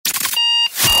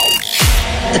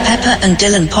The Pepper and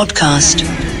Dylan Podcast.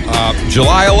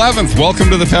 July 11th. Welcome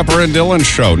to the Pepper and Dylan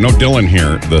Show. No Dylan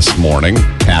here this morning.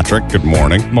 Patrick, good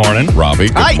morning. Morning. Robbie,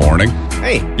 good morning.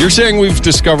 Hey. You're saying we've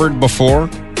discovered before?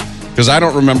 Because I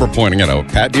don't remember pointing it out.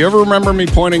 Pat, do you ever remember me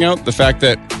pointing out the fact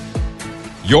that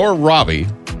you're Robbie,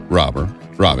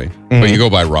 but you go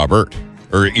by Robert.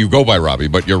 Or you go by Robbie,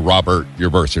 but you're Robert, your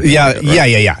birth certificate.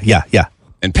 Yeah.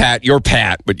 And Pat, you're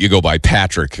Pat, but you go by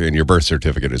Patrick, and your birth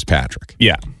certificate is Patrick.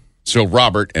 Yeah. So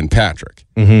Robert and Patrick.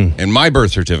 Mm-hmm. And my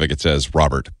birth certificate says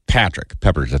Robert Patrick.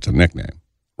 Pepper's, that's a nickname.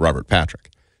 Robert Patrick.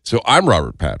 So I'm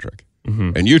Robert Patrick.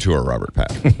 Mm-hmm. And you two are Robert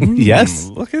Patrick. Yes.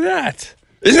 Look at that.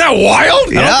 Isn't that wild?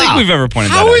 I don't think we've ever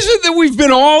pointed that out. How is it that we've been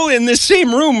all in this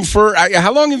same room for,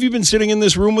 how long have you been sitting in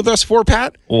this room with us for,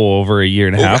 Pat? Oh, over a year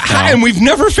and a half now. And we've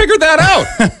never figured that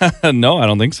out. No, I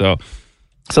don't think so.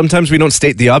 Sometimes we don't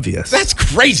state the obvious. That's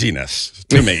craziness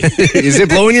to me. Is it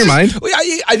blowing your mind?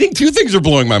 I think two things are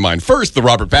blowing my mind. First, the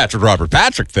Robert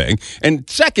Patrick thing. And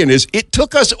second is it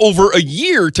took us over a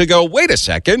year to go, wait a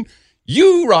second.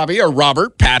 You, Robbie, are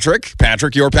Robert Patrick.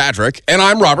 Patrick, you're Patrick. And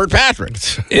I'm Robert Patrick.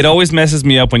 It always messes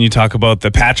me up when you talk about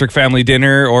the Patrick family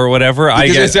dinner or whatever.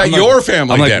 Because it's at your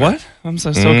family dinner. I'm like, what? I'm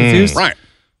so confused. Right.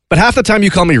 But half the time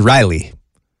you call me Riley.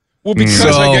 Well,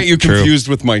 because I get you confused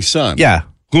with my son. Yeah.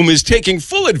 Whom is taking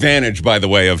full advantage, by the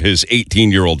way, of his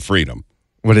 18-year-old freedom.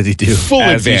 What did he do? Full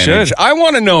As he advantage. should. I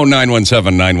want to know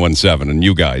 917-917 and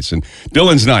you guys. And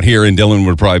Dylan's not here, and Dylan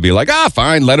would probably be like,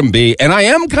 fine, let him be. And I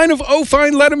am kind of,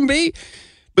 fine, let him be.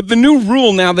 But the new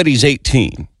rule now that he's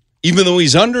 18, even though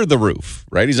he's under the roof,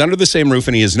 right? He's under the same roof,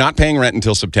 and he is not paying rent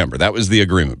until September. That was the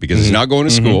agreement because he's not going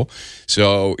to school.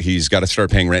 So he's got to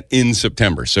start paying rent in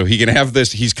September. So he can have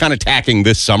this. He's kind of tacking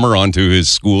this summer onto his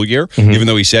school year, even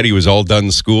though he said he was all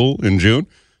done school in June.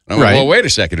 I'm like, well, wait a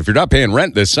second. If you're not paying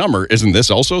rent this summer, isn't this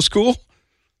also school?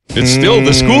 It's still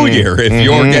the school year if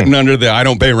you're getting under the I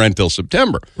don't pay rent till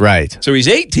September. Right. So he's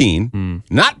 18,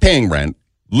 not paying rent,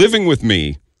 living with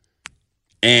me,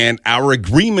 and our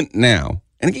agreement now,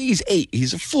 and again, he's 8,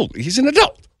 he's an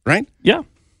adult, right? Yeah.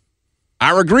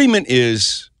 Our agreement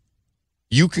is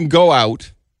you can go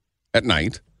out at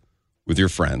night with your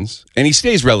friends, and he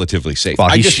stays relatively safe. Well,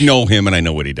 I just know him, and I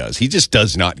know what he does. He just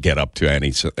does not get up to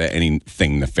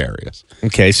anything nefarious.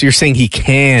 Okay, so you're saying he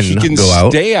can go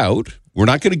out? Stay out. We're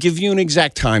not going to give you an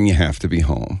exact time you have to be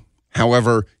home.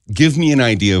 However, give me an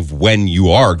idea of when you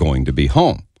are going to be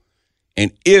home.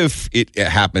 And if it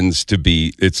happens to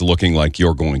be, it's looking like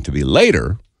you're going to be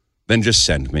later, then just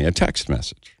send me a text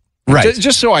message. Right.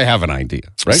 Just so I have an idea.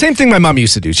 Right? Same thing my mom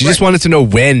used to do. She just wanted to know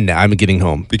when I'm getting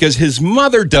home. Because his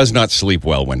mother does not sleep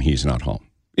well when he's not home.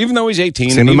 Even though he's 18,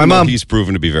 Same and with my even though mom. he's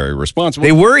proven to be very responsible.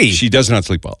 They worry. She does not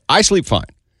sleep well. I sleep fine.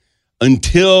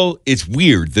 Until it's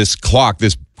weird. This clock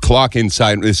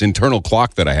inside, this internal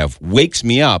clock that I have wakes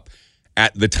me up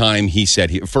at the time he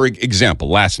said, for example,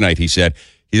 last night he said,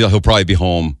 he'll probably be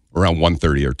home around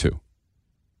 1:30 or 2.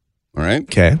 All right?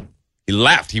 Okay. He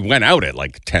left. He went out at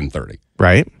like 10:30.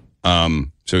 Right.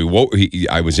 So he woke.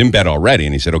 I was in bed already,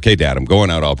 and he said, "Okay, Dad, I'm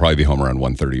going out. I'll probably be home around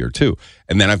 1:30 or 2."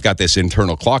 And then I've got this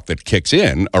internal clock that kicks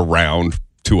in around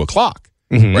 2 o'clock,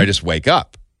 where I just wake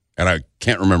up, and I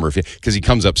can't remember because he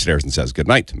comes upstairs and says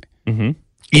goodnight to me.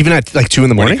 Even at like 2 in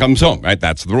the When morning? he comes home, right?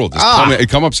 That's the rule. Just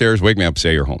come upstairs, wake me up,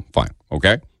 say you're home. Fine.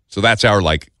 Okay? So that's our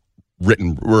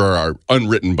written or our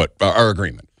unwritten, but our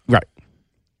agreement. Right.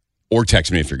 Or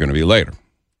text me if you're going to be later.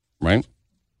 Right?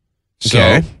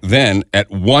 Okay. So then at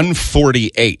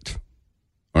 1:48,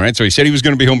 all right, so he said he was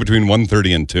going to be home between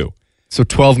 1:30 and 2. So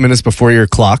 12 minutes before your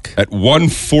clock. At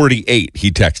 1:48,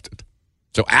 he texted.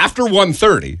 So after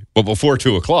 1:30, but before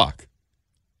 2 o'clock.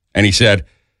 And he said,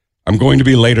 I'm going to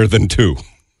be later than 2.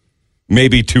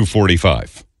 Maybe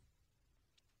 2:45.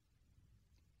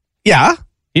 Yeah.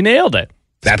 He nailed it.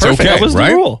 That's perfect. okay, That was right?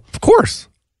 the rule. Of course.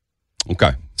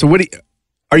 Okay. So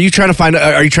are you trying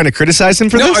to criticize him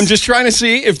for this? No, I'm just trying to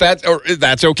see if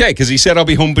that's okay, because he said I'll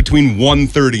be home between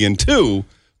 1:30 and 2,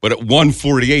 but at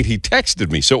 1:48 he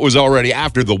texted me, so it was already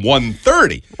after the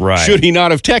 1:30. Right. Should he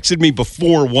not have texted me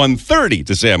before 1:30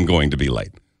 to say I'm going to be late?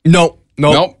 No.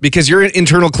 Nope. Because your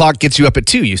internal clock gets you up at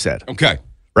 2, you said. Okay.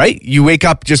 Right? You wake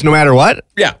up just no matter what?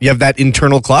 Yeah. You have that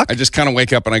internal clock? I just kind of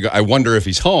wake up and I wonder if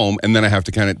he's home, and then I have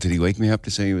to did he wake me up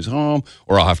to say he was home?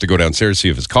 Or I'll have to go downstairs, see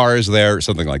if his car is there, or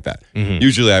something like that.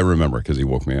 Usually I remember because he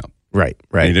woke me up. Right.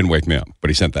 And he didn't wake me up, but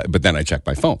he sent that. But then I checked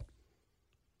my phone.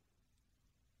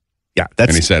 Yeah.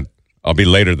 And he said, I'll be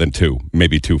later than 2,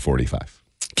 maybe 2:45.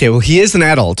 Okay, well, he is an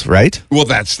adult, right? Well,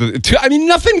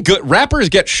 nothing good. Rappers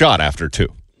get shot after 2.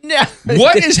 Yeah.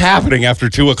 What is happening after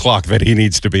 2 o'clock that he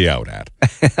needs to be out at?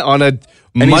 On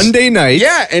Monday night.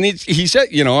 Yeah, and he said,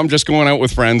 I'm just going out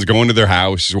with friends, going to their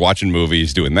house, watching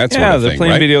movies, doing that sort of thing. Yeah, they're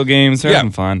playing video games. They're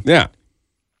having fun. Yeah.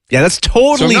 Yeah, that's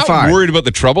totally so I'm not fine. worried about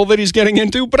the trouble that he's getting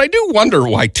into, but I do wonder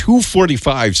why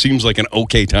 2:45 seems like an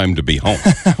okay time to be home.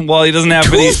 Well, he doesn't have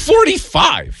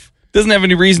 2:45. Doesn't have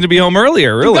any reason to be home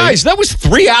earlier, really. Guys, that was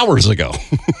 3 hours ago.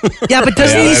 Yeah, but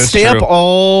doesn't he stay up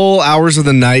all hours of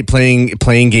the night playing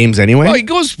games anyway?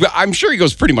 Well, I'm sure he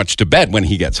goes pretty much to bed when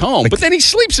he gets home, but then he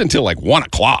sleeps until like 1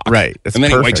 o'clock. Right. That's and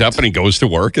then perfect. he wakes up and he goes to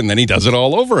work and then he does it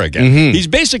all over again. Mm-hmm. He's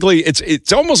basically,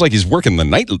 it's almost like he's working the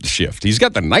night shift. He's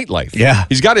got the nightlife. Yeah.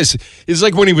 He's got it's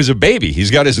like when he was a baby.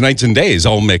 He's got his nights and days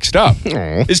all mixed up.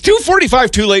 Is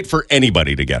 2:45 too late for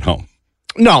anybody to get home?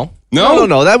 No.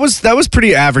 That was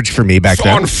pretty average for me back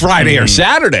then. On Friday or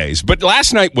Saturdays, but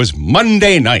last night was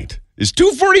Monday night. Is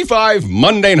 2:45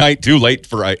 Monday night too late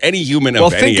for any human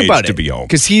of any age to be home?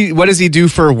 Because what does he do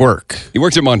for work? He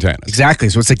works at Montana. Exactly.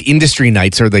 So it's like industry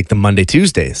nights are like the Monday,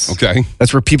 Tuesdays. Okay.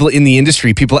 That's where people in the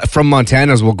industry, people from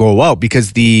Montana's will go out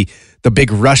because the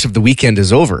big rush of the weekend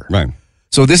is over. Right.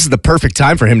 So this is the perfect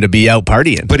time for him to be out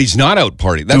partying. But he's not out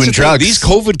partying. That's doing drugs. These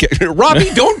COVID kids, Robbie,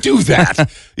 don't do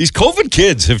that. These COVID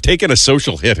kids have taken a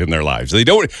social hit in their lives.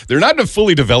 They're not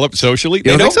fully developed socially.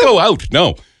 They don't go out.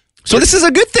 No. So this is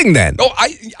a good thing then. Oh,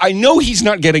 I know he's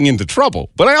not getting into trouble,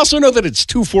 but I also know that it's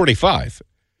 2:45.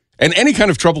 And any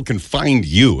kind of trouble can find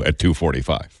you at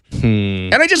 2:45.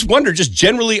 And I just wonder, just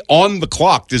generally on the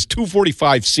clock, does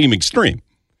 2:45 seem extreme?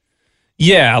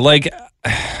 Yeah,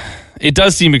 it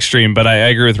does seem extreme, but I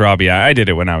agree with Robbie. I did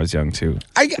it when I was young, too.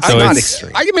 I'm not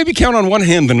extreme. I can maybe count on one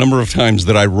hand the number of times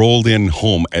that I rolled in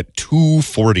home at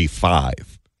 2:45.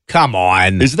 Come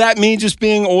on. Is that me just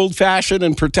being old-fashioned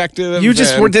and protective? You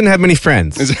just didn't have many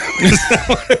friends.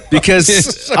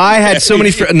 Because I had so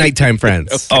many nighttime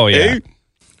friends. Oh, yeah.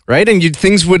 Right? And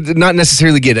things would not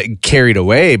necessarily get carried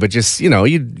away, but just,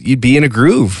 you'd be in a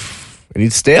groove. And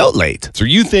you'd stay out late. So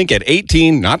you think at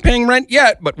 18, not paying rent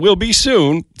yet, but will be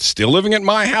soon, still living at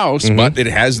my house, but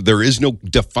there is no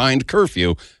defined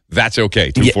curfew. That's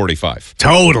okay, 2:45.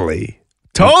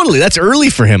 Totally. That's early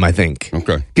for him, I think.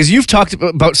 Okay. Because you've talked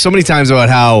about so many times about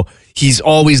how he's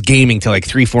always gaming till like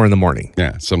 3, 4 in the morning.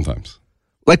 Yeah, sometimes.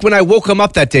 Like when I woke him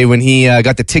up that day when he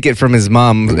got the ticket from his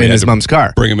mom in his mom's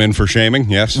car. Bring him in for shaming,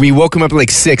 yes. We woke him up at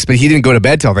like 6, but he didn't go to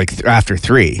bed till like after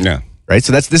 3. Yeah. Right?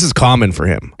 So this is common for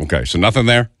him. Okay, so nothing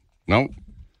there? No?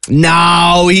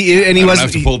 No, he I don't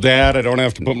have to pull dad. I don't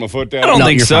have to put my foot down. I don't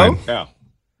think you're so. fine. Yeah.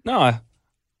 No,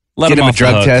 let Get him a off the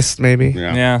drug hook. test, maybe.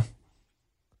 Yeah.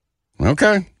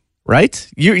 Okay. Right?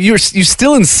 You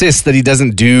still insist that he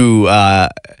doesn't do. No,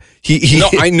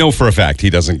 I know for a fact he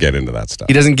doesn't get into that stuff.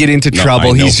 He doesn't get into No, trouble.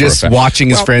 I know He's for a just fact. watching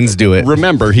his friends do it.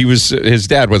 Remember, his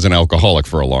dad was an alcoholic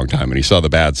for a long time, and he saw the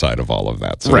bad side of all of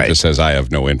that. So Right. he just says, I have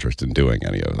no interest in doing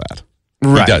any of that.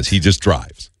 Right. He does. He just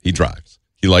drives. He drives.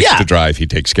 He likes Yeah. to drive. He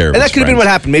takes care of And his that could have been friends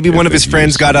what happened. Maybe if one of his they friends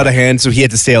use got them. out of hand, so he had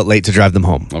to stay out late to drive them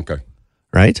home. Okay.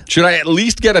 Right? Should I at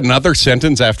least get another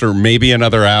sentence after maybe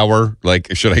another hour? Like,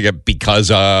 should I get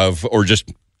because of, or just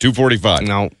 2:45?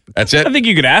 No. That's it? I think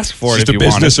you could ask for It's it just if a you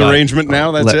wanted. business but- arrangement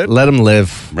now? That's it? Let him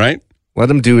live. Right? Let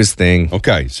him do his thing.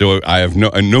 Okay, so I have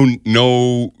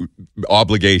no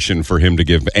obligation for him to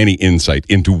give any insight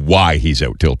into why he's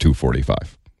out till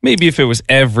 2:45. Maybe if it was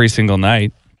every single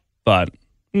night, but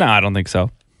no, I don't think so.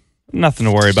 Nothing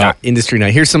to worry Not about. industry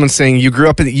night. Here's someone saying you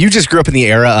just grew up in the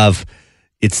era of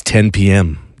it's 10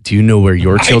 p.m. Do you know where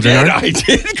your children are? I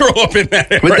did grow up in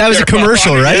that era. But that was a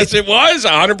commercial, right? Yes, it was.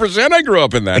 100% I grew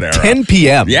up in that era. 10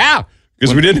 p.m. Yeah,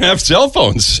 because we didn't have cell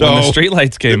phones. So When the street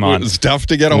lights came on. It was tough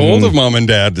to get a hold of mom and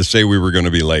dad to say we were going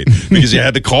to be late because you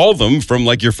had to call them from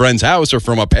like your friend's house or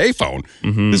from a payphone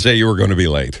to say you were going to be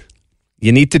late.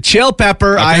 You need to chill,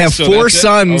 Pepper. I have so 4 that's it.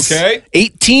 sons. Okay.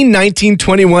 18, 19,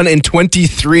 21, and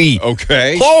 23.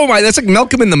 Okay. Oh, my. That's like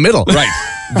Malcolm in the Middle. Right.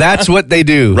 That's what they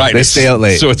do. Right. They stay out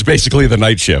late. So it's basically the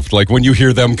night shift. Like when you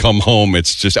hear them come home,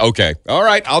 it's just, okay, all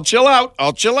right, I'll chill out.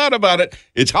 I'll chill out about it.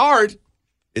 It's hard.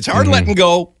 It's hard letting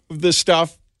go of this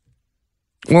stuff.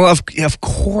 Well, of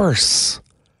course.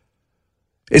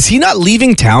 Is he not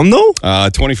leaving town, though?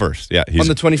 21st. Yeah. On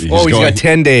the 21st. Oh, he's got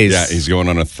 10 days. Yeah, he's going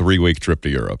on a 3-week trip to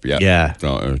Europe. Yeah. Yeah.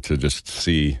 To just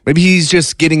see. Maybe he's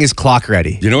just getting his clock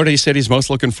ready. You know what he said he's most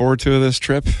looking forward to this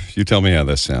trip? You tell me how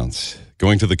this sounds.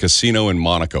 Going to the casino in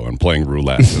Monaco and playing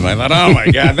roulette. And I thought, oh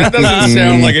my God, that doesn't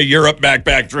sound like a Europe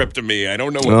backpack trip to me. I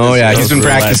don't know what Oh, this yeah. is. He's been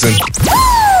practicing.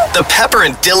 The Pepper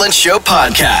and Dylan Show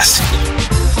podcast.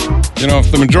 You know, if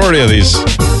the majority of these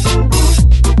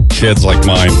kids like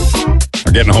mine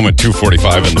are getting home at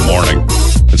 2:45 in the morning,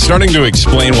 It's starting to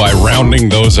explain why rounding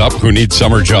those up who need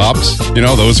summer jobs,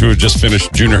 those who have just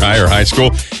finished junior high or high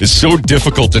school, is so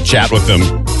difficult to chat with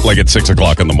them like at 6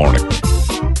 o'clock in the morning.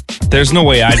 There's no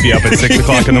way I'd be up at 6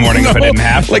 o'clock in the morning if I didn't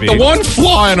have to be. The one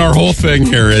flaw in our whole thing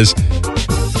here is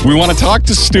we want to talk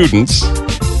to students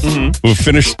who have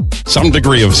finished some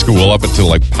degree of school up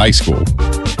until high school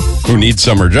who need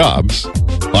summer jobs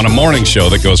on a morning show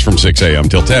that goes from 6 a.m.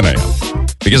 till 10 a.m.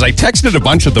 Because I texted a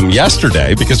bunch of them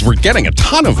yesterday because we're getting a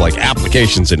ton of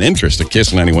applications and interest at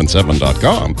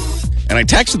kiss917.com. And I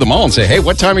texted them all and say, hey,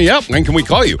 what time are you up? When can we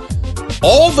call you?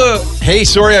 All the, hey,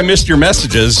 sorry I missed your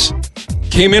messages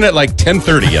came in at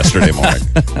 10:30 yesterday morning.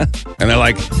 And they're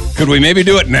like, could we maybe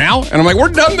do it now? And I'm like, we're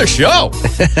done the show.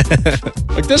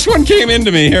 This one came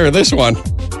into me here. This one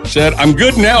said, I'm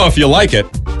good now if you like it.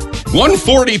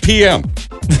 1:40 p.m.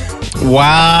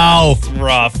 Wow.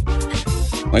 Rough.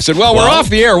 I said, well, we're off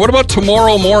the air. What about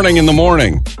tomorrow morning in the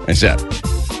morning? I said,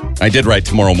 I did write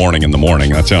tomorrow morning in the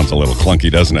morning. That sounds a little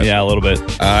clunky, doesn't it? Yeah, a little bit.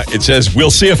 It says,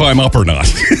 we'll see if I'm up or not.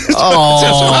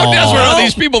 Oh. How desperate are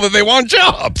these people that they want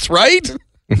jobs, right?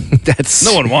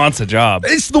 No one wants a job.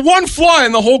 It's the one flaw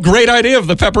in the whole great idea of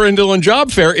the Pepper and Dylan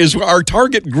Job Fair is our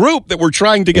target group that we're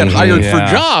trying to get hired for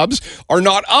jobs are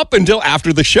not up until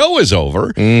after the show is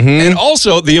over. And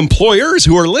also the employers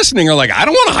who are listening are like, I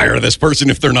don't want to hire this person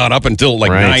if they're not up until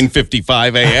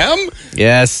 9:55 a.m.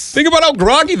 Yes. Think about how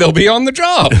groggy they'll be on the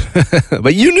job.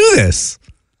 But you knew this.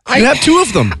 You have two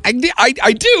of them. I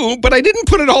do, but I didn't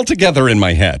put it all together in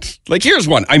my head. Here's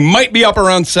one. I might be up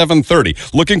around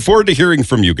 7:30. Looking forward to hearing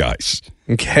from you guys.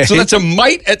 Okay. So that's a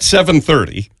might at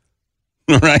 7:30.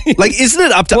 All right? Isn't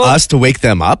it up to us to wake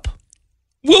them up?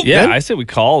 Well, Yeah, I say we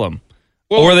call them.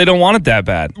 Or they don't want it that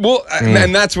bad. Well,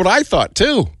 and that's what I thought,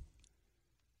 too.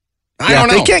 I don't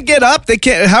know. They can't get up. They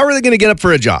can't. How are they going to get up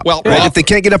for a job? Well, if they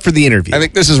can't get up for the interview. I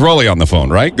think this is Rolly on the phone,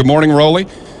 right? Good morning, Rolly.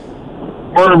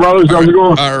 Morning, brothers. How's it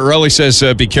going? Rolly says,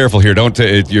 be careful here. Don't.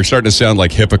 You're starting to sound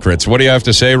like hypocrites. What do you have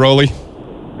to say, Rolly?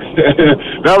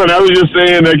 Nothing. I was just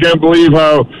saying I can't believe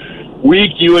how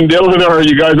weak you and Dylan are.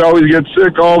 You guys always get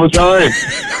sick all the time.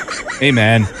 Hey,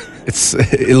 man. It's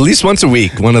at least once a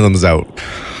week. One of them's out.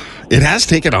 It has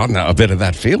taken on a bit of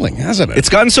that feeling, hasn't it? It's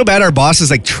gotten so bad our boss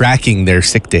is tracking their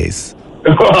sick days.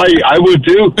 I would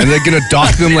too. And they're going to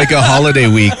dock them like a holiday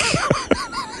week.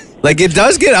 It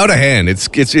does get out of hand.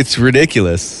 It's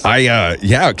ridiculous.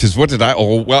 Because what did I?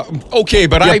 Oh, well, okay,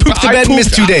 but I pooped the bed and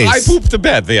missed 2 days. I pooped the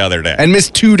bed the other day. And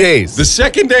missed 2 days. The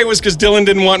second day was because Dylan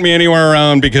didn't want me anywhere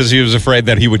around because he was afraid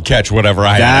that he would catch whatever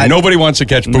I had. And nobody wants to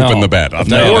catch poop in the bed. I'll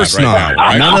tell you course that right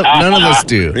not. now, right? None of us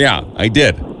do. Yeah, I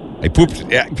did. I pooped.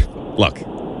 Yeah, look,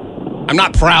 I'm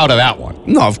not proud of that one.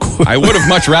 No, of course. I would have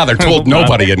much rather told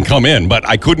nobody and come in, but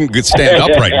I couldn't stand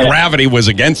upright. Gravity was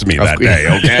against me that day,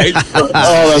 okay? Oh,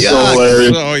 that's so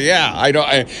hilarious. So, yeah, I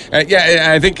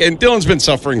think, and Dylan's been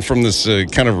suffering from this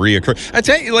kind of reoccur. I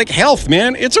tell you, health,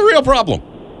 man, it's a real problem.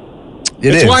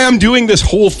 It's why I'm doing this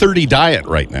Whole30 diet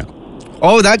right now.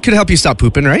 Oh, that could help you stop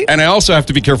pooping, right? And I also have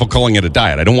to be careful calling it a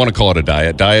diet. I don't want to call it a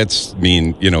diet. Diets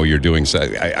mean, you're doing...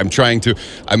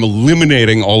 I'm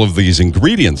eliminating all of these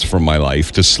ingredients from my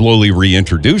life to slowly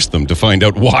reintroduce them to find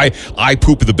out why I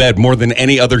poop the bed more than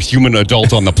any other human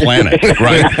adult on the planet,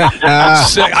 right?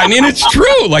 It's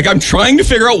true. I'm trying to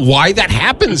figure out why that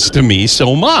happens to me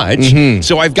so much.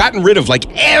 So I've gotten rid of,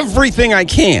 everything I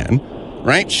can.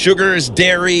 Right? Sugars,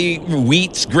 dairy,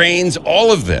 wheats, grains,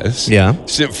 all of this. Yeah.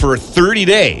 For 30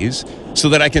 days so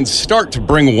that I can start to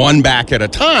bring one back at a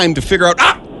time to figure out,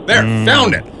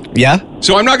 found it. Yeah.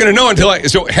 So I'm not going to know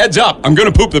so heads up, I'm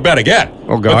going to poop the bed again.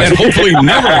 Oh, God. But then hopefully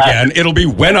never again. It'll be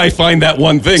when I find that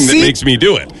one thing that makes me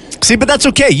do it. See, but that's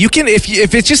okay. You can,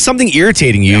 if it's just something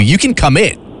irritating you, you can come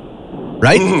in.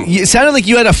 Right? It sounded like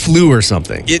you had a flu or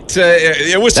something. It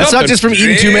was That's something. not just from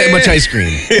eating too much ice cream.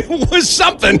 It was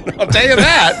something. I'll tell you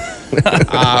that.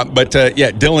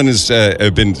 Dylan has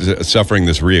been suffering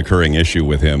this reoccurring issue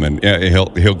with him, and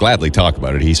he'll gladly talk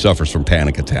about it. He suffers from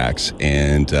panic attacks,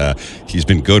 and he's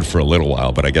been good for a little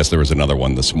while, but I guess there was another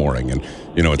one this morning, and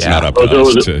it's not up to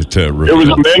us to review. It was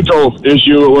a mental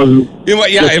issue. It wasn't.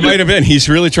 It might have been. He's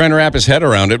really trying to wrap his head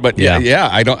around it, but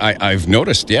I've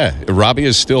noticed. Robbie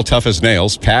is still tough as nails.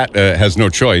 Pat has no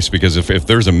choice because if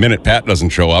there's a minute Pat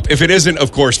doesn't show up, if it isn't,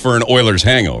 of course, for an Oilers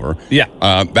hangover,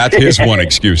 that's his one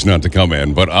excuse not to come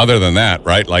in. But other than that,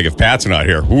 right? If Pat's not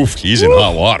here, he's in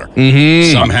hot water.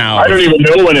 Somehow. I don't even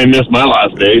know when I missed my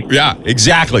last day. Yeah,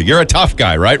 exactly. You're a tough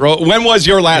guy, right? When was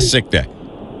your last sick day?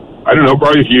 I don't know,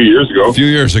 probably a few years ago. A few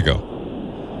years ago.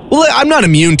 Well, I'm not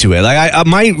immune to it. Like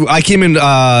I came in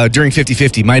during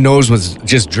 50-50. My nose was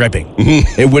just dripping.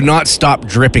 It would not stop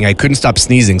dripping. I couldn't stop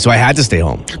sneezing, so I had to stay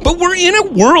home. But we're in a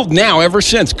world now, ever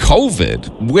since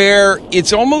COVID, where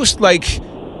it's almost like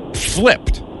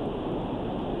flipped.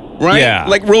 Right? Yeah.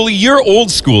 Like, Rolly, you're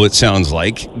old school, it sounds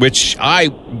like, which I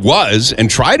was and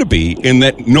try to be, in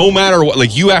that no matter what,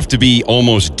 like, you have to be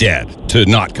almost dead to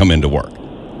not come into work.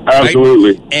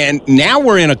 Absolutely. Right? And now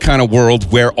we're in a kind of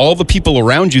world where all the people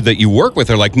around you that you work with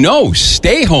are like, no,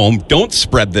 stay home, don't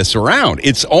spread this around.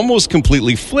 It's almost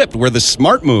completely flipped, where the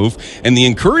smart move and the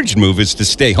encouraged move is to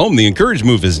stay home. The encouraged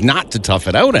move is not to tough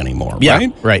it out anymore,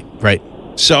 right? Right.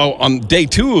 So on day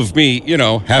 2 of me,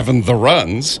 having the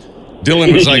runs,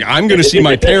 Dylan was like, I'm going to see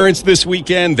my parents this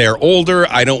weekend. They're older.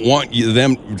 I don't want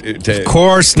them to Of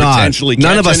course not. potentially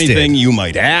None catch of us anything did. you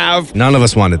might have. None of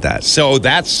us wanted that. So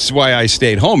that's why I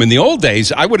stayed home. In the old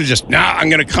days, I would have just,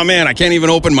 I'm going to come in. I can't even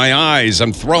open my eyes.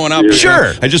 I'm throwing up.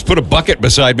 Sure. I just put a bucket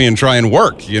beside me and try and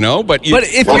work, But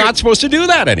if we're you're not supposed to do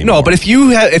that anymore. No, but if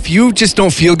you just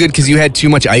don't feel good because you had too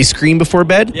much ice cream before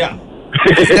bed, Yeah.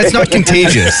 that's not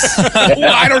contagious.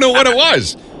 Well, I don't know what it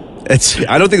was.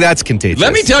 I don't think that's contagious.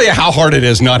 Let me tell you how hard it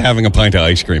is not having a pint of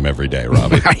ice cream every day,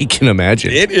 Robbie. I can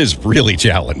imagine. It is really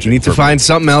challenging. You need to for find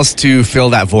something else to fill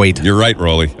that void. You're right,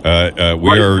 Rolly. We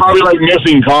are probably like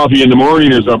missing coffee in the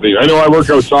morning or something. I know I work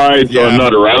outside, so I'm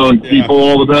not around people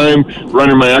all the time,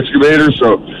 running my excavator,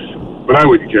 but I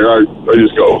wouldn't care. I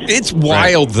just go. It's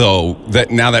wild, though,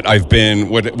 that now that I've been,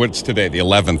 what's today, the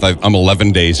 11th, I'm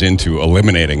 11 days into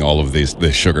eliminating all of this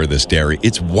sugar, this dairy.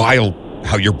 It's wild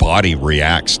how your body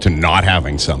reacts to not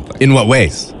having something. In what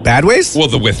ways? Bad ways? Well,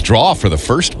 the withdrawal for the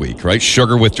first week, right?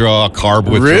 Sugar withdrawal, carb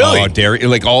withdrawal, Really? dairy,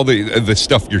 like all the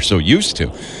stuff you're so used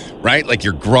to, right? Like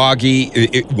you're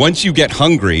groggy. Once you get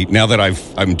hungry, now that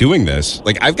I'm doing this,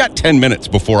 like I've got 10 minutes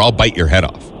before I'll bite your head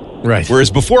off. Right. Whereas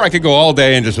before I could go all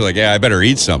day and just be like, I better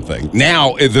eat something.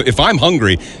 Now, if I'm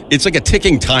hungry, it's like a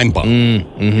ticking time bomb. Yeah.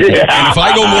 And if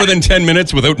I go more than 10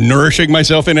 minutes without nourishing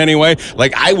myself in any way,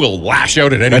 like I will lash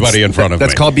out at anybody in front of me.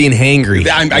 That's called being hangry.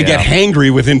 I get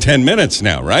hangry within 10 minutes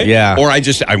now, right? Yeah. Or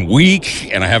I'm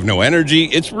weak and I have no energy.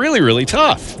 It's really, really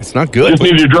tough. It's not good. Just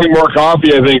need to drink more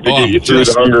coffee, I think, to get you through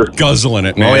the hunger. Guzzling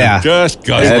it, man. Oh, yeah. Just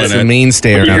guzzling That's it. the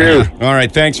mainstay around Cheers. here. All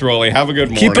right. Thanks, Rolly. Have a good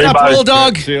morning. Keep it up, Bye. little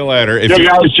dog. See you later. Yeah,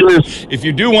 guys, cheers. If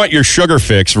you do want your sugar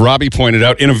fix, Robbie pointed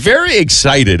out in a very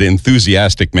excited,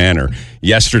 enthusiastic manner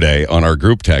yesterday on our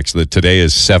group text that today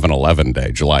is 7-Eleven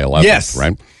Day, July 11th, Yes.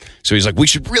 right? So he's like, we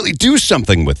should really do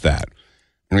something with that.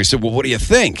 And we said, well, what do you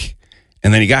think?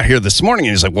 And then he got here this morning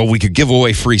and he's like, well, we could give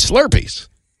away free Slurpees.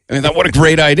 And I thought, what a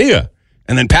great idea.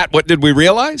 And then, Pat, what did we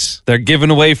realize? They're giving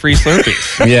away free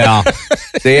Slurpees. Yeah.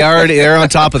 They're on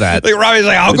top of that. Like Robbie's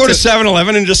like, I'll go to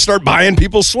 7-Eleven and just start buying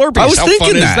people Slurpees. I was How thinking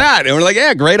fun is that. that? And we're like,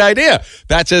 yeah, great idea.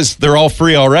 That says they're all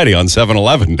free already on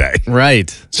 7-Eleven Day. Right.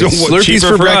 So It's what- Slurpees cheaper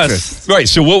for for us. breakfast. Right,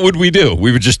 so what would we do?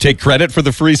 We would just take credit for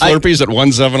the free Slurpees at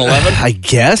 7-Eleven? I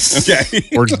guess.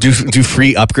 Okay. Or do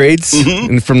free upgrades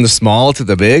and from the small to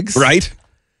the bigs. Right?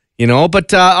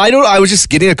 But I was just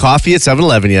getting a coffee at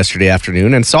 7-Eleven yesterday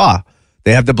afternoon and saw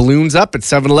they have the balloons up at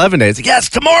 7-Eleven Day. It's like, yes,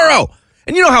 tomorrow.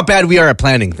 And you know how bad we are at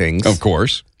planning things. Of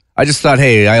course. I just thought,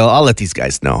 hey, I'll let these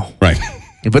guys know. Right.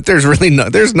 But there's really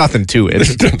there's nothing to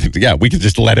it. Yeah, we could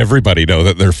just let everybody know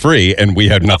that they're free and we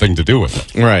had nothing to do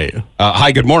with it. Right.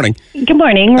 Hi, good morning. Good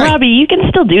morning. Robbie, you can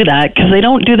still do that because they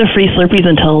don't do the free Slurpees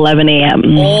until 11 a.m.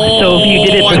 So if you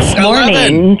did it this it's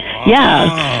 11. morning,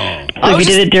 yeah. So if you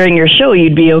did it during your show,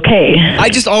 you'd be okay. I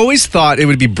just always thought it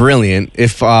would be brilliant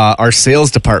if our sales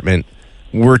department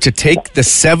were to take the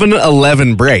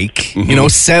 7-Eleven break,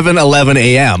 7-11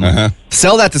 a.m.,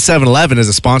 sell that to 7-Eleven as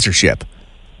a sponsorship.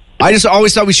 I just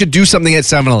always thought we should do something at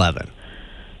 7-Eleven.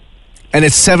 And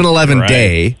it's 7-Eleven Right.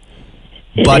 Day.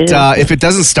 It But is. if it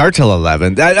doesn't start till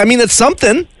 11, that's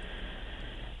something.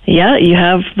 Yeah, you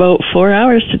have about 4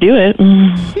 hours to do it.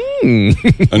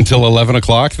 Until 11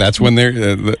 o'clock, that's when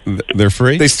they're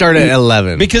free? They start at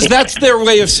 11. Because that's their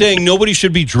way of saying nobody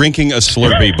should be drinking a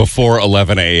Slurpee before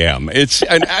 11 a.m. It's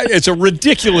a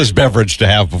ridiculous beverage to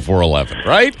have before 11,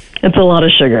 right? It's a lot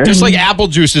of sugar. Just like apple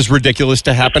juice is ridiculous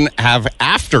to have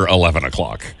after 11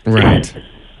 o'clock, Right.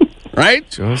 right?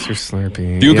 Just your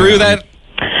Slurpee. Do you agree with that?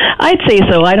 I'd say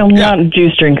so. I'm not a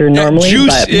juice drinker normally.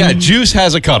 Juice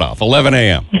has a cutoff, 11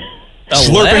 a.m.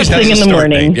 Slurpees First has thing a in the start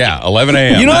morning. date. Yeah, 11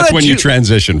 a.m. You know That's that when you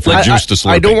transition from juice to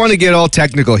Slurpee. I don't want to get all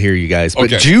technical here, you guys, but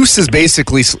Okay. juice is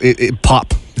basically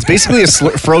pop. It's basically a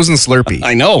frozen Slurpee.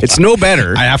 I know. It's no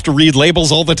better. I have to read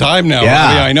labels all the time now. Yeah.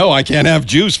 Robbie. I know. I can't have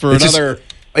juice for It's just- another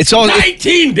It's all.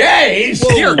 19 days.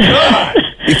 Dear God.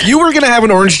 If you were going to have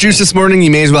an orange juice this morning,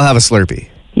 you may as well have a Slurpee.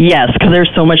 Yes, because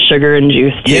there's so much sugar and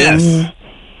juice too. Yes.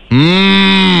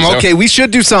 Okay, we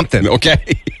should do something. Okay.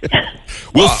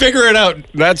 We'll figure it out.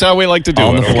 That's how we like to do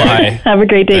On it. the fly. Have a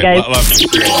great day, guys.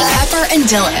 Pepper and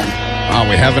Dylan.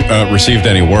 We haven't received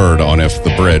any word on if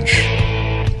the bridge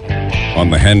on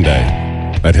the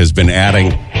Henday that has been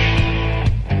adding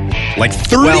like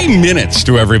 30 minutes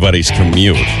to everybody's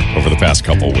commute over the past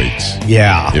couple weeks.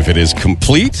 Yeah. If it is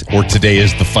complete or today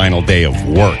is the final day of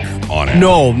work on it.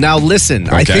 No, now listen.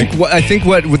 Okay. I think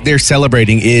what they're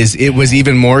celebrating is it was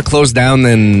even more closed down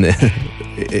than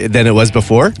it was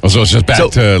before. Oh, so it's just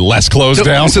back to less closed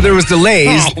down? So there was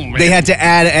delays. Oh, man. They had to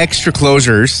add extra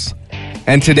closures.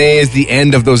 And today is the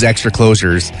end of those extra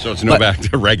closures. So it's back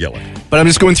to regular. But I'm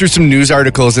just going through some news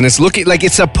articles, and it's looking like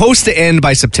it's supposed to end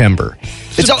by September.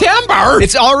 September?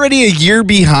 It's already a year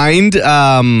behind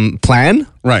plan,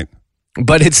 Right.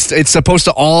 but it's supposed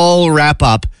to all wrap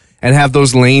up and have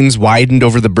those lanes widened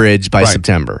over the bridge by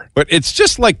September. But it's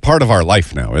just like part of our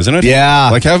life now, isn't it?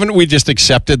 Yeah. Like, haven't we just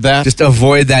accepted that? Just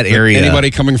avoid that area. Anybody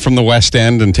coming from the West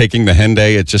End and taking the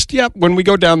Henday, it's just, when we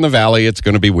go down the valley, it's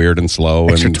going to be weird and slow.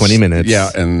 Extra 20 minutes. Yeah,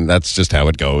 and that's just how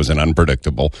it goes and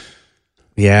unpredictable.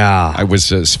 Yeah. I was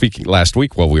speaking last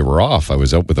week while we were off. I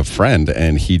was out with a friend,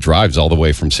 and he drives all the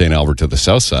way from St. Albert to the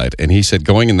south side. And he said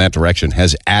going in that direction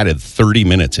has added 30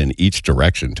 minutes in each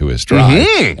direction to his drive.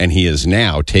 And he is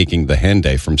now taking the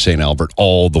Henday from St. Albert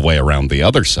all the way around the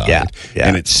other side. Yeah.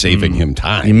 And it's saving him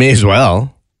time. You may as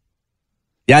well.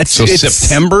 Yeah, it's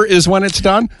September is when it's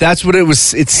done? That's what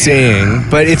it's saying,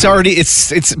 but it's already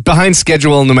it's behind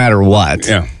schedule no matter what.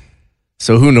 Yeah.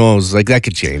 So who knows? Like, that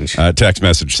could change. Text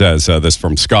message says this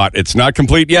from Scott. It's not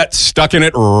complete yet. Stuck in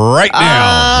it right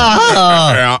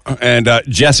now. And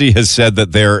Jesse has said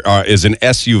that there is an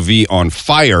SUV on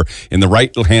fire in the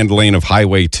right-hand lane of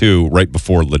Highway 2 right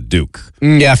before Leduc.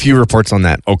 Yeah, a few reports on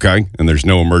that. Okay. And there's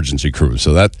no emergency crew.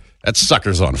 So that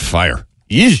sucker's on fire.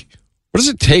 Yeesh. What does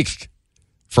it take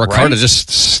for a car to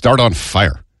just start on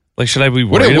fire? Like, should I be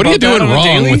What worried are you about that doing on a wrong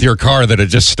daily? with your car that it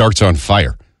just starts on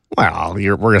fire? Well,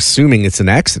 we're assuming it's an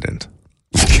accident.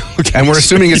 And we're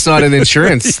assuming it's not an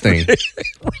insurance thing.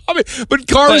 But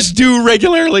cars do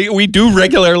regularly, we do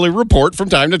regularly report from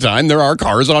time to time there are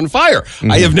cars on fire.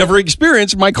 I have never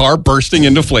experienced my car bursting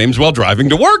into flames while driving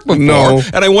to work before. No.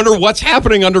 And I wonder what's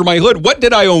happening under my hood. What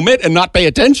did I omit and not pay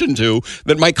attention to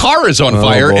that my car is on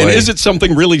fire? Boy. And is it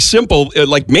something really simple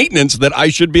like maintenance that I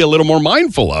should be a little more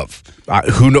mindful of?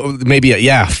 Who knows? Maybe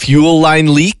a fuel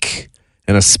line leak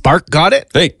and a spark got it?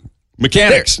 Hey,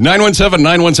 mechanics,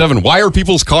 917-917. Why are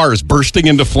people's cars bursting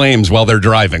into flames while they're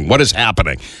driving? What is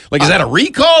happening? Like, is that a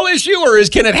recall issue, or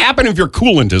can it happen if your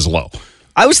coolant is low?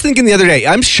 I was thinking the other day,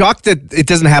 I'm shocked that it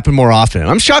doesn't happen more often.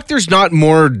 I'm shocked there's not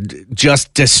more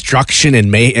just destruction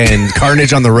and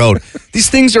carnage on the road. These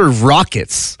things are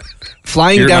rockets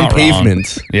flying You're down not wrong.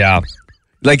 pavement. Yeah.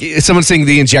 Like, someone's saying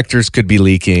the injectors could be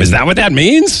leaking. Is that what that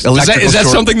means? Is Electrical that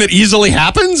short- something that easily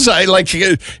happens?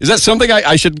 Is that something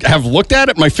I should have looked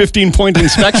at my 15-point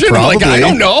inspection? Probably. Like, I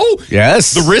don't know.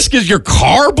 Yes. The risk is your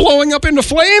car blowing up into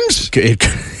flames?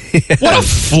 What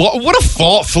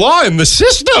a flaw in the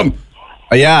system.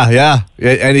 Yeah.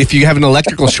 And if you have an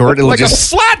electrical short, it'll Like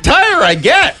just... a flat tire, I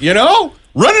get,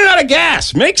 Running out of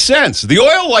gas. Makes sense. The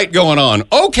oil light going on.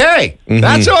 Okay.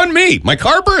 That's on me. My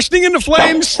car bursting into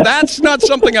flames, that's not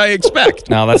something I expect.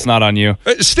 No, that's not on you.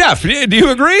 Steph, do you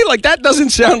agree? Like, that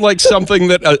doesn't sound like something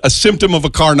that a symptom of a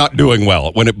car not doing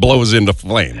well when it blows into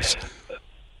flames.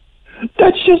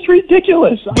 That's just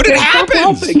ridiculous. But it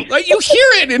happens. Like, you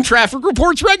hear it in traffic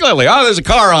reports regularly. Oh, there's a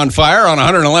car on fire on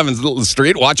 111th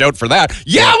Street. Watch out for that.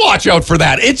 Yeah, watch out for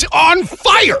that. It's on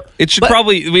fire. It should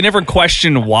we never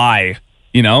question why,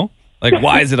 Like,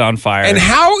 why is it on fire? And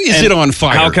how is it on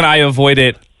fire? How can I avoid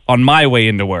it on my way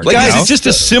into work? Like, guys, it's just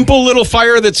a simple little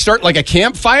fire that starts like a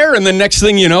campfire, and the next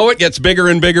thing you know, it gets bigger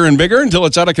and bigger and bigger until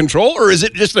it's out of control? Or is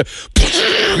it just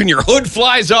and your hood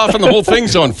flies off and the whole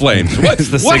thing's on flames? What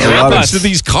happens to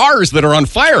these cars that are on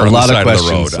fire on the side of the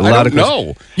road? I don't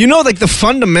know. Like, the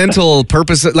fundamental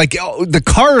purpose, the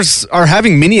cars are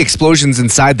having mini explosions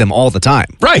inside them all the time.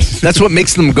 Right. That's what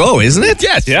makes them go, isn't it?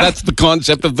 Yes, that's the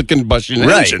concept of the combustion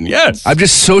engine. Yes. I'm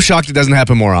just so shocked it doesn't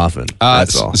happen more often.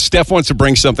 That's all. Steph wants to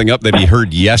bring something up that he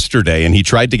heard yesterday, and he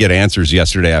tried to get answers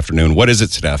yesterday afternoon. What is it,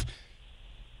 Steph?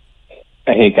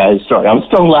 Hey, guys, sorry. I'm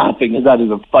still laughing because that is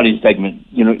a funny segment.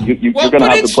 You're going to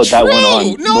have to put that one on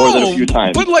more than a few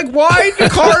times. But, why do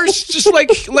cars just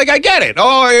like I get it.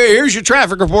 Oh, here's your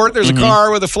traffic report. There's a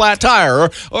car with a flat tire,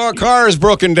 or a car is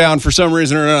broken down for some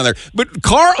reason or another. But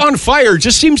car on fire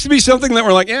just seems to be something that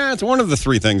we're like, it's one of the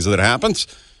three things that happens.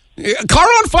 A car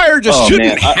on fire just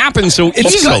shouldn't happen so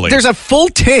easily. There's a full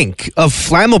tank of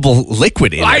flammable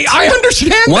liquid in it. I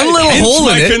understand One that. little Hence hole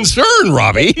in my it. concern,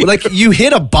 Robbie. Like, you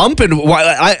hit a bump, and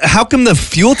how come the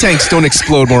fuel tanks don't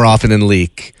explode more often and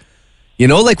leak? You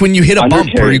know, like when you hit a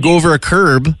bump or you go over a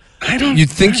curb, you'd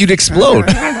think you'd explode.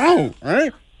 I don't know,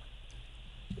 right?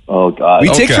 Oh, God. We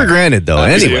take for granted, though.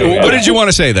 Anyway. What did you want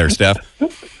to say there, Steph?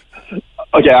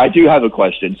 Okay, I do have a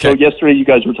question. So yesterday you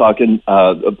guys were talking,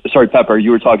 sorry, Pepper,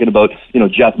 you were talking about,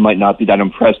 Jeff might not be that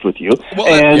impressed with you. Well,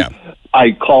 and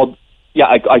I called,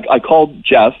 I called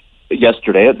Jeff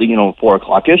yesterday at 4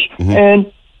 o'clock-ish,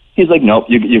 and he's like, nope,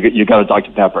 you got to talk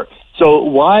to Pepper. So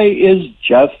why is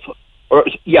Jeff...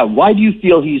 why do you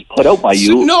feel he's put out by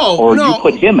you? You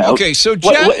put him out? Okay, so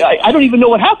Jeff... I don't even know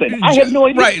what happened. I have no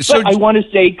idea. Right, so but I want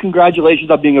to say congratulations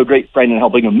on being a great friend and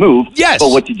helping him move. Yes.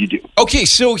 But what did you do? Okay,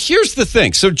 so here's the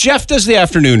thing. So Jeff does the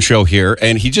afternoon show here,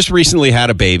 and he just recently had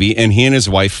a baby, and he and his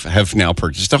wife have now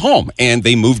purchased a home, and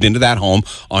they moved into that home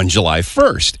on July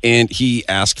 1st, and he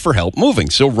asked for help moving.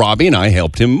 So Robbie and I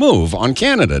helped him move on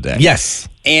Canada Day. Yes.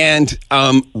 And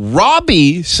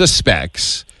Robbie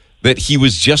suspects that he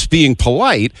was just being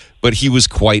polite, but he was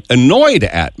quite annoyed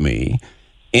at me.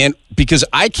 And because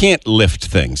I can't lift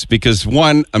things, because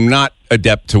one, I'm not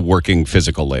adept to working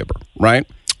physical labor, right?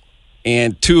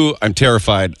 And two, I'm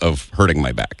terrified of hurting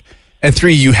my back. And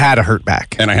three, you had a hurt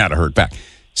back. And I had a hurt back.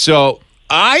 So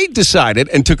I decided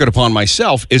and took it upon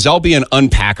myself is I'll be an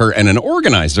unpacker and an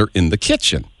organizer in the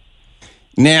kitchen.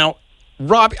 Now,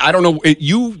 Rob, I don't know.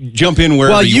 You jump in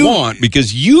wherever you want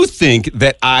because you think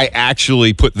that I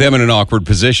actually put them in an awkward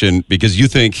position because you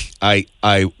think I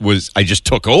just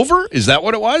took over. Is that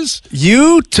what it was?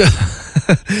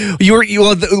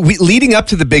 Leading up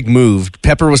to the big move,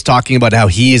 Pepper was talking about how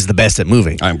he is the best at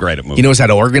moving. I'm great at moving. He knows how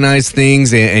to organize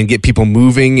things and get people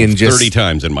moving and just 30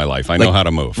 times in my life. I know how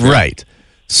to move. Right.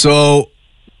 So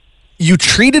you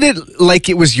treated it like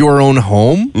it was your own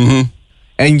home. Mm-hmm.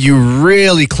 And you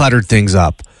really cluttered things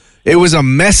up. It was a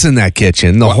mess in that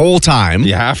kitchen the whole time.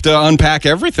 You have to unpack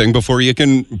everything before you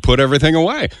can put everything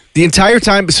away. The entire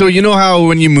time. So you know how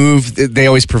when you move, they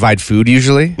always provide food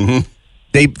usually? Mm-hmm.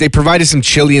 They provided some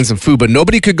chili and some food, but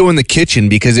nobody could go in the kitchen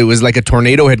because it was like a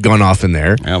tornado had gone off in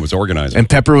there. Yeah, it was organized. And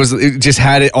Pepper just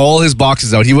had all his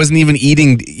boxes out. He wasn't even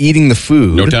eating the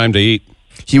food. No time to eat.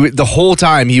 The whole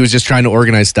time he was just trying to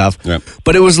organize stuff. Yep.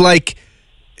 But it was like,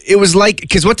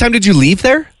 because what time did you leave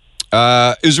there?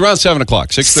 It was around 7 o'clock,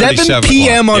 6:30, 7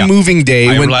 p.m. on moving day.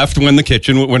 I left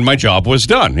when my job was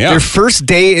done. Yeah. Their first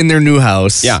day in their new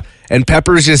house. Yeah. And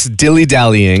Pepper's just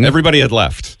dilly-dallying. Everybody had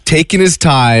left. Taking his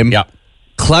time. Yeah.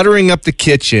 Cluttering up the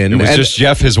kitchen. It was just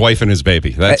Jeff, his wife, and his baby.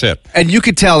 That's it. And you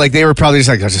could tell, they were probably just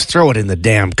like, just throw it in the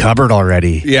damn cupboard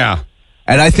already. Yeah.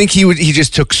 And I think he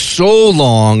just took so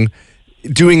long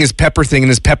doing his Pepper thing and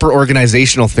his Pepper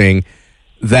organizational thing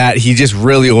that he just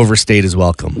really overstayed his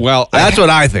welcome. Well, that's what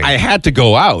I think. I had to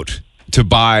go out to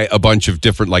buy a bunch of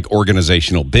different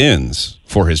organizational bins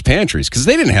for his pantries because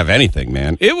they didn't have anything,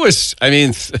 man. It was,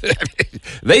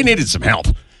 they needed some help.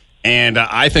 And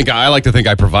I like to think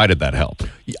I provided that help.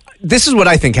 This is what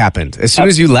I think happened. As soon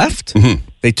as you left,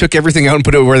 they took everything out and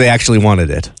put it where they actually wanted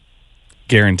it.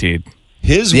 Guaranteed.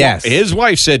 His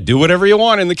wife said, do whatever you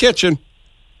want in the kitchen.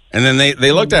 And then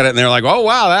they looked at it and they're like, oh,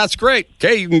 wow, that's great.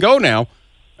 Okay, you can go now.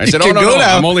 I said, oh, no,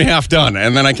 I'm only half done.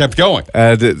 And then I kept going.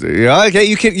 Okay,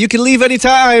 you can leave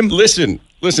anytime. Listen,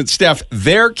 Steph,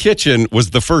 their kitchen was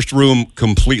the first room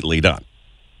completely done.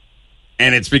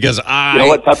 And it's because You know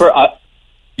what, Pepper?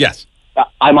 Yes.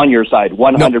 I'm on your side.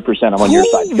 100% I'm on your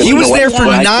side. He was there for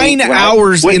 9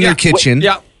 hours in their kitchen.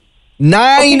 Yeah.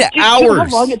 9 hours. You know how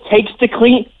long it takes to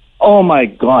clean? Oh, my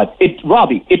God.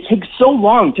 Robbie, it takes so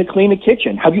long to clean a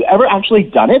kitchen. Have you ever actually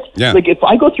done it? Yeah. If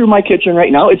I go through my kitchen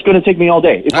right now, it's going to take me all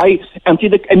day. If I empty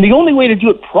and the only way to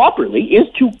do it properly is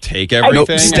to take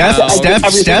everything Steph,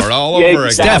 all over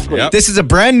again. Steph, this is a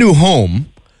brand new home.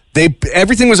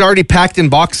 Everything was already packed in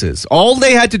boxes. All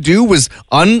they had to do was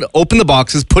open the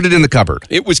boxes, put it in the cupboard.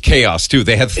 It was chaos, too.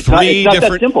 They had it's not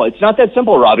that simple. It's not that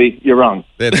simple, Robbie. You're wrong.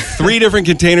 They had 3 different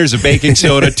containers of baking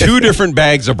soda, 2 different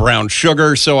bags of brown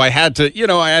sugar. So I had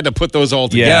to put those all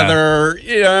together.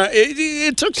 Yeah,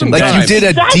 it took some time.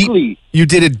 You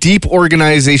did a deep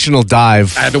organizational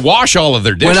dive. I had to wash all of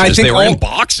their dishes. They were in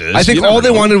boxes. I think all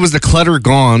they wanted was the clutter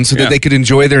gone so that they could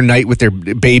enjoy their night with their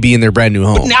baby in their brand new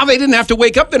home. But now they didn't have to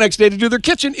wake up the next day to do their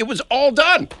kitchen. It was all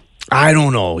done. I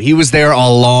don't know. He was there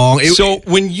all along. So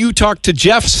when you talked to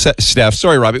Jeff, Steph,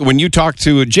 sorry, Robbie, when you talked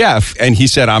to Jeff and he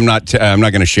said, I'm not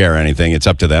going to share anything. It's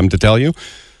up to them to tell you.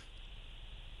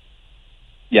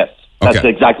 Yes, that's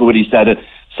exactly what he said.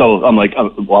 So I'm like,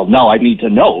 well, no, I need to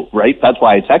know, right? That's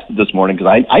why I texted this morning,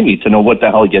 because I need to know what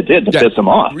the hell you did to piss him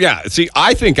off. Yeah, see,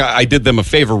 I think I did them a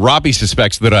favor. Robbie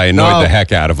suspects that I annoyed the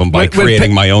heck out of them by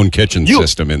creating my own kitchen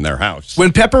system in their house.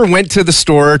 When Pepper went to the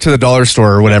store, to the dollar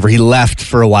store or whatever, he left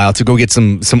for a while to go get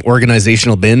some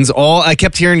organizational bins. I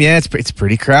kept hearing, it's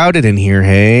pretty crowded in here,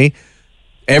 hey?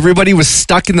 Everybody was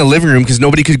stuck in the living room because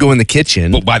nobody could go in the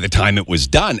kitchen. But by the time it was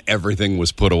done, everything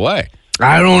was put away.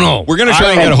 I don't know. We're going to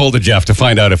try and get a hold of Jeff to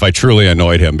find out if I truly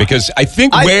annoyed him, because I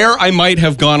think where I might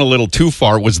have gone a little too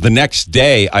far was the next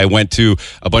day I went to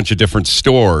a bunch of different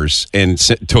stores and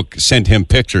sent him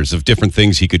pictures of different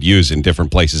things he could use in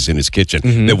different places in his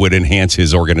kitchen that would enhance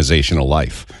his organizational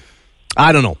life.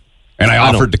 I don't know. And I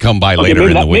offered to come by later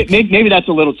in the week. Maybe that's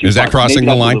a little too far. Is that crossing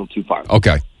the line? A little too far.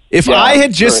 Okay. If I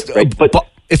had just...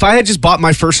 If I had just bought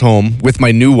my first home with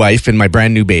my new wife and my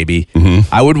brand new baby,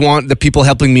 I would want the people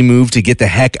helping me move to get the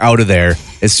heck out of there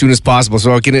as soon as possible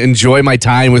so I can enjoy my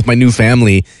time with my new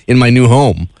family in my new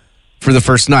home for the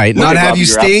first night. Not have you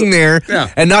staying there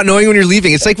and not knowing when you're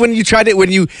leaving. It's like when you tried it,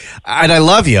 and I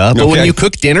love you, but when you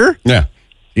cook dinner,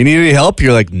 you need any help?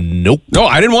 You're like, nope. No,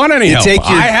 I didn't want any help.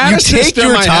 I had a system,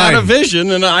 your time. I had a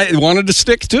vision, and I wanted to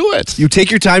stick to it. You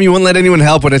take your time. You won't let anyone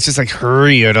help, but it's just like,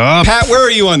 hurry it up. Pat, where are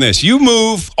you on this? You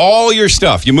move all your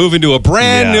stuff. You move into a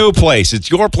brand new place. It's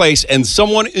your place, and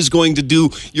someone is going to do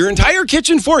your entire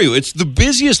kitchen for you. It's the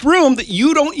busiest room that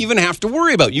you don't even have to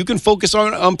worry about. You can focus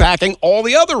on unpacking all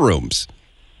the other rooms.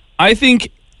 I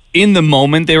think in the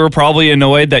moment they were probably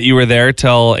annoyed that you were there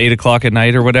till 8 o'clock at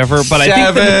night or whatever. But I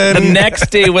think the next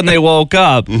day when they woke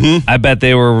up, I bet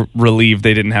they were relieved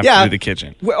they didn't have to do the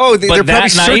kitchen. They're probably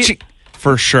searching.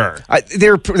 For sure.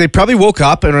 They probably woke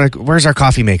up and were like, where's our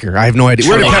coffee maker? I have no idea.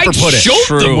 Where did Pepper put it?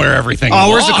 Showed them where everything was.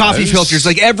 Where's the coffee filters?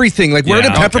 Like everything. Like, where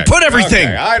did Pepper put everything?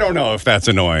 Okay. I don't know if that's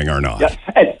annoying or not.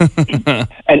 Yeah.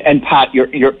 And Pat,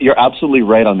 you're absolutely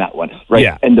right on that one. Right.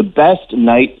 Yeah. And the best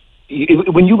night,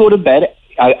 when you go to bed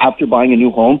after buying a new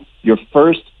home, your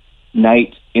first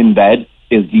night in bed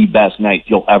is the best night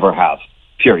you'll ever have.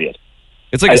 Period.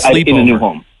 It's like a sleepover in a new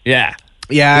home. Yeah.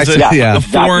 Yeah. A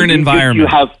foreign environment.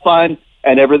 You have fun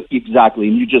and exactly,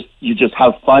 and you just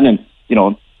have fun, and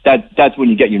that's when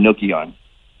you get your nookie on.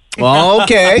 Well,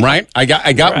 okay. Right? I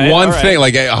got one thing.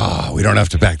 Like, we don't have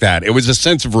to pack that. It was a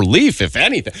sense of relief, if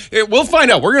anything. We'll find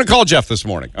out. We're going to call Jeff this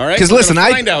morning. All right? Because listen,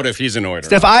 find out if he's annoyed.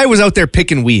 Steph, I was out there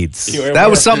picking weeds. That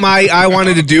was something I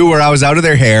wanted to do, where I was out of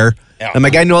their hair. Yeah. I'm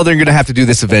like, I know they're going to have to do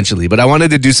this eventually, but I wanted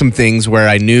to do some things where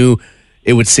I knew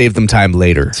it would save them time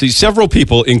later. See, several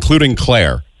people, including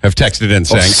Claire, have texted in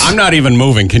saying, I'm not even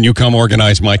moving. Can you come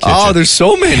organize my kitchen? Oh, there's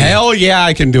so many. Hell yeah,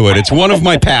 I can do it. It's one of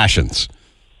my passions.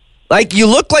 Like, you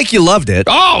look like you loved it.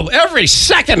 Oh, every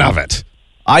second of it.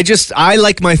 I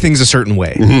like my things a certain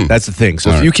way. That's the thing. So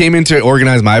if you came in to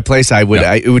organize my place, it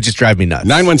would just drive me nuts.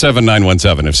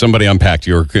 917-917. If somebody unpacked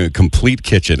your complete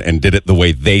kitchen and did it the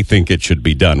way they think it should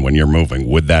be done when you're moving,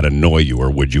 would that annoy you, or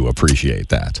would you appreciate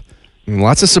that?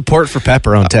 Lots of support for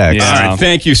Pepper on text. All right.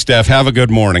 Thank you, Steph. Have a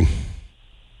good morning.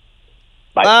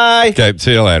 Bye. Okay,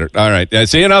 see you later. All right,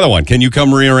 see another one. Can you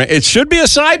come rearrange? It should be a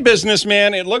side business,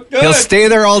 man. It looked good. He'll stay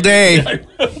there all day. I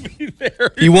will be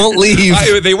there. He won't leave.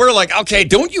 They were like, okay,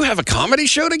 don't you have a comedy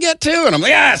show to get to? And I'm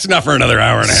like, it's enough for another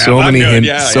hour and a half. So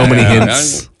many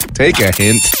hints. Take a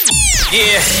hint.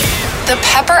 Yeah. The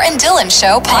Pepper and Dylan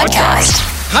Show podcast.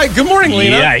 Hi, good morning,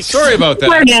 Lena. Yikes. Sorry about that.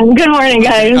 Good morning,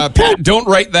 guys. Pat, don't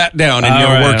write that down in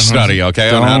your work study, okay,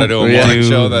 on how to do a morning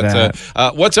show.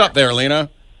 What's up there, Lena?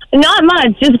 Not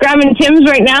much. Just grabbing Tim's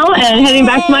right now and heading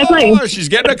back to my place. Oh, she's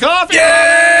getting a coffee.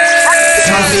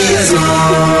 Coffee is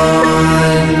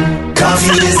on.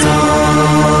 Coffee is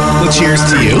on. Well, cheers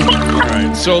to you. All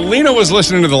right. So Lena was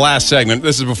listening to the last segment.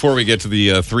 This is before we get to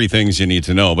the three things you need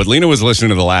to know. But Lena was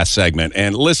listening to the last segment.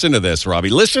 And listen to this, Robbie.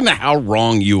 Listen to how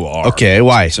wrong you are. Okay,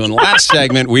 why? So in the last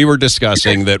segment, we were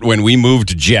discussing that when we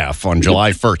moved Jeff on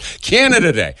July 1st,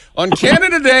 Canada Day. On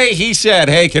Canada Day, he said,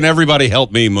 hey, can everybody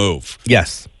help me move?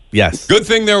 Yes. Good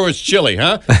thing there was chili,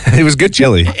 huh? It was good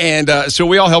chili. And so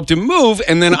we all helped him move,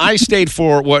 and then I stayed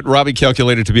for what Robbie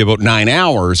calculated to be about 9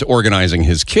 hours organizing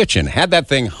his kitchen. Had that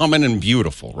thing humming and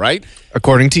beautiful, right?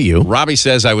 According to you. Robbie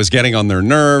says I was getting on their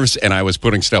nerves, and I was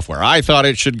putting stuff where I thought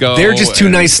it should go. They're just too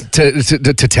nice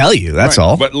to tell you, that's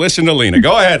all. But listen to Lena.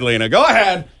 Go ahead, Lena. Go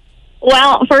ahead.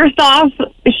 Well, first off,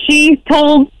 she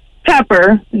told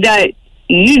Pepper that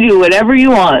you do whatever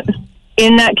you want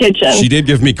in that kitchen. She did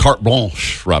give me carte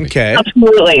blanche, Robbie. Okay.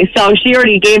 Absolutely. So she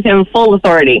already gave him full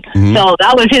authority. So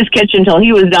that was his kitchen until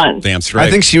he was done. Damn straight. I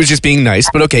think she was just being nice,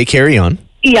 but okay, carry on.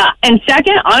 Yeah, and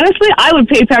second, honestly, I would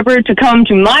pay Pepper to come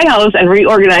to my house and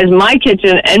reorganize my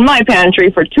kitchen and my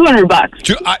pantry for $200.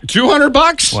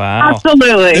 $200? Wow.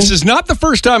 Absolutely. This is not the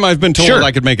first time I've been told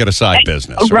I could make it a side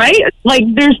business. Right? Like,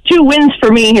 there's 2 wins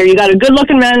for me here. You got a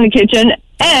good-looking man in the kitchen,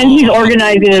 and he's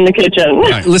organizing in the kitchen.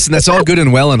 Right. Listen, that's all good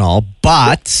and well and all,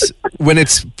 but when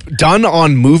it's done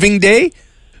on moving day,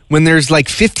 when there's like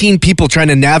 15 people trying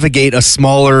to navigate a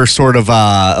smaller sort of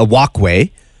a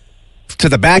walkway to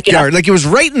the backyard, like it was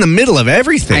right in the middle of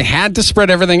everything. I had to spread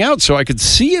everything out so I could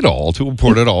see it all to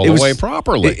put it all away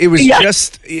properly. It was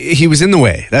just, he was in the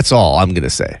way. That's all I'm going to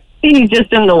say. He's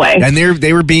just in the way. And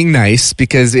they were being nice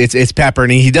because it's Pepper,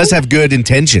 and he does have good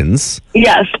intentions.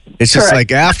 Yes. It's just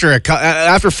like after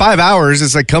 5 hours,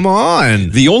 it's like, come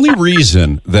on. The only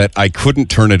reason that I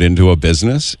couldn't turn it into a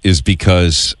business is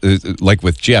because, like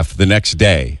with Jeff, the next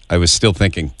day, I was still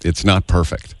thinking, it's not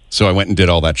perfect. So I went and did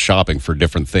all that shopping for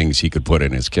different things he could put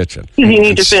in his kitchen.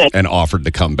 And offered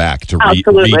to come back to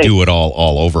redo it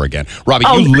all over again. Robbie,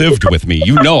 you lived with me.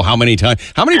 You know how many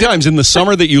times in the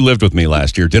summer that you lived with me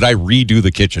last year did I redo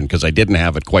the kitchen because I didn't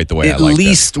have it quite the way I liked it? At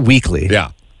least weekly.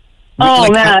 Yeah.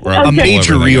 Man. A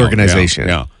major reorganization.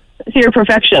 Yeah. To your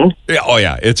perfection. Yeah, oh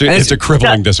yeah, it's a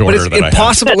crippling disorder. But it's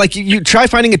impossible. Like you try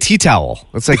finding a tea towel.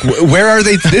 It's like, where are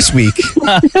they this week?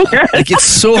 Like it's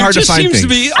so hard to find things. There seems to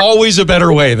be always a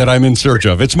better way that I'm in search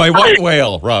of. It's my white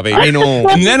whale, Robbie. I know.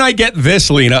 And then I get this,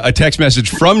 Lena, a text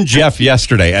message from Jeff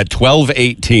yesterday at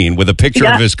 12:18 with a picture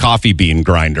of his coffee bean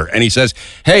grinder, and he says,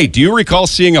 "Hey, do you recall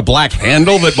seeing a black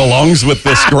handle that belongs with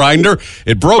this grinder?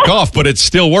 It broke off, but it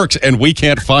still works, and we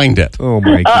can't find it." Oh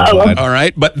my God! All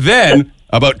right, but then.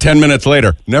 About 10 minutes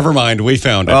later, never mind, we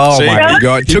found it. Oh, my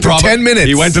God. It took him 10 minutes.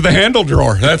 He went to the handle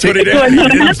drawer. That's what he did. He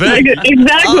didn't think.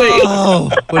 Exactly.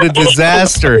 Oh, what a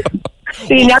disaster.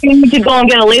 See, now you need to go and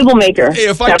get a label maker.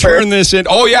 If I turn this in,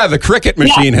 the Cricut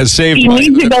machine has saved you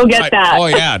need to go get that. Oh,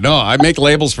 yeah, no, I make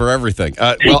labels for everything.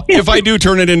 Well, if I do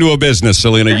turn it into a business,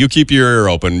 Selena, you keep your ear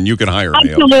open. You can hire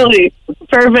me. Absolutely.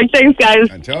 Perfect. Thanks, guys.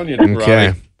 I'm telling you, okay.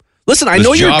 Robbie. Listen, I this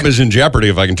know your job is in jeopardy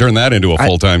if I can turn that into a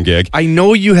full-time gig. I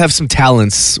know you have some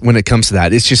talents when it comes to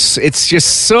that. It's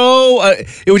just so.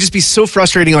 It would just be so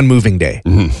frustrating on moving day.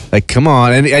 Mm-hmm. Like, come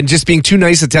on, and just being too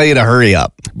nice to tell you to hurry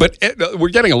up. But we're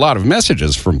getting a lot of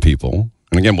messages from people.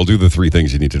 And again, we'll do the 3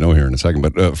 things you need to know here in a second.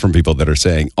 But from people that are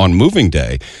saying on moving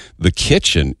day, the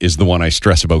kitchen is the one I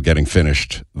stress about getting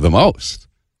finished the most.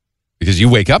 Because you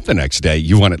wake up the next day,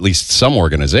 you want at least some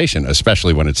organization,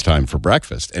 especially when it's time for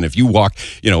breakfast. And if you walk,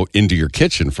 into your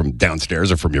kitchen from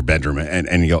downstairs or from your bedroom and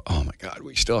you go, oh my God,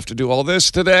 we still have to do all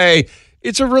this today.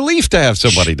 It's a relief to have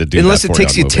somebody to do Unless that it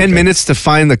takes you 10 day. minutes to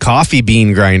find the coffee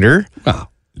bean grinder.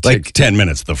 Well, it takes 10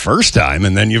 minutes the first time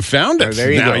and then you've found it. Oh,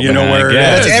 there you now go. You know where it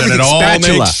That's is. everything. And it all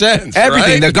Spatula. makes sense.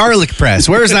 Everything. Right? The garlic press.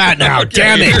 Where's that now?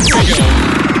 Damn it.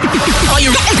 Are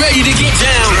you ready to get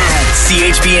down?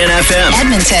 CHBN FM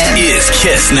Edmonton is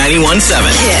Kiss 91.7.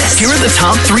 Kiss. Here are the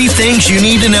top 3 things you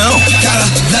need to know. Gotta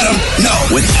let them know.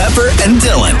 With Pepper and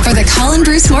Dylan. For the Colin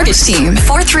Bruce Mortgage Team,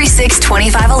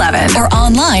 436-2511 or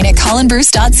online at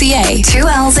colinbruce.ca. 2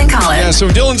 L's in Colin. Yeah, so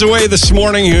Dylan's away this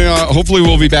morning. Hopefully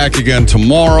we'll be back again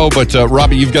tomorrow. But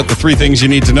Robbie, you've got the 3 things you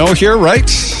need to know here, right?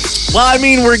 Well, I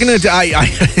mean, we're going to...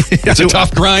 It's a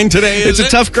tough grind today, It's a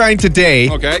tough grind today.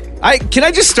 Okay. Can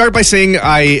I just start by saying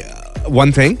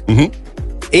one thing? Mm-hmm.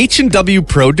 H&W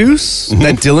Produce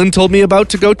that Dylan told me about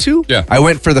to go to. Yeah. I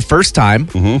went for the first time,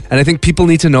 and I think people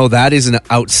need to know that is an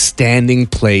outstanding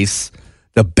place.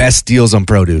 The best deals on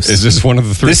produce. Is this one of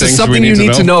the 3 This things is something we you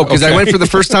need to know because Okay. I went for the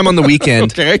first time on the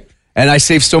weekend. Okay. And I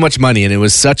saved so much money, and it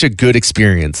was such a good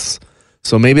experience.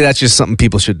 So maybe that's just something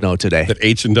people should know today. That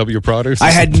H&W Produce?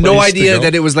 I had no idea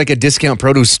that it was like a discount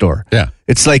produce store. Yeah.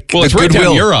 It's like Well, the it's right Goodwill.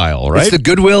 down your aisle, right? It's the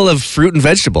Goodwill of fruit and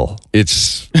vegetable.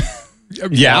 It's...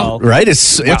 Yeah. Right?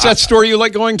 It's What's that store you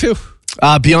like going to?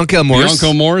 Bianca Morris.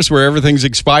 Bianco Moore's, where everything's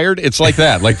expired. It's like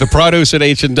that. Like the produce at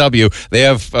H&W, they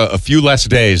have a few less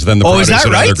days than the produce is that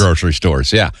at right? other grocery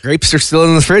stores. Yeah. Grapes are still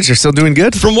in the fridge. They're still doing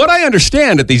good. From what I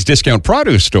understand at these discount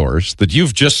produce stores that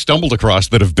you've just stumbled across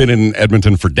that have been in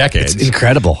Edmonton for decades. It's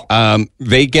incredible.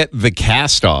 They get the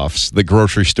cast-offs that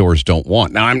grocery stores don't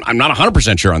want. Now, I'm not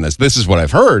 100% sure on this. This is what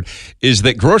I've heard, is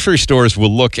that grocery stores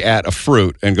will look at a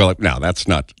fruit and go like, no, that's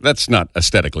not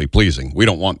aesthetically pleasing. We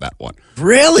don't want that one.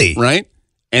 Really? Right?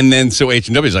 And then so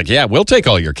H&W is like, yeah, we'll take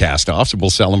all your cast-offs and we'll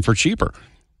sell them for cheaper.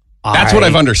 That's what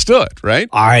I've understood, right?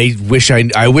 I wish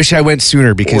I went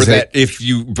sooner because or that if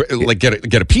you like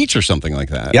get a peach or something like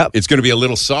that, it's going to be a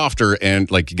little softer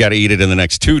and like you got to eat it in the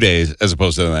next 2 days as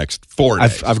opposed to the next 4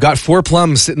 days. I've got 4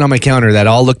 plums sitting on my counter that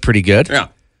all look pretty good. Yeah.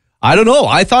 I don't know.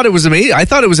 I thought it was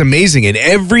amazing. And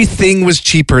everything was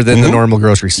cheaper than the normal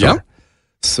grocery store. Yeah.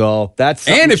 So that's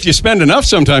And if you spend enough,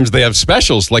 sometimes they have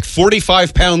specials like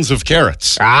 45 pounds of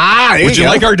carrots. Would you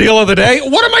like our deal of the day?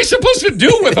 What am I supposed to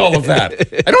do with all of that?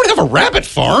 I don't have a rabbit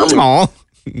farm. Aw.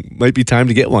 Might be time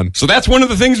to get one. So that's one of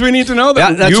the things we need to know,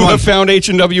 that you have found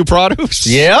H&W produce.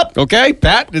 Yep. Okay,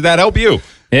 Pat, did that help you?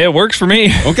 It works for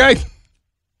me. Okay.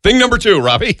 Thing number 2,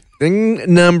 Robbie.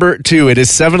 Thing number 2, it is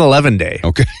 7-Eleven Day.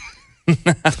 Okay.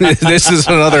 This is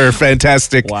another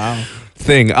fantastic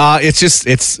thing.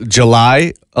 It's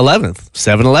July 11th,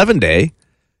 7-Eleven Day.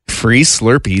 Free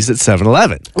Slurpees at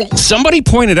 7-Eleven. Well, somebody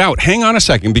pointed out, hang on a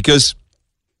second, because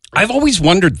I've always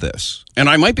wondered this, and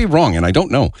I might be wrong, and I don't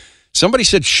know. Somebody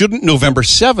said, shouldn't November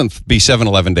 7th be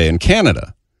 7-Eleven Day in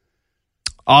Canada?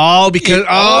 Oh, because it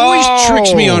always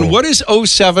tricks me on what is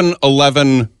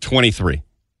 07-11-23?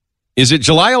 Is it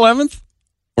July 11th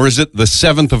or is it the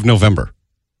 7th of November?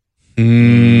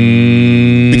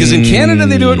 Because in Canada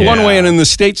they do it one way and in the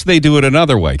States they do it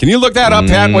another way. Can you look that up,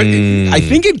 Pat? I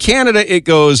think in Canada it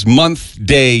goes month,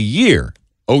 day, year.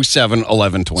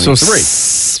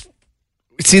 07-11-23.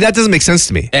 See, that doesn't make sense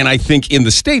to me. And I think in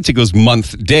the States it goes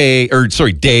day,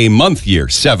 month, year,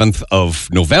 7th of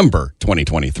November,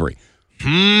 2023.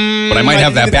 But I might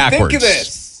have that backwards. Think of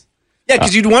this. Yeah,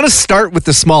 because you'd want to start with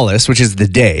the smallest, which is the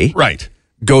day. Right.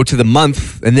 Go to the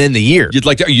month and then the year. You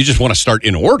just want to start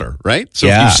in order, right? So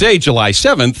if you say July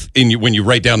 7th, when you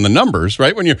write down the numbers,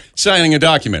 right? When you're signing a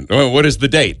document, what is the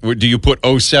date? Do you put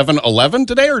 07-11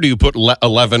 today or do you put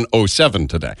 11-07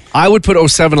 today? I would put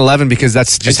 07-11 because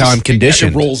that's just how I'm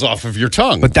conditioned. It rolls off of your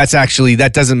tongue. But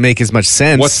that doesn't make as much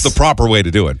sense. What's the proper way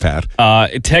to do it, Pat?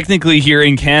 Technically here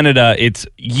in Canada, it's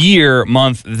year,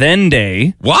 month, then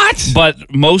day. What?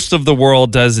 But most of the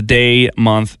world does day,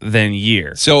 month, then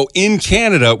year. So in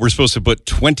Canada, we're supposed to put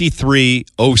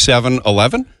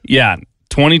 23-07-11? Yeah,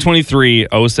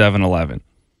 2023-07-11.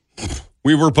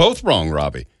 We were both wrong,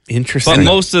 Robbie. Interesting. But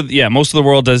most of the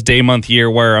world does day, month, year,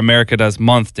 where America does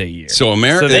month, day, year. So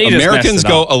Americans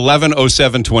go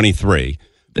 11-07-23.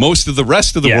 Most of the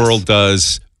rest of the world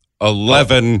does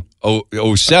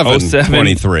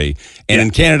 11-07-23. And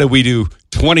in Canada, we do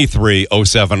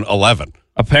 23-07-11.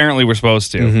 Apparently, we're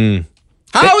supposed to. Mm-hmm.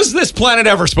 How is this planet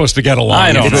ever supposed to get along?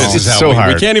 I don't know. It's so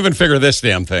hard. We can't even figure this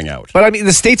damn thing out. But I mean,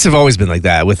 the States have always been like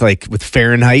that with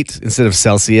Fahrenheit instead of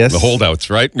Celsius. The holdouts,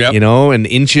 right? Yep. And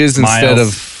inches instead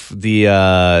of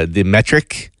the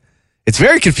metric. It's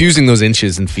very confusing, those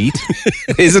inches and feet,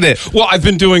 isn't it? Well, I've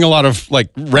been doing a lot of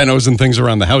renos and things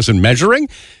around the house and measuring.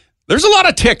 There's a lot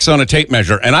of ticks on a tape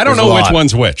measure, and I don't know which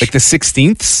one's which. Like the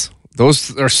 16ths?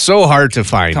 Those are so hard to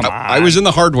find. I was in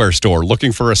the hardware store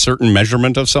looking for a certain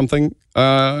measurement of something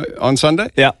on Sunday.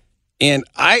 Yeah. And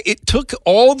it took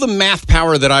all the math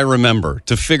power that I remember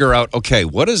to figure out, okay,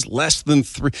 what is less than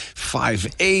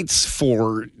 5/8,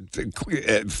 4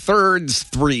 thirds,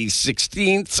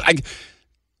 3/16?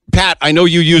 Pat, I know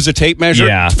you use a tape measure.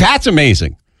 Yeah. Pat's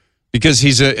amazing. Because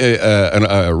he's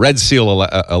a Red Seal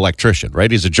electrician, right?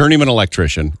 He's a journeyman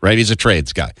electrician, right? He's a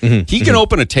trades guy. Mm-hmm. He can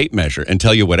open a tape measure and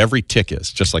tell you what every tick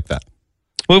is, just like that.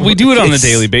 Well, we do it on a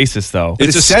daily basis, though.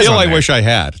 It's a skill I wish I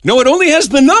had. No, it only has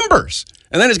the numbers.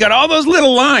 And then it's got all those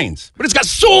little lines. But it's got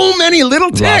so many little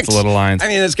ticks. Lots of little lines. I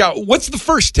mean, it's got, what's the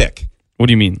first tick? What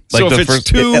do you mean? So if it's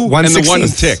 2 and the 1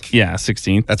 tick. Yeah,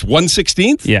 16th. That's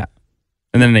 1/16th? Yeah.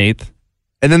 And then an 8th.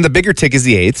 And then the bigger tick is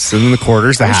the eighths, and then the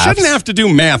quarters, the halves. I shouldn't have to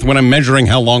do math when I'm measuring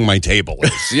how long my table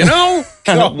is, you know?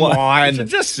 Come on.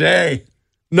 Just say.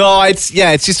 No, it's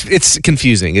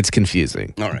confusing. It's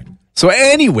confusing. All right. So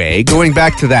anyway, going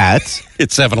back to that.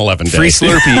 It's 7-Eleven day. Free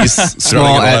Slurpees,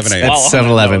 small at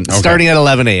 7-Eleven. Starting at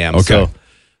 11 a.m. Okay.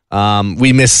 So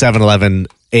we miss 7-Eleven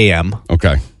a.m.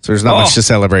 Okay. So there's not much to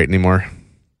celebrate anymore.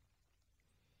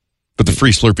 But the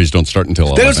free Slurpees don't start until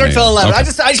 11. They don't start until 11. Okay.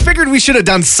 I just figured we should have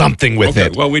done something with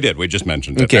it. Well, we did. We just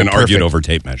mentioned it and argued over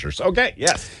tape measures. Okay,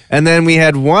 yes. And then we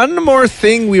had one more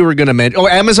thing we were going to mention. Oh,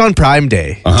 Amazon Prime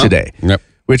Day today. Yep.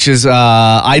 Which is,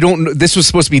 this was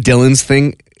supposed to be Dylan's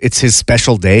thing. It's his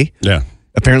special day. Yeah.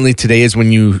 Apparently today is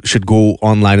when you should go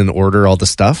online and order all the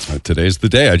stuff. Today's the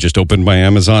day. I just opened my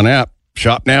Amazon app.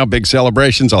 Shop now, big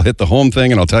celebrations. I'll hit the home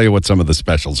thing and I'll tell you what some of the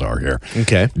specials are here.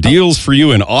 Okay. Deals for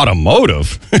you in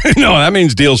automotive. No, that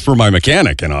means deals for my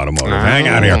mechanic in automotive. Hang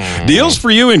on here. Deals for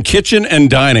you in kitchen and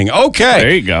dining. Okay.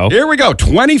 There you go. Here we go.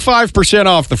 25%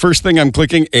 off. The first thing I'm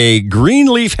clicking, a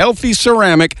Greenleaf Healthy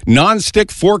Ceramic Non-Stick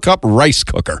 4-Cup Rice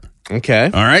Cooker. Okay.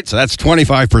 All right, so that's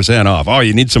 25% off. Oh,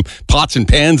 you need some pots and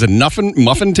pans and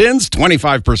muffin tins?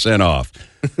 25% off.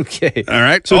 Okay. All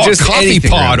right. So just coffee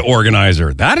pod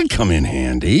organizer. That'd come in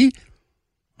handy.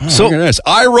 Oh, so look at this.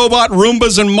 iRobot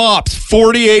Roombas and mops,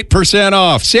 48%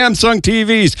 off. Samsung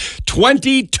TVs,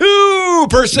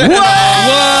 22% off.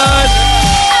 What?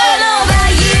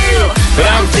 But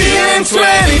I'm feeling 22.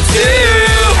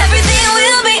 Everything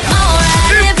will be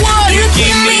alright if you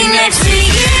keep me next to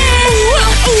you.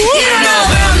 You don't know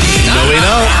about me. No, we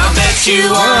don't. I bet you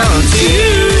want to.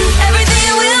 Everything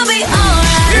will be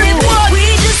alright if we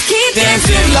just keep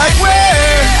dancing like we're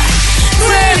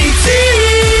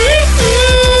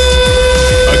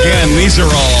 22. Again, these are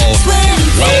all,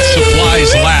 well,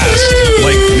 supplies last.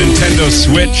 Like Nintendo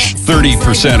Switch,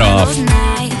 30% off.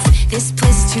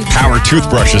 Power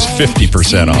toothbrushes,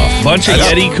 50% off. Bunch of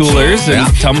Yeti coolers and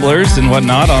tumblers and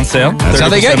whatnot on sale. That's how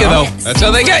they get you, though. off. That's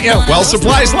how they get you. Well,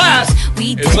 supplies last.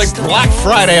 It's like Black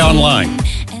Friday online.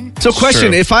 So question,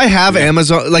 True. if I have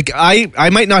Amazon, like I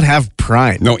might not have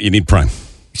Prime. No, you need Prime.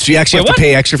 So you actually have to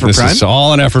pay extra for This Prime? is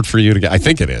all an effort for you to get. I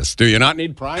think it is. Do you not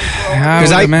need Prime?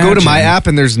 Because I go to my app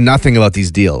and there's nothing about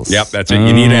these deals. Yep, that's it.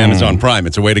 You need Amazon Prime.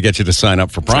 It's a way to get you to sign up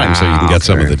for Prime so you can get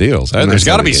some of the deals. There's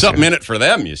got to be something in it for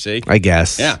them, you see. I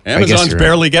guess. Yeah, I guess Amazon's you're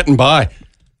barely getting by.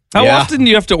 How often do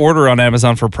you have to order on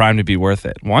Amazon for Prime to be worth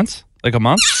it? Once? Like a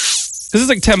month? Because it's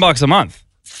like $10 a month.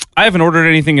 I haven't ordered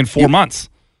anything in 4 months.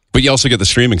 But you also get the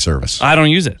streaming service. I don't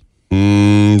use it.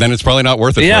 Then it's probably not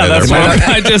worth it. Yeah, for you. that's There. why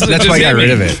That's why I got rid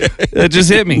of it. It just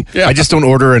hit me. Yeah. I just don't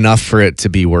order enough for it to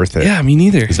be worth it. Yeah, me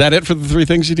neither. Is that it for the three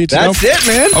things you need to know? That's it,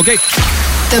 man. Okay.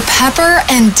 The Pepper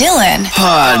and Dylan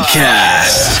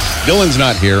Podcast. Dylan's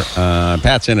not here.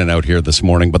 Pat's in and out here this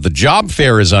morning, but the job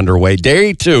fair is underway.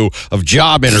 Day 2 of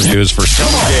job interviews for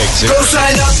summer gigs. Go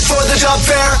sign up for the job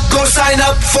fair. Go sign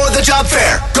up for the job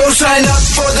fair. Go sign up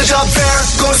for the job fair.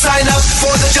 Go sign up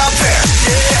for the job fair.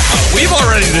 We've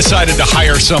already decided to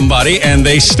hire somebody, and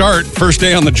they start. First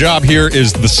day on the job here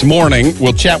is this morning.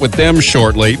 We'll chat with them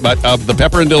shortly, but the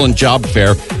Pepper and Dylan job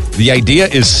fair, the idea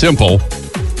is simple.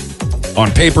 On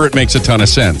paper, it makes a ton of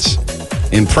sense.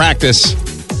 In practice,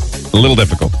 a little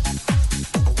difficult.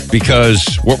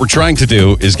 Because what we're trying to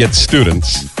do is get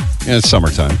students, it's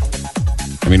summertime.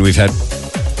 I mean, we've had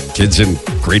kids in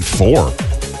grade 4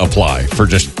 apply for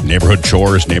just neighborhood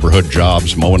chores, neighborhood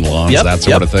jobs, mowing lawns, that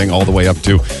sort of thing, all the way up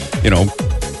to,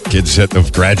 kids that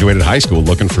have graduated high school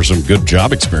looking for some good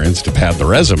job experience to pad the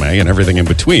resume and everything in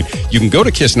between. You can go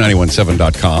to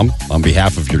kiss917.com on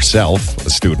behalf of yourself, a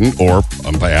student, or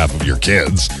on behalf of your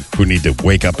kids who need to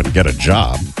wake up and get a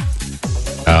job.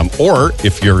 Or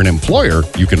if you're an employer,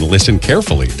 you can listen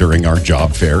carefully during our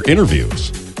job fair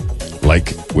interviews,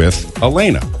 like with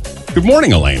Elena. Good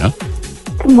morning, Elena.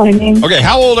 Good morning. Okay,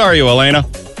 how old are you, Elena?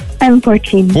 I'm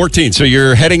 14. 14. So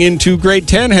you're heading into grade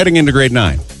 10, heading into grade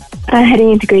 9?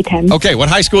 Heading into grade 10. Okay, what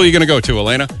high school are you going to go to,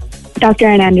 Elena? Dr.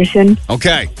 Ann Anderson.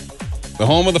 Okay. The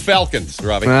home of the Falcons,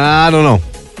 Robbie. I don't know.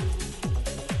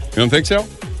 You don't think so?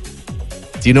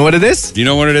 Do you know what it is? Do you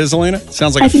know what it is, Elena?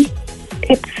 Sounds like I think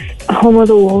it's home of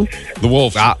the Wolves. the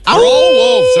Wolves. They're all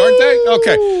Wolves, aren't they?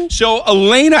 Okay. So,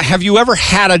 Elena, have you ever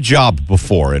had a job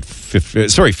before at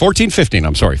 15?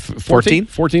 I'm sorry. 14?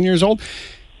 14 years old?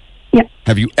 Yep.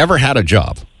 Have you ever had a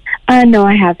job? No,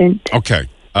 I haven't. Okay.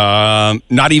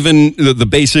 Not even the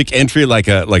basic entry like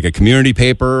a community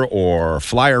paper or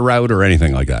flyer route or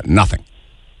anything like that? Nothing?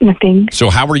 Nothing. So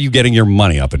how are you getting your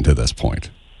money up until this point?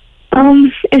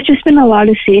 It's just been a lot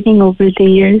of saving over the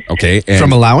years. Okay. And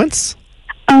From allowance?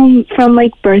 From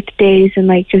like birthdays and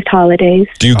like just holidays.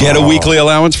 do you get a weekly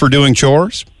allowance for doing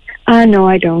chores? No,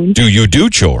 I don't. Do you do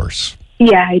chores?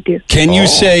 Yeah, I do. Can you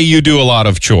say you do a lot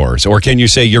of chores? Or can you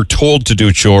say you're told to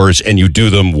do chores and you do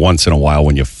them once in a while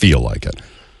when you feel like it?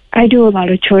 I do a lot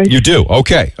of chores. You do?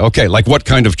 Okay. Like what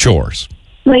kind of chores?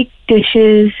 Like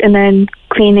dishes and then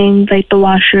cleaning like the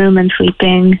washroom and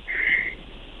sweeping.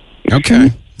 Okay.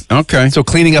 So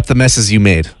cleaning up the messes you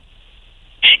made.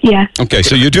 Yeah. Okay,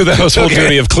 so you do the household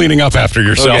duty of cleaning up after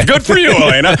yourself. Okay. Good for you,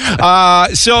 Elena.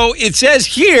 So it says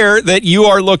here that you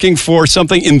are looking for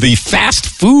something in the fast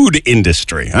food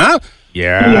industry, huh?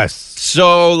 Yes.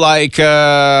 So, like,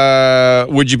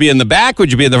 would you be in the back?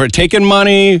 Would you be in the taking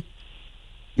money,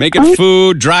 making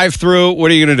food, drive through?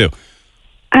 What are you going to do?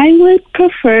 I would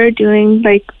prefer doing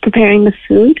like preparing the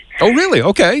food. Oh, really?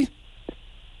 Okay.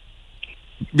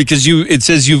 Because it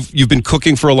says you've been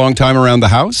cooking for a long time around the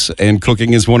house, and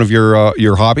cooking is one of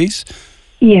your hobbies.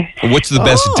 Yes. What's the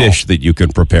best dish that you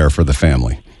can prepare for the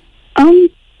family?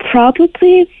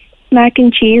 Probably mac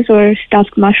and cheese or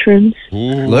stuffed mushrooms.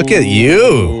 Look at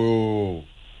you.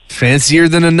 Fancier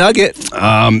than a nugget.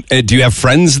 Do you have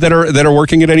friends that are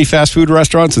working at any fast food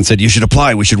restaurants and said you should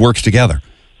apply, we should work together?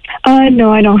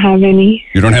 No, I don't have any.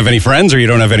 You don't have any friends, or you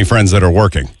don't have any friends that are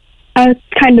working?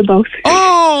 Kind of both.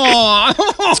 Oh,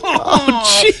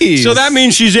 jeez. So that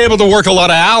means she's able to work a lot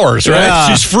of hours, right? Yeah.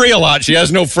 She's free a lot. She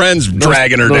has no friends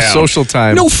dragging her no down. social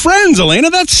time. No friends, Elena.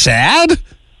 That's sad.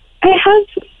 I have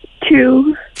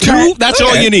two. Two? That's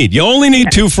all you need. You only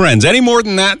need 2 friends. Any more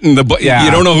than that, and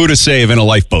you don't know who to save in a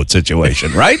lifeboat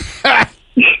situation, right?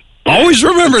 Always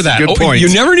remember that. Good point.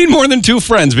 You never need more than 2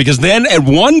 friends because then at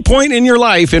one point in your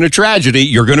life, in a tragedy,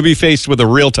 you're going to be faced with a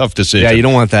real tough decision. Yeah, you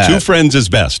don't want that. 2 friends is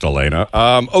best, Elena.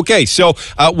 Okay, so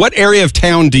what area of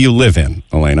town do you live in,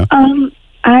 Elena?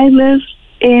 I live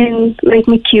in like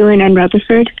McEwen and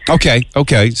Rutherford.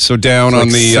 Okay. So down on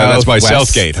the that's by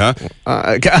Southgate, huh?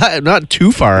 Not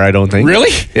too far, I don't think.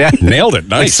 Really? Yeah. Nailed it.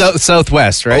 Nice. Like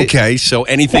southwest, right? Okay, so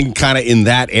anything kind of in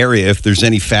that area, if there's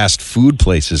any fast food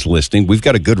places listing, we've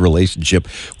got a good relationship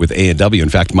with A&W. In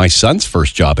fact, my son's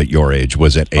first job at your age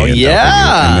was at A&W.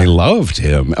 yeah. And they loved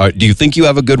him. Do you think you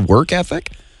have a good work ethic?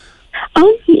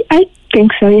 I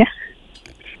think so, yeah.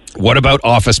 What about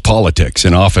office politics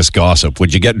and office gossip?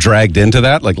 Would you get dragged into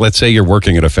that? Like, let's say you're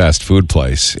working at a fast food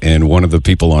place and one of the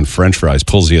people on French fries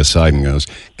pulls you aside and goes,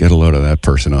 get a load of that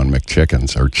person on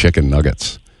McChickens or chicken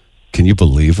nuggets. Can you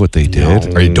believe what they did?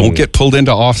 No. Or you don't get pulled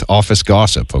into office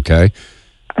gossip, okay?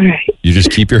 All right. You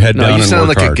just keep your head down and you sound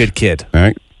work like hard. a good kid. All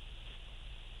right?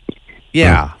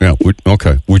 Yeah.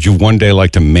 Okay. Would you one day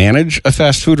like to manage a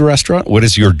fast food restaurant? What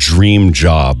is your dream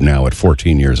job now at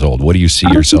 14 years old? What do you see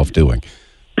yourself doing?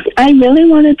 I really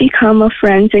want to become a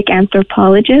forensic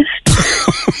anthropologist.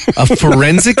 A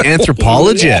forensic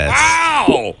anthropologist?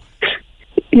 Wow!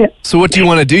 Yeah. So what do you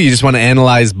want to do? You just want to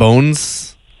analyze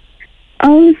bones?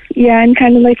 Yeah, and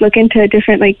kind of like look into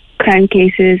different like crime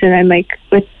cases and then like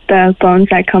with the bones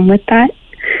that come with that.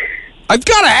 I've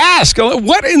got to ask,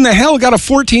 what in the hell got a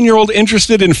 14-year-old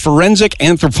interested in forensic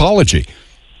anthropology?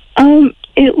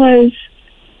 It was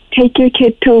Take Your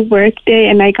Kid to Work Day,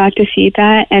 and I got to see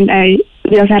that, and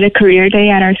we also had a career day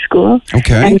at our school.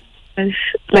 Okay. And it was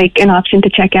like an option to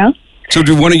check out. So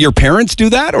did one of your parents do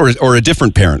that, or a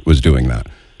different parent was doing that?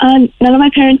 None of my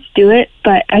parents do it,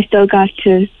 but I still got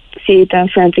to see the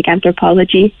forensic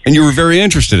anthropology. And you were very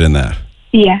interested in that?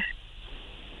 Yeah.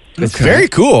 It's very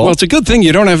cool. Well, it's a good thing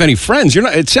you don't have any friends.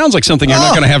 It sounds like something you're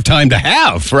not going to have time to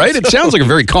have, right? It sounds like a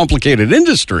very complicated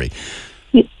industry.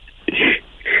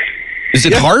 Is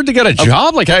it hard to get a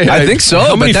job? I think so.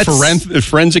 How many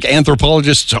forensic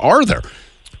anthropologists are there?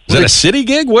 Is it a city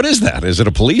gig? What is that? Is it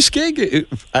a police gig?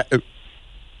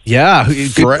 Yeah,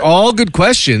 all good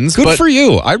questions. Good for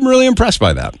you. I'm really impressed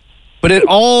by that. But it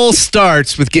all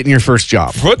starts with getting your first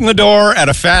job. Foot in the door at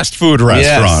a fast food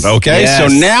restaurant, okay? Yes.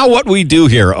 So now what we do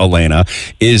here, Elena,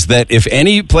 is that if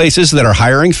any places that are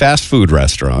hiring fast food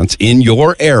restaurants in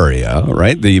your area,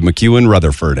 right, the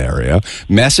McEwen-Rutherford area,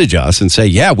 message us and say,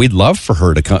 yeah, we'd love for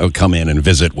her to come in and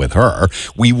visit with her.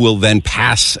 We will then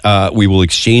we will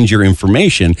exchange your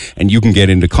information and you can get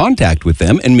into contact with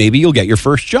them and maybe you'll get your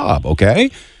first job, okay?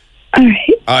 All right.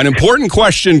 An important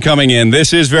question coming in.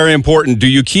 This is very important. Do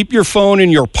you keep your phone in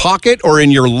your pocket or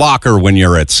in your locker when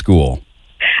you're at school?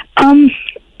 I'm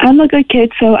a good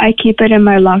kid, so I keep it in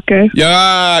my locker.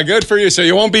 Yeah, good for you. So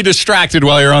you won't be distracted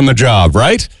while you're on the job,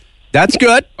 right? That's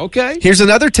good. Okay. Here's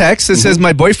another text that says,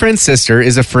 my boyfriend's sister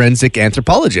is a forensic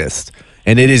anthropologist,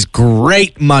 and it is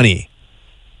great money.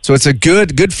 So it's a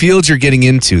good field you're getting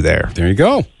into there. There you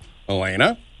go,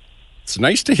 Elena. It's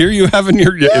nice to hear you having I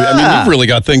mean, you've really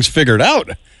got things figured out.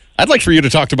 I'd like for you to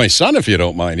talk to my son if you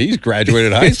don't mind. He's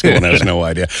graduated high school and has no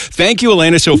idea. Thank you,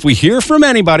 Elena. So if we hear from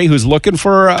anybody who's looking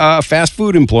for a fast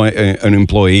food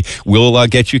employee, we'll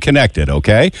get you connected,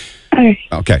 okay? All right.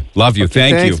 Okay. Love you.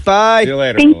 Thank you. Bye. See you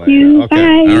later, Thank Elena. you.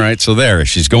 Okay. Bye. All right. So there.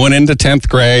 She's going into 10th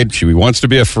grade. She wants to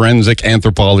be a forensic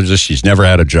anthropologist. She's never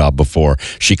had a job before.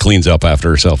 She cleans up after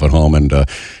herself at home, and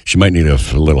she might need a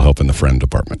little help in the friend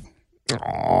department.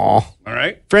 Aww. All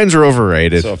right. Friends are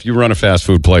overrated. So if you run a fast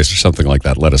food place or something like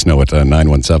that, let us know at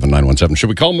 917-917. Should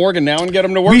we call Morgan now and get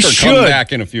him to work, We or should. come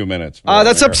back in a few minutes?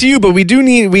 That's up to you, but we do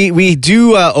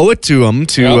owe it to him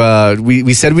to,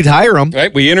 we said we'd hire him.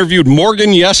 Right, we interviewed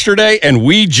Morgan yesterday, and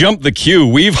we jumped the queue.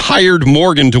 We've hired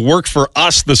Morgan to work for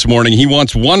us this morning. He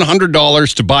wants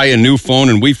 $100 to buy a new phone,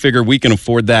 and we figure we can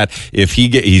afford that if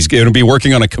he's going to be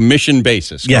working on a commission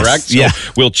basis, Yes, correct? So yeah.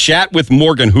 we'll chat with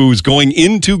Morgan, who's going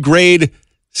into grade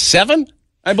 7,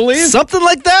 I believe. Something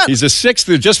like that. He's a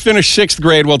 6th, just finished 6th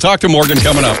grade. We'll talk to Morgan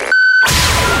coming up.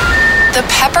 The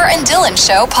Pepper and Dylan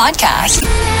Show podcast.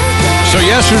 So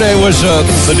yesterday was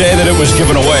the day that it was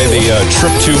given away, the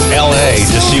trip to L.A.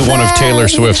 to see one of Taylor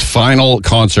Swift's final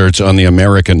concerts on the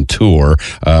American tour.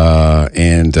 Now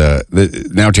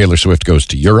Taylor Swift goes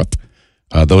to Europe.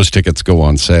 Those tickets go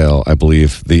on sale. I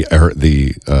believe the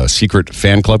secret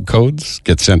fan club codes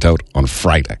get sent out on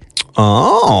Friday.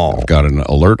 Oh. I've got an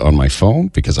alert on my phone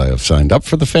because I have signed up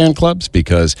for the fan clubs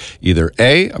because either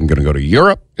A, I'm going to go to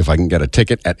Europe if I can get a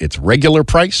ticket at its regular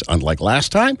price, unlike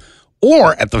last time,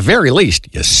 Or at the very least,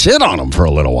 you sit on them for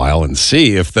a little while and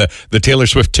see if the Taylor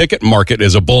Swift ticket market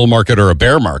is a bull market or a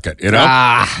bear market, you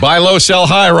know? Buy low, sell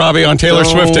high, Robbie, on Taylor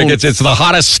Swift tickets. It's the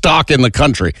hottest stock in the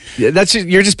country.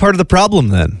 You're just part of the problem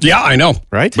then. Yeah, I know.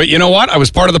 Right? But you know what? I was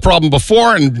part of the problem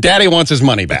before, and Daddy wants his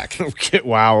money back. Okay,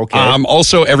 wow, okay.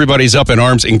 Also, everybody's up in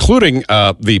arms, including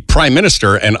the Prime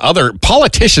Minister and other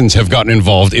politicians have gotten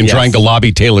involved in trying to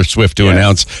lobby Taylor Swift to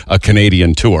announce a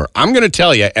Canadian tour. I'm going to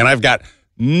tell you, and I've got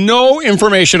no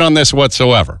information on this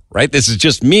whatsoever, right? This is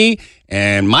just me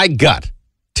and my gut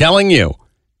telling you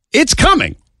it's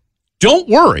coming. Don't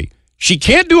worry. She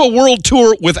can't do a world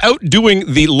tour without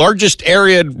doing the largest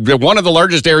area, one of the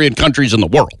largest area countries in the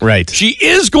world. Right. She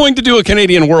is going to do a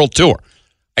Canadian world tour.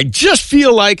 I just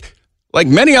feel like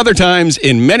many other times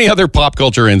in many other pop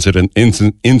culture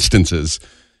instances,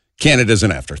 Canada's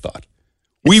an afterthought.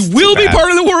 We will be part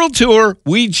of the world tour.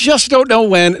 We just don't know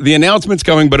when. The announcement's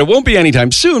coming, but it won't be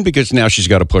anytime soon because now she's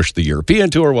got to push the European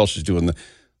tour while she's doing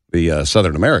the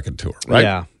Southern American tour,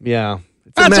 right? Yeah.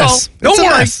 That's all. Don't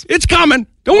worry. It's coming.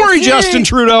 Don't worry, Justin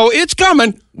Trudeau. It's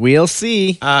coming. We'll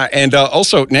see. And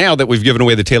also, now that we've given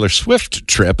away the Taylor Swift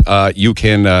trip, you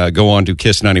can go on to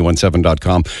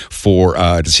kiss917.com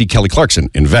to see Kelly Clarkson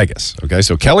in Vegas. Okay,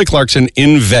 so Kelly Clarkson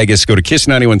in Vegas. Go to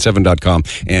kiss917.com,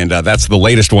 and that's the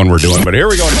latest one we're doing. But here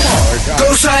we go.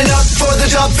 Go sign up for the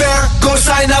job fair. Go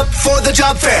sign up for the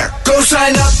job fair. Go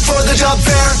sign up for the job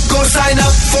fair. Go sign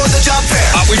up for the job fair.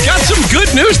 We've got some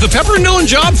good news. The Pepper and Dylan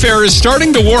Job Fair is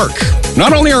starting to work.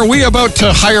 Not only are we about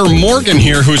to hire Morgan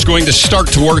here, who's going to start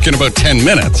to work in about 10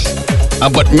 minutes.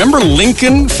 But remember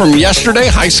Lincoln from yesterday?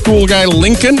 High school guy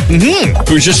Lincoln?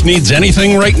 Mm-hmm. Who just needs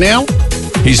anything right now?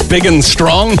 He's big and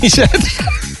strong, he said.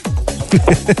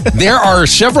 There are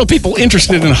several people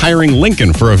interested in hiring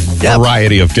Lincoln for a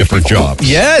variety of different jobs.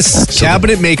 Yes.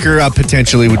 Cabinet maker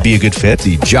potentially would be a good fit.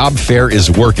 The job fair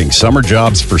is working. Summer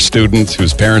jobs for students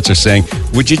whose parents are saying,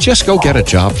 would you just go get a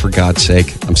job for God's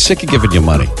sake? I'm sick of giving you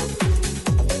money.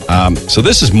 So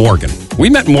this is Morgan. We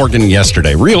met Morgan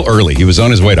yesterday, real early. He was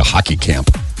on his way to hockey camp.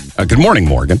 Good morning,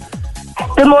 Morgan.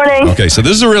 Good morning. Okay, so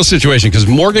this is a real situation because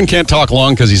Morgan can't talk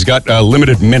long because he's got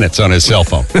limited minutes on his cell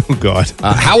phone. Oh, God.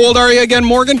 How old are you again,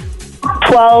 Morgan?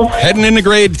 12. Heading into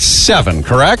grade 7,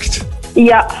 correct?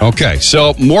 Yeah. Okay,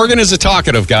 so Morgan is a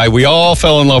talkative guy. We all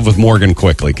fell in love with Morgan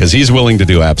quickly because he's willing to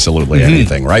do absolutely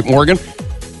anything, right, Morgan?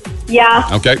 Yeah.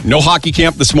 Okay, no hockey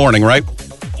camp this morning, right?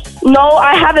 No,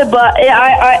 I haven't, but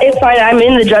it's fine. I'm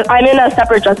in a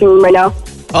separate dressing room right now.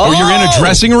 Oh, you're in a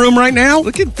dressing room right now?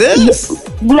 Look at this.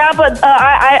 No, but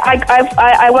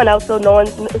I went out so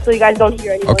you guys don't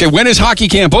hear anyone. Okay, when is hockey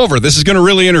camp over? This is going to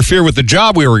really interfere with the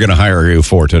job we were going to hire you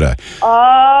for today.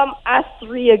 At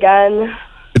 3 again.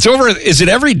 It's over. Is it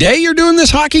every day you're doing this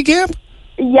hockey camp?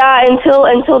 Yeah,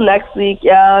 until next week.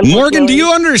 Yeah. Morgan, do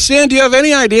you understand? Do you have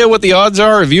any idea what the odds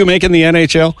are of you making the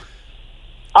NHL?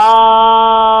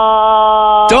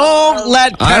 Don't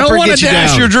let Pepper I don't want to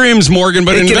dash your dreams, Morgan,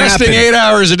 but investing 8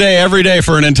 hours a day every day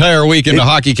for an entire week into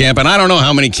hockey camp, and I don't know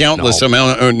how many countless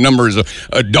numbers of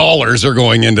dollars are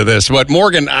going into this, but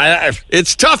Morgan,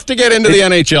 it's tough to get into the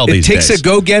NHL these days. It takes a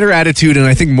go-getter attitude, and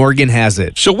I think Morgan has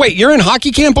it. So wait, you're in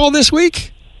hockey camp all this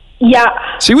week?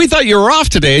 Yeah. See, we thought you were off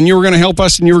today, and you were going to help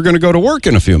us, and you were going to go to work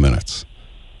in a few minutes.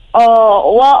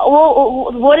 Oh,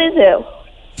 well, what is it?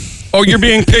 Oh, you're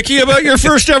being picky about your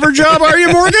first ever job, are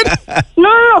you, Morgan? No.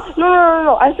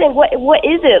 I'm saying, what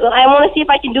is it? I want to see if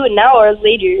I can do it now or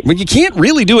later. Well, you can't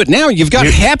really do it now. You've got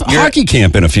hockey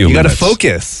camp in a few minutes. You got to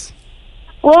focus.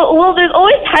 Well, there's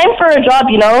always time for a job,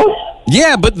 you know?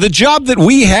 Yeah, but the job that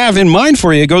we have in mind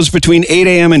for you goes between 8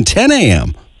 a.m. and 10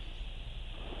 a.m.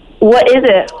 What is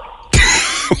it?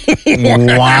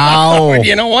 Wow.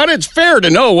 You know what? It's fair to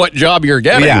know what job you're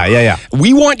getting. Yeah.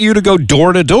 We want you to go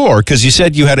door to door because you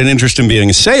said you had an interest in being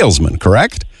a salesman,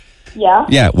 correct? Yeah.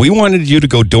 Yeah, we wanted you to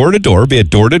go door to door, be a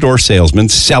door to door salesman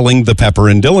selling the Pepper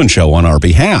and Dylan show on our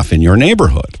behalf in your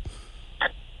neighborhood.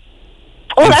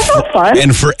 Oh, that sounds fun.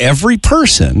 And for every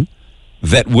person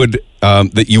that would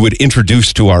that you would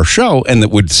introduce to our show and that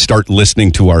would start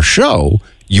listening to our show,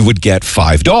 you would get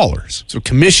 $5. So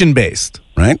commission based,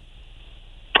 right?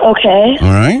 Okay. All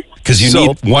right. Because you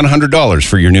need $100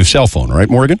 for your new cell phone, right,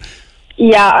 Morgan?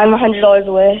 Yeah, I'm $100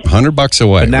 away. $100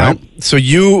 away. But now, right? So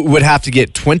you would have to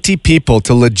get 20 people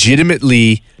to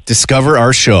legitimately discover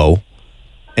our show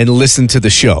and listen to the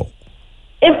show.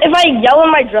 If I yell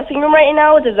in my dressing room right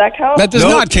now, does that count? That does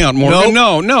not count, Morgan.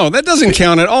 No, that doesn't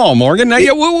count at all, Morgan. Now,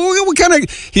 what kind of?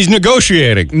 He's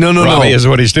negotiating. No. Robbie is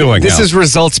what he's doing. This is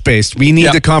results based. We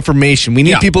need the confirmation. We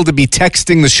need people to be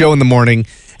texting the show in the morning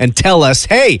and tell us,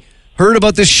 "Hey, heard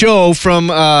about this show from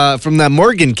that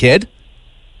Morgan kid?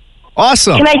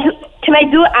 Awesome." can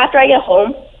I do it after I get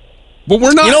home? But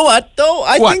we're not. You know what, though?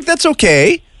 I think that's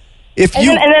okay. If And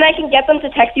then I can get them to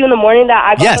text you in the morning that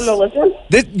I got them to listen?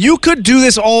 You could do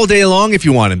this all day long if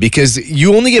you wanted, because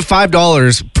you only get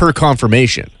 $5 per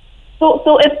confirmation.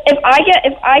 So if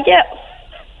I get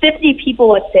 50 people,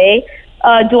 let's say,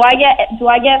 do I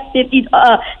get 50? Do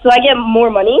I get more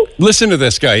money? Listen to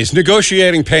this guy. He's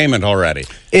negotiating payment already.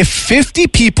 If 50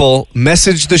 people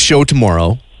message the show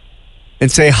tomorrow and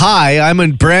say, "Hi, I'm a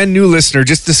brand new listener.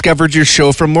 Just discovered your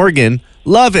show from Morgan.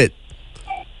 Love it."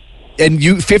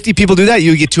 And 50 people do that,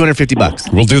 you get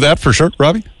 $250. We'll do that for sure,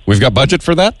 Robbie. We've got budget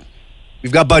for that.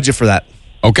 We've got budget for that.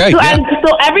 Okay.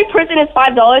 So every person is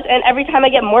 $5, and every time I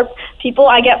get more people,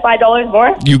 I get $5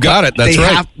 more? You got it. That's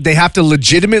right. They have to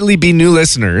legitimately be new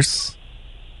listeners.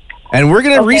 And we're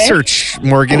going to research,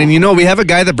 Morgan, and we have a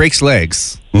guy that breaks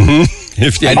legs. Mm-hmm.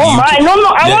 I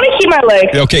want to keep my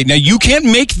legs. Okay, now you can't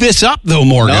make this up, though,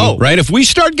 Morgan. No. Right? If we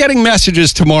start getting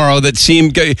messages tomorrow that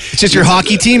seem it's just your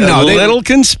hockey team, a little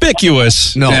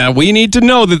conspicuous. No, we need to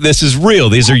know that this is real.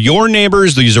 These are your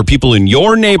neighbors. These are people in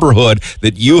your neighborhood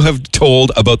that you have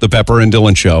told about the Pepper and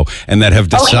Dylan show, and that have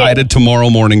decided tomorrow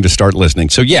morning to start listening.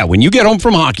 So yeah, when you get home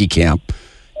from hockey camp,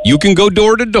 you can go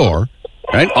door to door.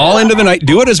 Right? All into the night.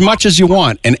 Do it as much as you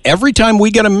want. And every time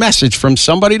we get a message from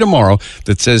somebody tomorrow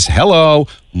that says, "Hello,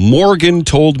 Morgan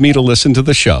told me to listen to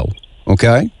the show."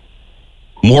 Okay?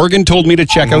 Morgan told me to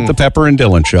check out the Pepper and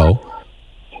Dylan show.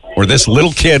 Or this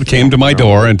little kid came to my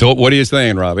door and told, what are you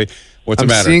saying, Robbie? What's the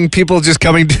matter? I'm seeing people just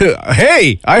coming to,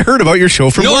 "Hey, I heard about your show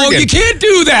from Morgan." No, you can't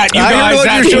do that, you guys.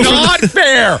 That's not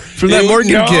fair. From that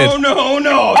Morgan kid.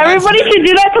 No. Everybody should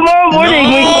do that tomorrow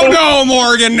morning. No,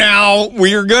 Morgan, now.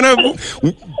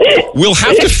 We'll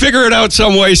have to figure it out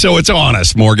some way so it's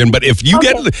honest, Morgan. But if you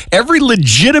get every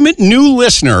legitimate new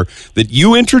listener that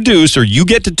you introduce, or you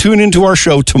get to tune into our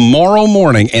show tomorrow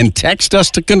morning and text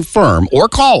us to confirm or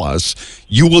call us,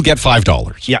 you will get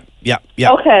 $5. Yeah.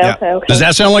 Okay. Does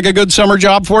that sound like a good summer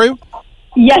job for you?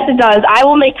 Yes, it does. I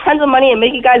will make tons of money and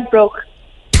make you guys broke.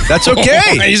 That's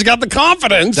okay. He's got the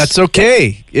confidence. That's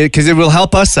okay, because it will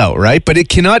help us out, right? But it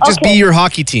cannot just be your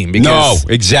hockey team. Because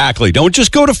no, exactly. Don't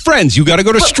just go to friends. You got to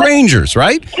go to strangers,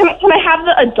 right? Can I have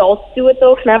the adults do it,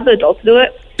 though? Can I have the adults do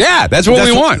it? Yeah, that's what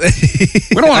we want.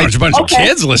 We don't want a bunch of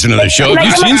kids listening to the show. Have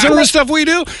you seen some of the stuff we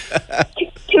do?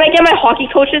 Can I get my hockey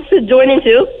coaches to join in,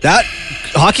 too? That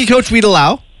hockey coach we'd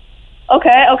allow.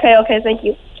 Okay, thank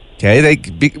you. Okay,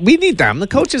 we need them. The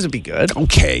coaches would be good.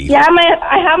 Okay. Yeah,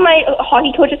 I have my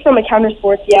hockey coaches from Encounter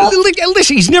Sports. Yeah.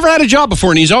 Listen, he's never had a job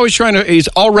before, and he's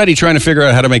already trying to figure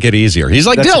out how to make it easier. He's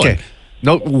like Dylan. Okay.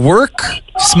 No, work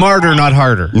smarter, not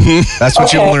harder. That's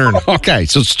what you'll learn. Okay,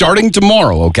 so starting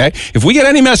tomorrow, okay? If we get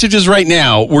any messages right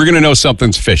now, we're going to know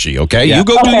something's fishy, okay? Yeah. You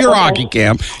go do your hockey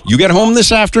camp. You get home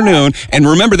this afternoon, and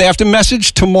remember, they have to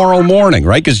message tomorrow morning,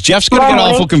 right? Because Jeff's going to get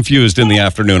awful confused in the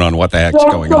afternoon on what the heck's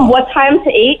going on. From what time to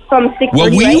 8? From 6:30?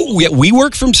 Well, we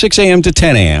work from 6 a.m. to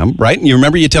 10 a.m., right? And you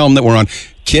remember you tell them that we're on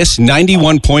KISS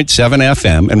 91.7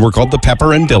 FM, and we're called the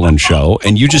Pepper and Dylan Show.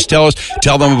 And you just tell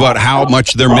them about how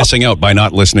much they're missing out by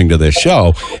not listening to this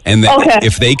show. And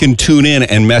if they can tune in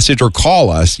and message or call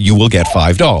us, you will get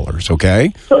 $5,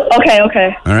 okay?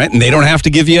 Okay. All right, and they don't have to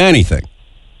give you anything.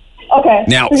 Okay.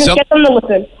 Now, so just get them to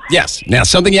listen. Yes. Now,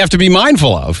 something you have to be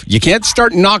mindful of. You can't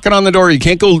start knocking on the door. You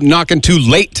can't go knocking too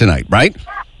late tonight, right?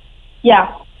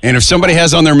 Yeah. And if somebody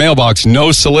has on their mailbox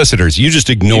no solicitors, you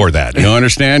just ignore that. You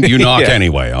understand? You knock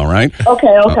anyway, all right? Okay.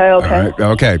 All right,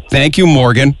 okay. Thank you,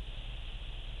 Morgan.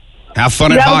 Have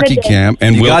fun at hockey camp,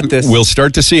 and we'll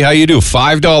start to see how you do.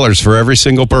 $5 for every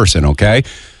single person, okay?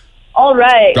 All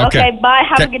right. Okay, bye.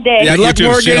 Have a good day. Yeah, you too.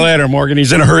 Morgan. See you later, Morgan.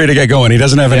 He's in a hurry to get going. He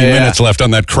doesn't have any minutes left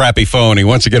on that crappy phone. He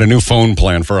wants to get a new phone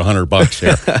plan for $100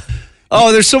 here.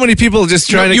 Oh, there's so many people just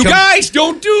trying to You guys,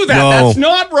 don't do that. No. That's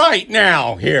not right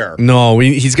now here. No,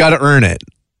 he's got to earn it.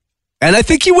 And I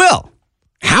think he will.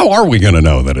 How are we going to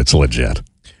know that it's legit?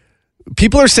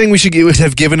 People are saying we should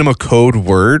have given him a code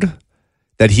word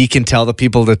that he can tell the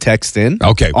people to text in.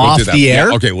 Okay. Off we'll do that. the air.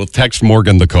 Yeah, okay, we'll text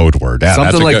Morgan the code word. Yeah,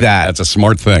 something like that. That's a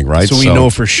smart thing, right? So we know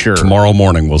for sure. Tomorrow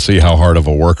morning, we'll see how hard of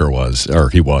a worker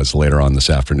he was later on this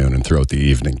afternoon and throughout the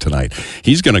evening tonight.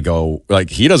 He's going to go,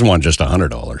 he doesn't want just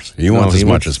 $100. He wants as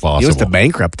much as possible. He wants to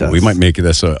bankrupt us. We might make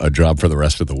this a job for the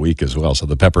rest of the week as well. So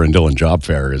the Pepper and Dylan Job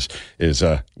Fair is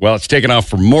it's taken off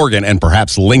for Morgan and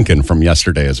perhaps Lincoln from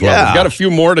yesterday as well. Yeah. We've got a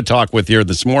few more to talk with here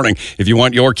this morning. If you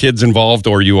want your kids involved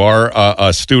or you are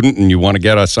a student and you want to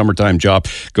get a summertime job,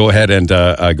 go ahead and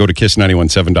go to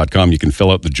kiss917.com. You can fill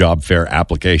out the job fair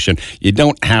application. You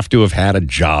don't have to have had a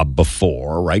job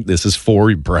before, right? This is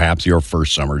for perhaps your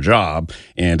first summer job,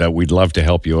 and we'd love to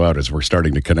help you out as we're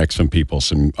starting to connect some people,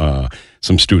 some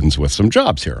students with some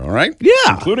jobs here, all right? Yeah.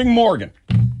 Including Morgan.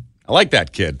 I like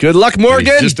that kid. Good luck,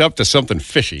 Morgan. He's just up to something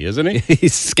fishy, isn't he?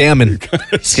 He's scamming.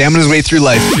 Scamming his way through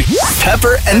life.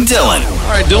 Pepper and Dylan. All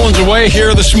right, Dylan's away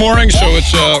here this morning, so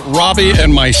it's Robbie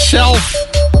and myself.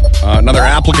 Another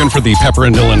applicant for the Pepper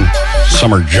and Dylan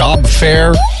Summer Job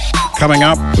Fair coming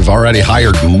up. We've already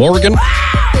hired Morgan.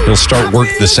 He'll start work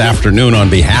this afternoon on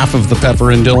behalf of the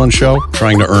Pepper and Dylan show,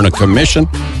 trying to earn a commission.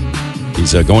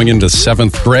 He's going into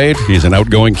 7th grade. He's an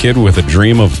outgoing kid with a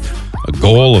dream of a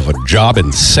goal of a job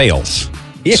in sales.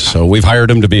 Yeah. So we've hired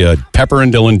him to be a Pepper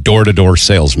and Dylan door-to-door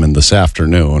salesman this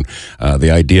afternoon. The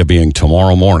idea being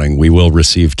tomorrow morning we will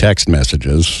receive text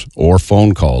messages or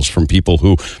phone calls from people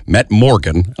who met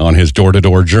Morgan on his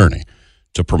door-to-door journey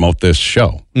to promote this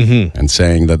show and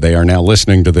saying that they are now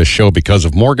listening to this show because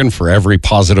of Morgan. For every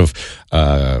positive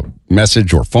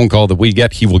message or phone call that we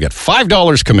get, he will get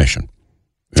 $5 commission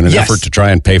in an effort to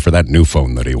try and pay for that new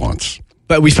phone that he wants.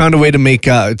 But we found a way to make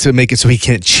it so he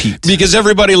can't cheat. Because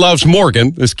everybody loves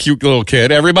Morgan, this cute little kid.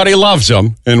 Everybody loves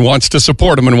him and wants to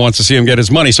support him and wants to see him get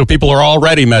his money. So people are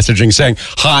already messaging saying,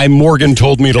 "Hi, Morgan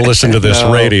told me to listen to this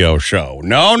radio show."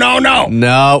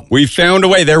 No. We found a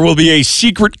way. There will be a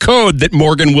secret code that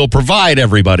Morgan will provide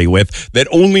everybody with that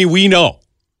only we know.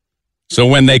 So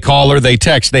when they call or they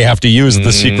text, they have to use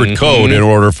the secret code in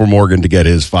order for Morgan to get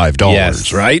his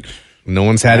 $5, right? No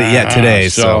one's had it yet today.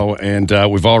 And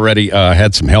we've already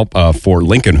had some help for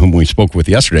Lincoln, whom we spoke with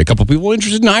yesterday. A couple people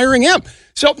interested in hiring him.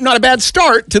 So not a bad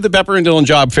start to the Pepper and Dylan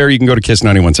Job Fair. You can go to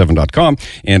kiss917.com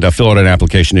and fill out an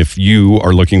application if you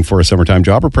are looking for a summertime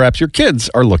job, or perhaps your kids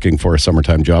are looking for a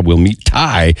summertime job. We'll meet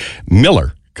Ty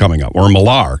Miller coming up, or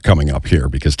Millar coming up here,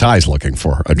 because Ty's looking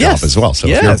for a job as well. So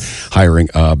if you're hiring,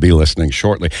 be listening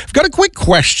shortly. I've got a quick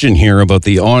question here about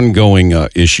the ongoing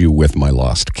issue with my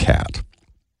lost cat.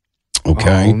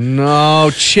 Okay. Oh,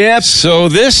 no, Chip. So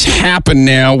this happened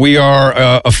now. We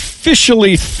are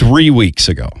officially 3 weeks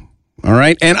ago. All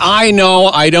right. And I know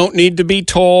I don't need to be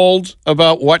told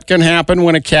about what can happen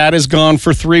when a cat is gone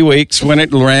for 3 weeks when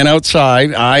it ran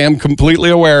outside. I am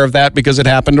completely aware of that because it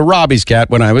happened to Robbie's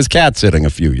cat when I was cat sitting a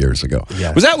few years ago.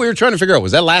 Yes. Was that we were trying to figure out?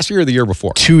 Was that last year or the year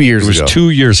before? 2 years ago. It was 2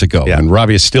 years ago. Yeah. And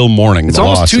Robbie is still mourning It's the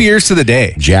almost loss 2 years to the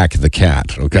day. Jack the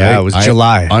cat. Okay. Yeah, it was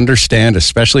July. I understand,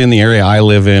 especially in the area I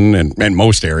live in and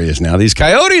most areas now, these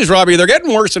coyotes, Robbie, they're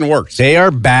getting worse and worse. They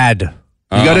are bad.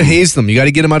 You got to haze them. You got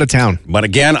to get them out of town. But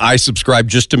again, I subscribe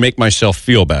just to make myself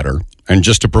feel better and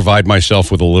just to provide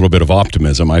myself with a little bit of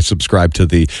optimism. I subscribe to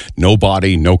the no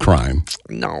body, no crime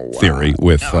theory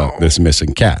with this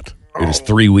missing cat. It is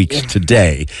 3 weeks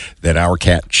today that our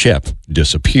cat Chip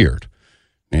disappeared.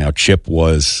 Now, Chip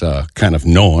was kind of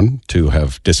known to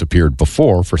have disappeared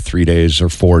before for 3 days or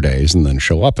 4 days and then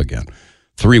show up again.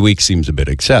 3 weeks seems a bit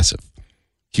excessive.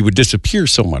 He would disappear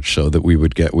so much so that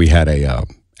we had a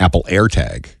Apple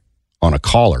AirTag on a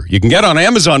collar. You can get on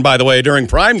Amazon, by the way, during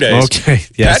Prime Days. Okay.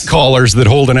 Yes. Pet collars that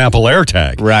hold an Apple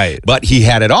AirTag. Right. But he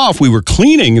had it off. We were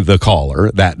cleaning the collar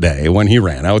that day when he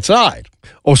ran outside.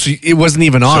 Oh, so it wasn't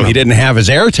even on. So he didn't have his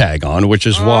AirTag on, which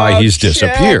is why he's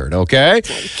disappeared, okay?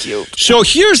 Cute. So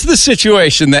here's the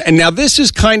situation. And now this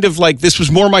is kind of like, this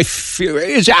was more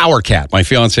it's our cat, my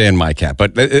fiance and my cat.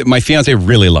 But my fiance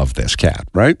really loved this cat,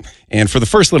 right? And for the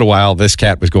first little while, this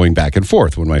cat was going back and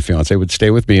forth. When my fiance would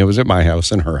stay with me, it was at my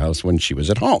house and her house when she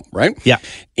was at home, right? Yeah.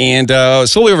 And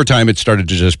slowly over time, it started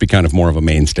to just be kind of more of a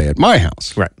mainstay at my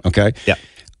house. Right. Okay? Yeah.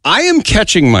 I am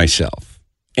catching myself.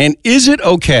 And is it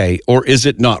okay or is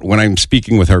it not when I'm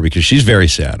speaking with her, because she's very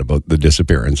sad about the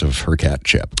disappearance of her cat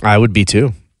Chip? I would be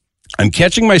too. I'm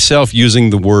catching myself using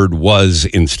the word was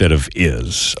instead of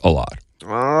is a lot.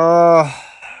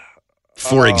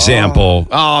 For example,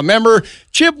 remember,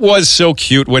 Chip was so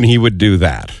cute when he would do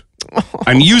that.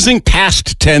 I'm using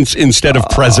past tense instead of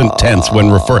present tense when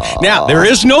referring. Now, there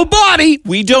is no body.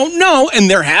 We don't know. And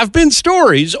there have been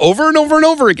stories over and over and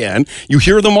over again. You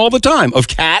hear them all the time of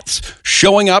cats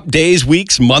showing up days,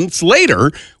 weeks, months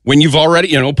later when you've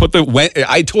already,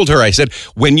 I told her, I said,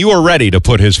 when you are ready to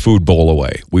put his food bowl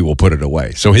away, we will put it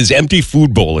away. So his empty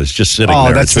food bowl is just sitting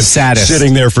there. Oh, that's the saddest.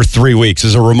 Sitting there for 3 weeks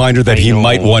as a reminder that he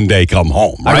might one day come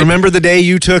home. Right? I remember the day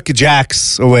you took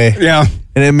Jack's away. Yeah.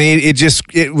 And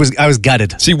I was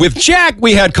gutted. See, with Jack,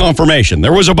 we had confirmation.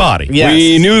 There was a body. Yes.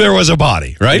 We knew there was a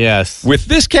body, right? Yes. With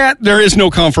this cat, there is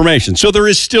no confirmation. So there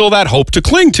is still that hope to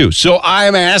cling to. So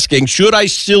I'm asking, should I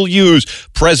still use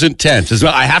present tense?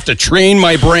 I have to train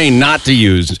my brain not to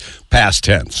use past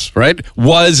tense, right?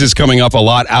 Was is coming up a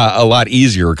lot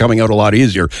easier, coming out a lot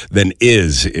easier than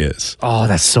is. Oh,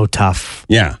 that's so tough.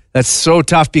 Yeah. That's so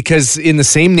tough because in the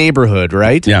same neighborhood,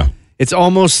 right? Yeah.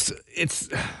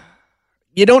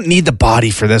 You don't need the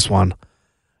body for this one.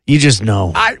 You just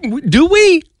know. Do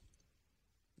we?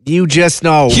 You just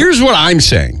know. Here's what I'm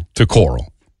saying to Coral.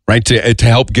 Right, to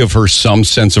help give her some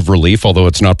sense of relief, although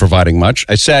it's not providing much.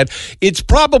 I said, it's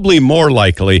probably more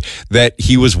likely that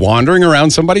he was wandering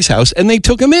around somebody's house and they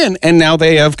took him in, and now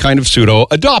they have kind of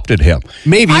pseudo-adopted him.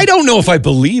 Maybe. I don't know if I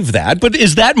believe that, but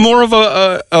is that more of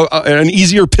an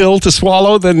easier pill to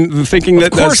swallow than thinking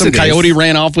that some coyote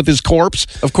ran off with his corpse?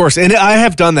 Of course, and I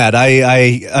have done that.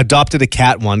 I adopted a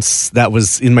cat once that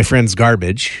was in my friend's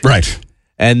garbage. Right.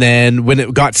 And then when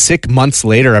it got sick months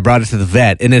later, I brought it to the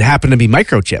vet, and it happened to be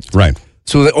microchipped. Right.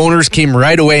 So the owners came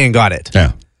right away and got it.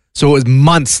 Yeah. So it was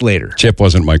months later. Chip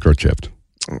wasn't microchipped.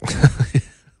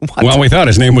 Well, we thought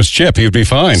his name was Chip. He'd be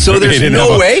fine. So there's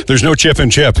no way? There's no Chip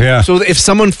and Chip, yeah. So if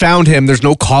someone found him, there's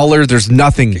no collar, there's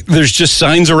nothing. There's just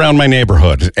signs around my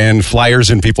neighborhood and flyers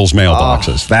in people's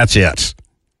mailboxes. That's it.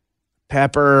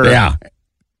 Pepper. Yeah.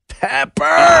 Pepper.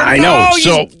 I know.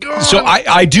 So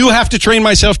I do have to train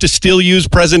myself to still use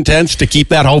present tense to keep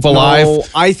that hope alive. No,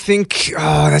 I think,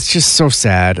 that's just so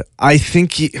sad. I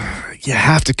think you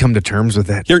have to come to terms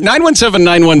with it. Here,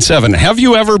 917-917. Have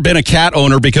you ever been a cat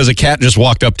owner because a cat just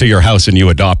walked up to your house and you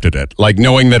adopted it? Like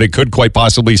knowing that it could quite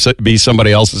possibly be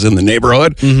somebody else's in the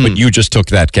neighborhood, but you just took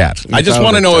that cat. I just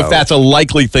want to know if that's a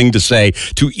likely thing to say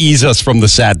to ease us from the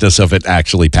sadness of it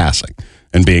actually passing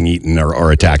and being eaten or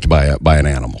attacked by an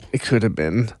animal. It could have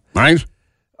been. Right?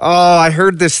 Oh, I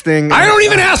heard this thing. I don't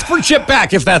even ask for Chip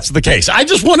back if that's the case. I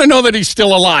just want to know that he's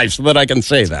still alive so that I can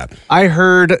say that. I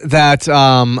heard that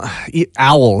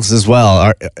owls as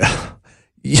well.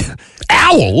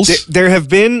 Owls? There have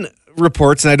been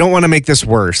reports, and I don't want to make this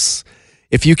worse.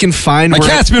 If you can find... My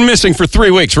cat's been missing for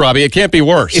 3 weeks, Robbie. It can't be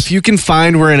worse. If you can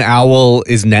find where an owl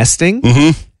is nesting,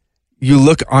 you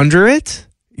look under it,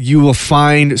 you will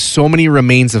find so many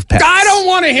remains of pets. I don't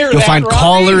want to hear that, You'll find Robbie.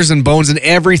 collars and bones and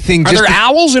everything. Are there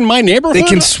owls in my neighborhood? They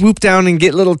can swoop down and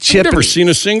get little Chip. I've never seen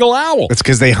a single owl. It's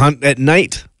because they hunt at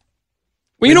night.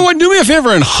 Well, you know what? Do me a favor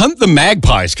and hunt the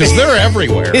magpies because they're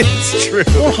everywhere. It's true.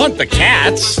 Don't hunt the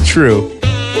cats. It's true.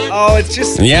 Oh, it's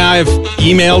just... Yeah, I've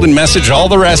emailed and messaged all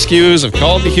the rescues. I've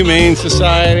called the Humane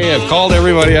Society. I've called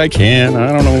everybody I can.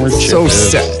 I don't know where Chip so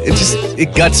is. sad.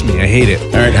 It guts me. I hate it.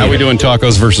 All right, how are we doing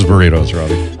tacos versus burritos,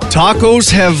 Robbie?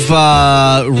 Tacos have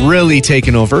really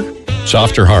taken over.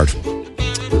 Soft or hard?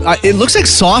 It looks like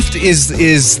soft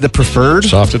is the preferred.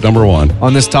 Soft at number one.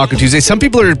 On this Taco Tuesday. Some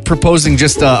people are proposing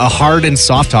just a hard and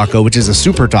soft taco, which is a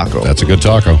super taco. That's a good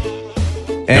taco.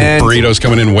 And burritos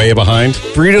coming in way behind.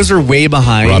 Burritos are way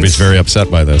behind. Robbie's very upset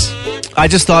by this. I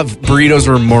just thought burritos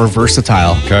were more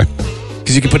versatile. Okay.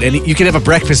 Because you could have a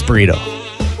breakfast burrito.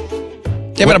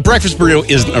 Yeah, but a breakfast burrito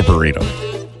isn't a burrito.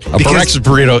 A breakfast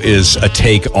burrito is a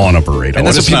take on a burrito. And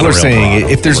that's what people are saying.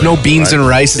 If there's no beans and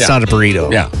rice, it's not a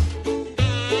burrito. Yeah.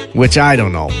 Which I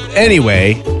don't know.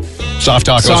 Anyway. Soft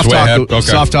tacos way ahead. Okay.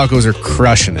 Soft tacos are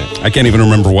crushing it. I can't even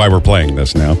remember why we're playing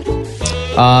this now.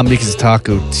 Because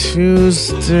Taco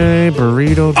Tuesday,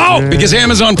 burrito. Oh, because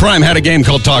Amazon Prime had a game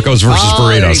called Tacos versus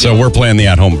Burritos, so we're playing the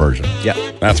at-home version. Yeah.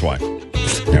 That's why.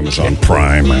 Amazon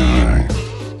Prime.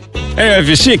 Hey, if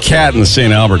you see a cat in the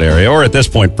St. Albert area, or at this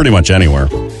point, pretty much anywhere,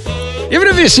 even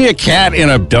if you see a cat in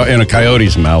a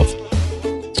coyote's mouth,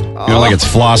 you know, like it's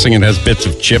flossing and has bits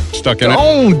of chip stuck in it.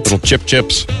 Little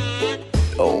chips.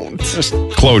 Don't. Just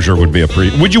closure would be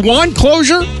Would you want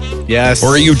closure? Yes. Or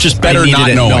are you just better not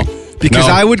knowing? No. Because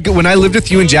I would go, when I lived with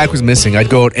you and Jack was missing, I'd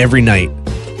go out every night,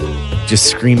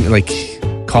 just screaming, like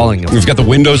calling him. We've got the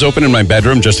windows open in my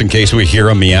bedroom just in case we hear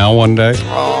a meow one day.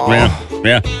 Oh.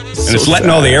 Yeah. And it's letting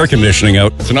all the air conditioning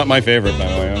out. It's not my favorite, by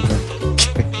the way.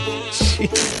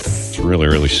 It's really,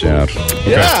 really sad.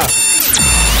 Okay. Yeah.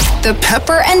 The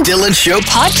Pepper and Dylan Show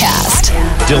podcast.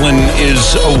 Dylan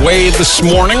is away this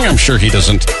morning. I'm sure he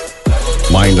doesn't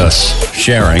mind us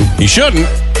sharing. He shouldn't.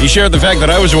 He shared the fact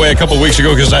that I was away a couple weeks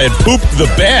ago because I had pooped the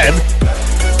bed.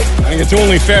 I think it's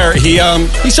only fair. He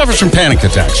suffers from panic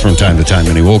attacks from time to time,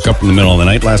 and he woke up in the middle of the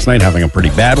night last night having a pretty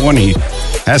bad one. He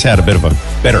has had a bit of a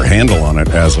better handle on it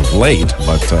as of late,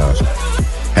 but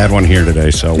had one here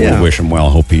today, so we'll wish him well.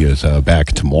 Hope he is back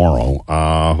tomorrow.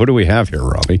 Who do we have here,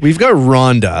 Robbie? We've got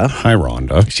Rhonda. Hi,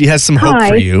 Rhonda. She has some hope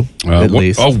for you, at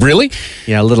least. Oh, really?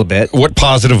 Yeah, a little bit. What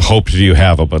positive hope do you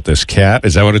have about this cat?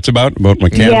 Is that what it's about? About my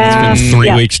cat that's been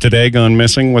 3 weeks today gone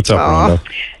missing? What's up, Rhonda?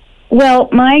 Well,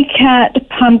 my cat,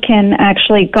 Pumpkin,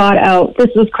 actually got out. This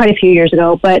was quite a few years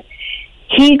ago, but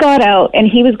he got out, and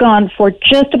he was gone for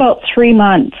just about 3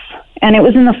 months. And it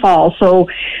was in the fall, so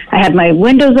I had my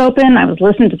windows open. I was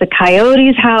listening to the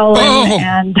coyotes howling,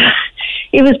 and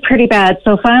it was pretty bad.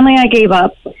 So finally I gave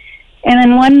up. And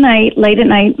then one night, late at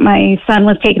night, my son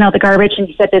was taking out the garbage, and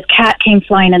he said this cat came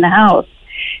flying in the house.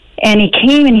 And he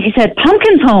came and he said,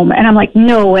 Pumpkin's home. And I'm like,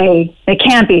 no way. It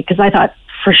can't be, because I thought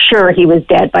for sure he was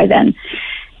dead by then.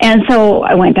 And so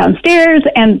I went downstairs,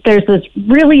 and there's this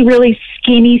really, really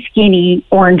skinny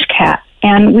orange cat.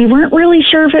 And we weren't really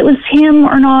sure if it was him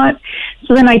or not.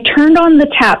 So then I turned on the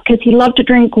tap, because he loved to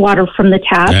drink water from the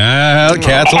tap. Yeah,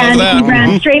 cats love and that. he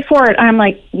ran straight for it. I'm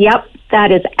like, yep,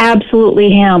 that is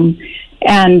absolutely him.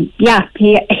 And yeah,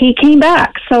 he came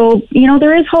back. So,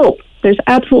 there is hope. There's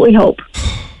absolutely hope.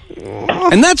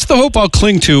 And that's the hope I'll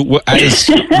cling to, as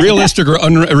realistic or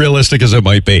unrealistic as it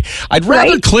might be. I'd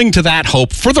rather cling to that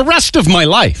hope for the rest of my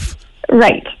life.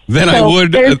 Right. Than I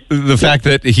would the fact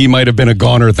that he might have been a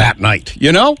goner that night,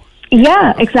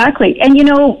 Yeah, exactly. And,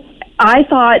 I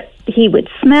thought he would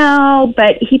smell,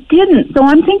 but he didn't. So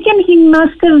I'm thinking he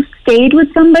must have stayed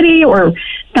with somebody, or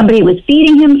somebody was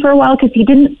feeding him for a while, because he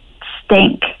didn't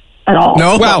stink at all.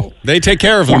 No, well, they take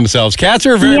care of themselves. Cats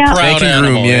are a very proud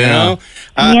animal,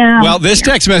 Well, this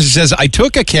text message says, I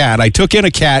took in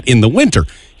a cat in the winter.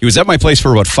 He was at my place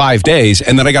for about 5 days,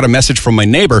 and then I got a message from my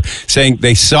neighbor saying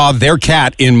they saw their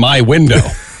cat in my window.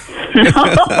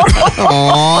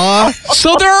 Aww.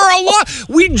 So there are a lot.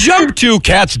 We jump to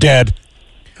cat's dead.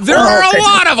 There are a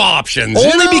lot of options.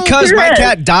 Only because my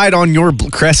cat died on your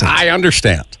crescent. I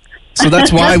understand. So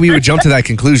that's why we would jump to that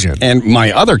conclusion. And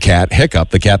my other cat, Hiccup,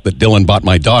 the cat that Dylan bought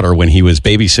my daughter when he was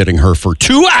babysitting her for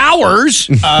 2 hours,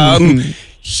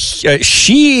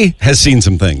 she has seen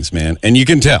some things, man. And you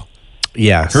can tell.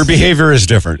 Yes. Her behavior is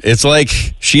different. It's like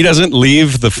she doesn't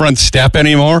leave the front step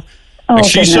anymore. Like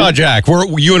she saw Jack.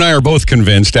 You and I are both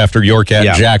convinced after your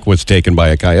cat Jack was taken by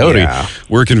a coyote. Yeah.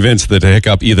 We're convinced that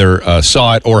Hiccup either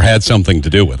saw it or had something to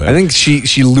do with it. I think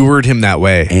she lured him that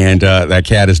way. And that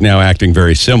cat is now acting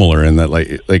very similar in that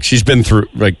like she's been through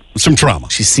some trauma.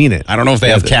 She's seen it. I don't know if they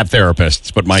have cat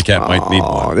therapists, but my cat might need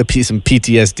one. Some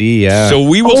PTSD, yeah. So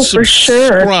we will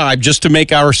subscribe just to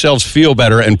make ourselves feel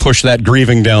better and push that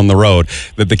grieving down the road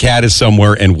that the cat is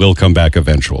somewhere and will come back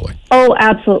eventually. Oh,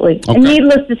 absolutely. Okay. And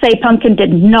needless to say, Pumpkin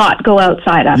did not go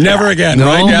outside after Never that. again,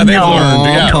 right? Yeah, they've learned.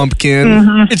 Yeah. Pumpkin.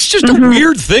 Mm-hmm. It's just a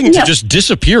weird thing to just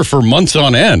disappear for months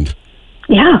on end.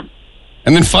 Yeah.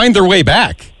 And then find their way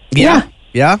back. Yeah.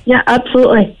 Yeah,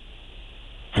 absolutely.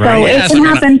 Right. So it can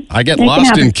happen. I get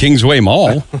lost in Kingsway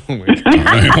Mall.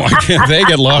 Why can't they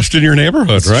get lost in your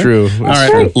neighborhood, right? True. All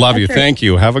right. Love you. Thank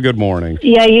you. Have a good morning.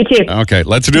 Yeah, you too. Okay,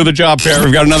 let's do the job fair.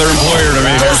 We've got another employer to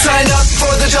meet. Go sign up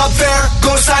for the job fair.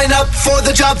 Go sign up for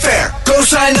the job fair. Go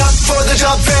sign up for the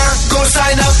job fair. Go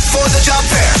sign up for the job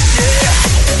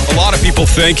fair. A lot of people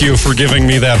thank you for giving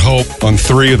me that hope on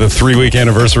the 3-week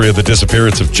anniversary of the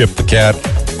disappearance of Chip the cat.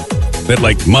 That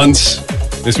months.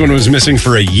 This one was missing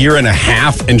for a year and a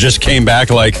half and just came back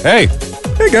hey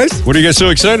guys, what are you guys so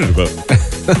excited about?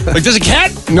 Does a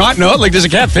cat not know? Does a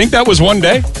cat think that was one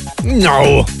day?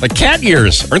 No. Cat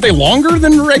years, aren't they longer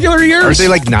than regular years?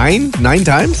 Aren't they nine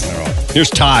times? I don't know. Here's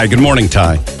Ty. Good morning,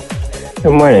 Ty.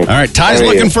 Good morning. All right, Ty's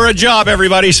looking for a job,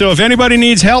 everybody. So if anybody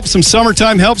needs help, some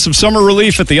summertime help, some summer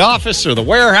relief at the office or the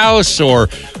warehouse, or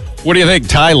what do you think,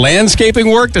 Ty?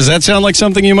 Landscaping work? Does that sound like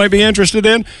something you might be interested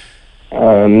in?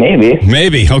 Maybe.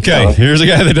 Maybe. Okay. Here's a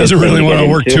guy that doesn't really want to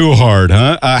work too hard,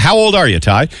 huh? How old are you,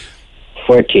 Ty?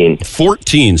 14.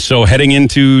 14. So heading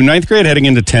into 9th grade, heading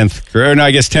into 10th grade. No,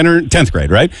 I guess 10th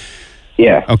grade, right?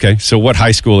 Yeah. Okay. So what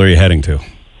high school are you heading to?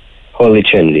 Holy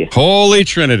Trinity. Holy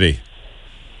Trinity.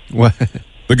 What?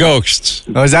 The Ghosts.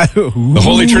 Oh, is that the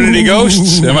Holy Trinity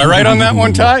Ghosts? Am I right on that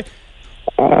one, Ty?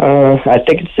 I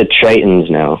think it's the Tritons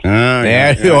now.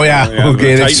 Yeah.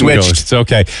 Okay, they switched. Ghosts.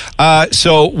 Okay.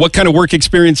 So what kind of work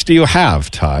experience do you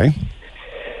have, Ty?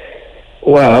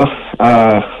 Well,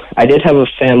 I did have a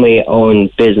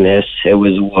family-owned business. It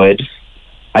was wood.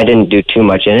 I didn't do too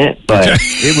much in it, but...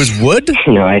 It was wood?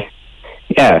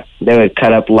 Yeah, they would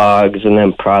cut up logs and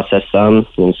then process them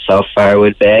and sell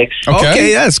firewood bags.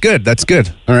 Okay, yeah, that's good. That's good.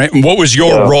 All right. And what was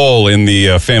your role in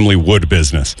the family wood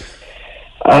business?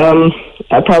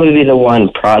 I'd probably be the one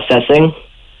processing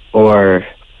or,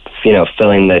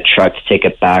 filling the truck to take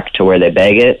it back to where they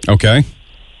bag it. Okay.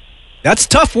 That's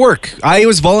tough work. I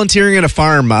was volunteering at a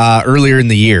farm earlier in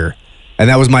the year, and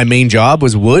that was my main job,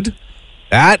 was wood.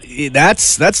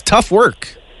 That's tough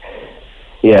work.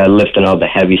 Yeah, lifting all the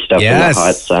heavy stuff in the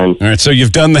hot sun. All right, so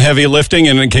you've done the heavy lifting,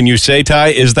 and can you say, Ty,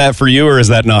 is that for you or is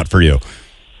that not for you?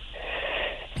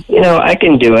 I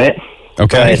can do it.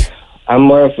 Okay. But I'm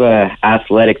more of an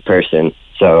athletic person,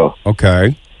 so...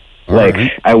 Okay.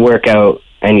 I work out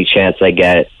any chance I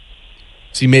get.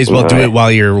 So you may as well do it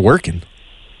while you're working.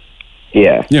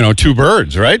 Yeah. You know, two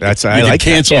birds, right? That's you I could like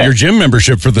cancel that. your gym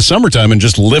membership for the summertime and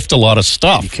just lift a lot of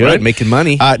stuff. You could, right? making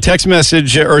money. Text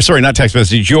message, or sorry, not text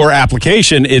message, your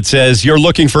application, it says you're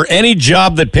looking for any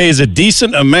job that pays a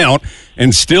decent amount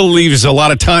and still leaves a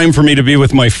lot of time for me to be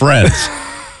with my friends.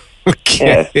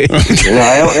 Okay. Yeah.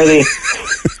 I don't really...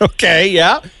 Okay,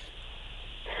 yeah.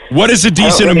 What is a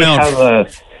decent I don't really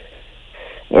amount?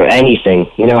 or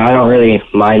anything. I don't really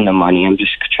mind the money. I'm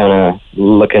just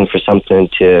looking for something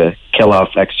to kill off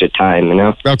extra time,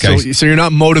 Okay. So you're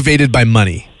not motivated by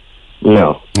money?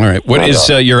 No. All right. What is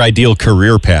your ideal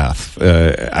career path?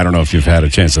 I don't know if you've had a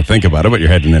chance to think about it, but you're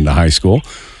heading into high school.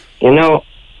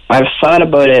 I've thought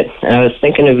about it, and I was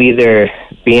thinking of either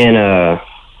being a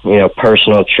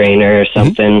personal trainer or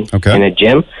something in a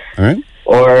gym, all right,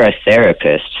 or a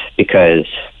therapist, because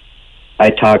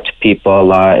I talk to people a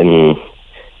lot and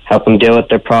help them deal with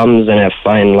their problems, and I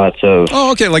find lots of...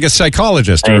 Oh, okay, like a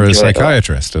psychologist or a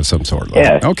psychiatrist of some sort.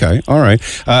 Yeah. Okay, all right.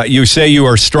 You say you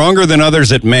are stronger than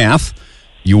others at math.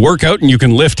 You work out and you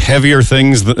can lift heavier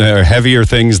things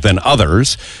than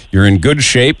others. You're in good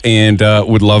shape and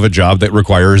would love a job that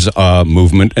requires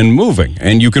movement and moving.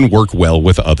 And you can work well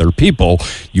with other people.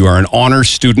 You are an honor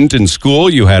student in school.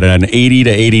 You had an 80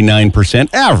 to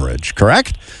 89% average,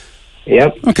 correct?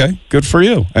 Yep. Okay, good for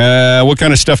you. What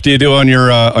kind of stuff do you do on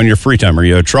your free time? Are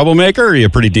you a troublemaker or are you a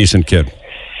pretty decent kid?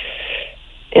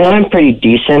 I'm pretty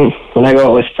decent. When I go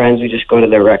out with friends, we just go to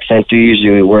the rec center.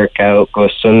 Usually we work out, go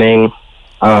swimming.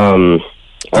 Do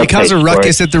you cause a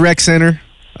ruckus at the rec center?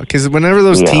 Because whenever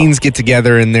those teens get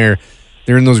together and they're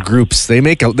in those groups, they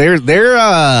make they're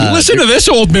listen to this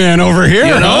old man over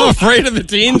here, afraid of the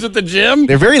teens at the gym.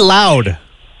 They're very loud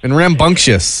and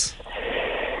rambunctious.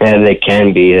 Yeah, they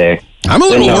can be there. I'm a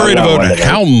little worried about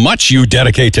how much you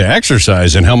dedicate to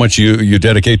exercise and how much you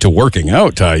dedicate to working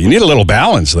out, Ty. You need a little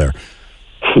balance there.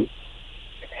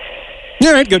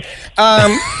 All right, good.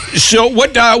 So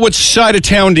what side of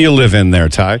town do you live in there,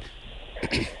 Ty?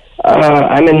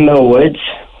 I'm in Mill Woods.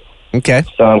 Okay.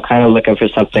 So I'm kind of looking for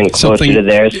something closer to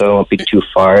there so it won't be too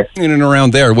far. In and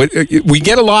around there. We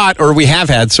get a lot, or we have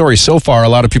had, so far, a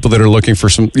lot of people that are looking for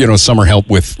some, summer help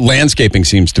with landscaping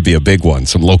seems to be a big one.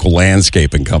 Some local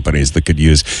landscaping companies that could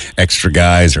use extra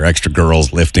guys or extra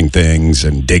girls lifting things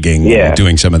and digging and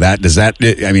doing some of that. Does that,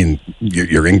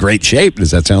 you're in great shape. Does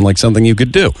that sound like something you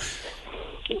could do?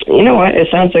 You know what? It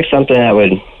sounds like something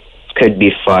that could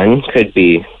be fun, could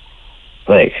be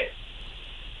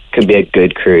a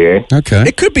good career. Okay.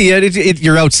 It could be.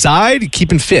 You're outside,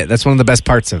 keeping fit. That's one of the best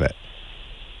parts of it.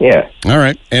 Yeah. All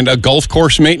right. And golf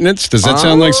course maintenance, does that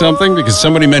sound like something? Because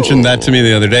somebody mentioned that to me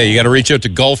the other day. You got to reach out to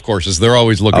golf courses. They're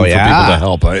always looking for people to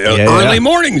help. Early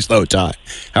mornings, though, Ty.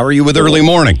 How are you with early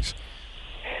mornings?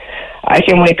 I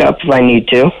can wake up if I need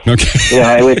to. Okay.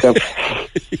 I wake up.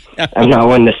 I'm not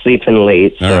one to sleep in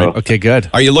late. So. All right. Okay, good.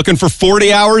 Are you looking for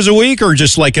 40 hours a week or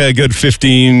just like a good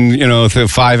 15,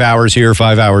 5 hours here,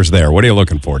 5 hours there? What are you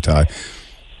looking for, Ty?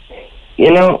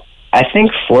 I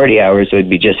think 40 hours would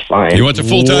be just fine. He wants a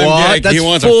full-time gig. He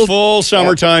wants a full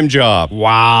summertime job.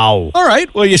 Wow. All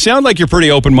right. Well, you sound like you're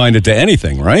pretty open-minded to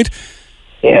anything, right?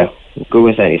 Yeah. Good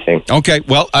with anything. Okay,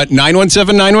 well,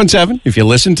 917-917. If you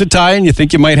listen to Ty and you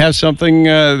think you might have something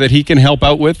that he can help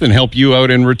out with and help you out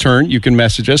in return, you can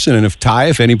message us. And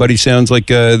if anybody sounds like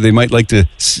they might like to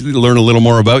learn a little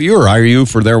more about you or hire you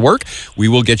for their work, we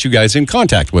will get you guys in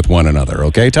contact with one another.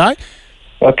 Okay, Ty?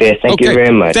 Okay, thank you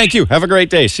very much. Thank you. Have a great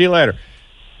day. See you later.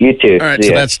 You too. All right,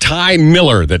 so that's Ty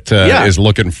Miller that is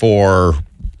looking for...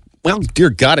 Well, dear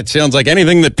God, it sounds like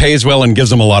anything that pays well and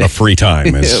gives him a lot of free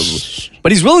time.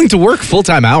 But he's willing to work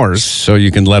full-time hours. So you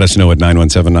can let us know at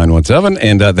 917-917.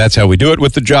 And that's how we do it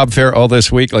with the job fair all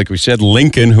this week. Like we said,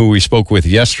 Lincoln, who we spoke with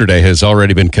yesterday, has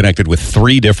already been connected with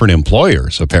 3 different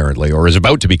employers, apparently, or is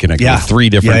about to be connected with 3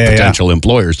 different potential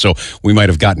employers. So we might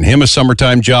have gotten him a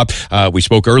summertime job. We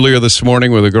spoke earlier this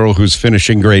morning with a girl who's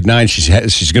finishing grade 9.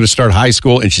 She's going to start high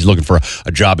school, and she's looking for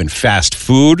a job in fast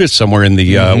food somewhere in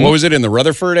the, what was it, in the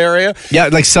Rutherford area? Yeah,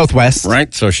 like Southwest.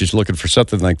 Right. So she's looking for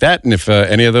something like that. And if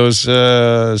any of those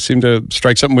seem to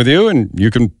strike something with you and you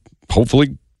can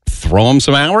hopefully throw them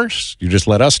some hours, you just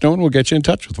let us know and we'll get you in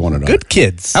touch with one another. Good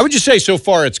kids. How would you say so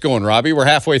far it's going, Robbie? We're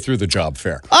halfway through the job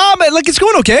fair. It's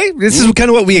going okay. This is kind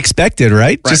of what we expected,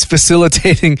 right? Just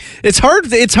facilitating. It's hard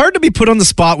to be put on the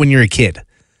spot when you're a kid.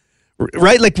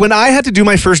 Right? Like when I had to do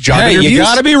my first job interviews. You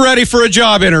got to be ready for a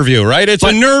job interview, right? It's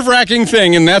a nerve-wracking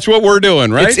thing, and that's what we're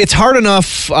doing, right? It's hard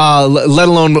enough, let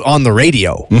alone on the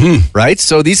radio, right?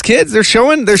 So these kids, they're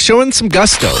showing some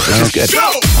gusto, which is good.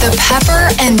 The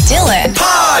Pepper and Dylan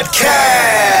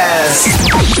Podcast.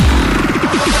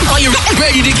 Are you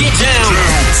ready to get down?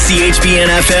 CHBN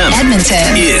FM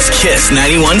Edmonton is Kiss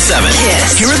 91.7.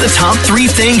 Kiss. Here are the top 3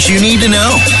 things you need to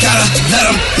know. Gotta let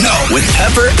them know. With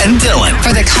Pepper and Dylan.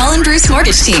 For the Colin Bruce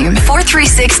Mortgage Team,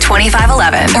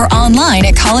 436-2511 or online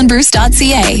at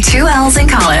colinbruce.ca. 2 L's in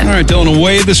Colin. All right, Dylan,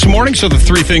 away this morning. So the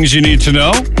 3 things you need to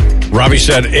know. Robbie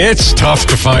said it's tough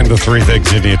to find the 3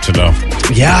 things you need to know.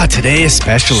 Yeah, today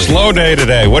especially. Slow day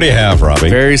today. What do you have, Robbie?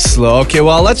 Very slow. Okay,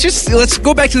 well, let's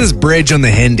go back to this bridge on the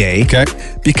Henday. Okay.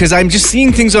 Because I'm just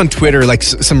seeing things on Twitter, like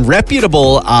some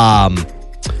reputable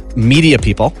media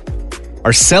people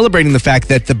are celebrating the fact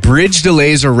that the bridge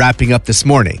delays are wrapping up this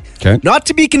morning. Okay. Not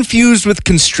to be confused with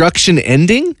construction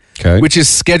ending, Okay. which is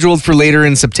scheduled for later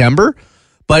in September,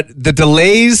 but the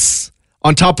delays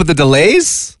on top of the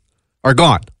delays are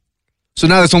gone. So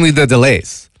now it's only the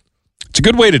delays. It's a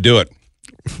good way to do it.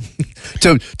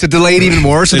 to delay it even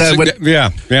more, so that yeah.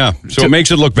 So it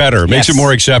makes it look better. It makes it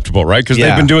more acceptable, right? Because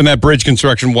they've been doing that bridge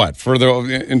construction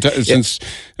since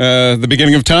the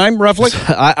beginning of time, roughly.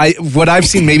 What I've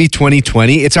seen, maybe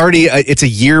 2020. It's already it's a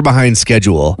year behind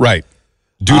schedule, right?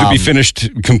 Due to be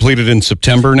completed in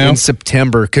September now. In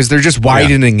September, because they're just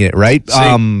widening it, right?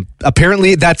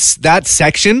 Apparently, that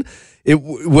section. It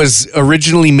was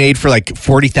originally made for like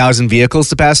 40,000 vehicles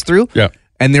to pass through. Yeah.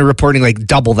 And they're reporting like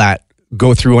double that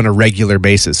go through on a regular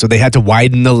basis. So they had to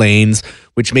widen the lanes,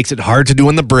 which makes it hard to do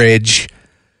on the bridge.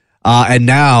 And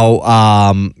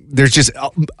now there's just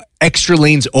extra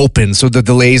lanes open, so the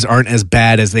delays aren't as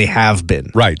bad as they have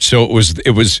been. Right. So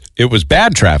it was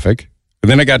bad traffic. And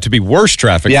then it got to be worse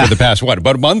traffic for the past,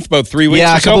 about a month, about 3 weeks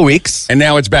Yeah, or a couple weeks. And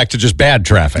now it's back to just bad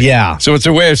traffic. Yeah. So it's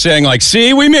a way of saying, like,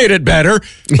 see, we made it better.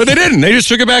 But they didn't. They just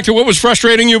took it back to what was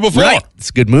frustrating you before. Right.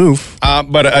 It's a good move.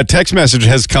 But a text message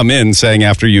has come in saying,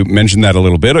 after you mentioned that a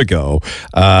little bit ago,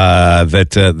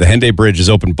 that the Henday Bridge is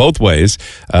open both ways.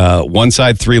 One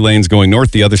side, 3 lanes going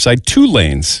north. The other side, 2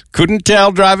 lanes. Couldn't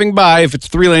tell driving by if it's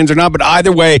 3 lanes or not. But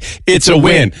either way, it's a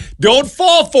win. Don't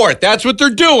fall for it. That's what they're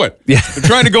doing. Yeah. They're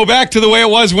trying to go back to the way it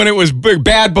was when it was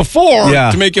bad before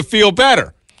to make you feel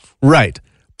better. Right.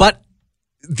 But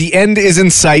the end is in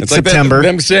sight, It's like September.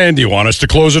 them saying, do you want us to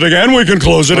close it again? We can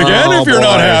close it again if you're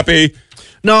not happy.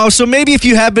 No, so maybe if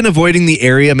you have been avoiding the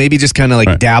area, maybe just kind of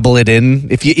like dabble it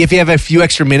in. If you have a few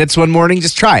extra minutes one morning,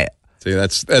 just try it. See,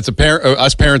 that's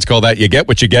us parents call that you get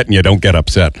what you get and you don't get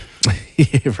upset.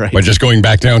 Right. By just going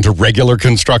back down to regular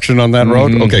construction on that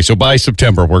road. Okay, so by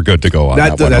September we're good to go on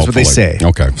that one. That's what they say.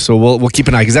 Okay, so we'll keep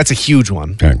an eye because that's a huge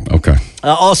one. Okay.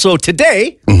 Also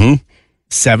today,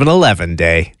 7-Eleven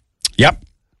Day. Yep.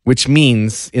 Which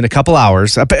means in a couple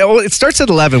hours. It starts at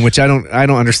 11, which I don't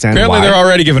understand. Apparently, why. they're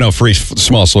already giving out free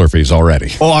small Slurpees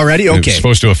already. Oh, already? Okay. It's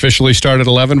supposed to officially start at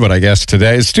 11, but I guess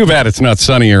today. It's too bad it's not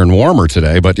sunnier and warmer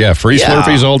today. But yeah, free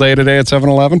Slurpees all day today at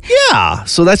 7-Eleven. Yeah.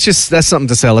 So that's something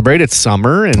to celebrate. It's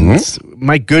summer, and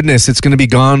my goodness, it's going to be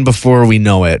gone before we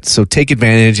know it. So take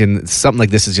advantage, and something like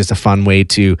this is just a fun way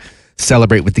to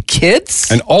celebrate with the kids.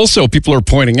 And also, people are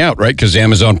pointing out, right, because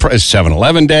Amazon is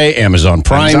 7-Eleven Day, Amazon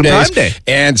Prime Day,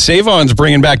 and Save-On's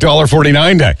bringing back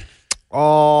 $1.49 Day.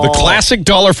 Oh. The classic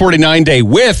 $1.49 Day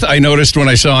with, I noticed when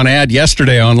I saw an ad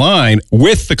yesterday online,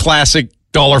 with the classic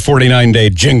 $1.49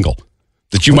 Day jingle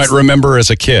that you might remember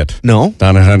as a kid. No.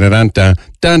 Dun dun dun dun dun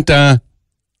dun dun.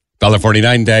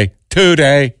 $1.49 Day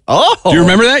today. Oh. Do you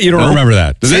remember that? You don't remember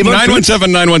that.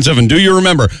 917-917. Do you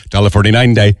remember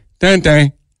 $1.49 Day? Dun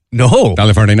dun. No.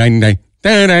 $1.49 Day.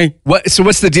 Dun dun. What? So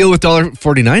what's the deal with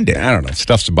 $1.49 Day? I don't know.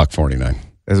 Stuff's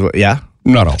 $1.49. Yeah.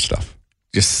 Not all stuff.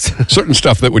 Just certain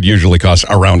stuff that would usually cost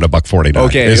around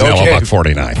 $1.49 is now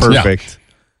 $1.49. Perfect.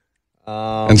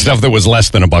 Yeah. And stuff that was less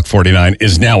than $1.49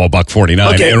 is now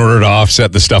 $1.49 in order to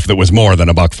offset the stuff that was more than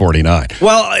 $1.49.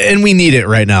 Well, and we need it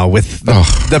right now with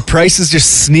the prices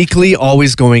just sneakily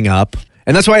always going up.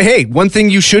 And that's why, hey, one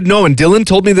thing you should know, and Dylan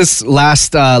told me this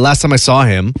last time I saw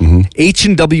him,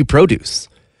 H&W Produce.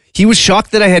 He was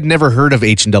shocked that I had never heard of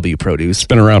H&W Produce. It's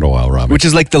been around a while, Robbie. Which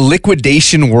is like the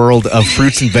liquidation world of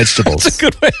fruits and vegetables. That's a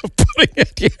good way of putting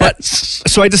it, yes. But,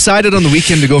 so I decided on the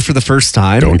weekend to go for the first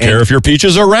time. Don't care if your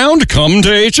peaches are round, come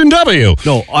to H&W.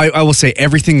 No, I will say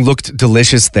everything looked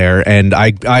delicious there, and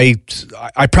I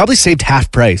probably saved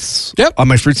half price on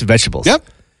my fruits and vegetables. Yep.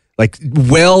 Like,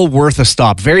 well worth a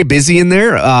stop. Very busy in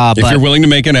there. If you're willing to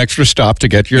make an extra stop to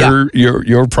get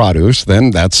your produce, then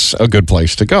that's a good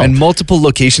place to go. And multiple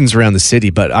locations around the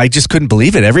city, but I just couldn't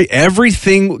believe it.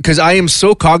 Everything, because I am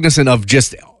so cognizant of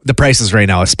just the prices right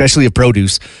now, especially of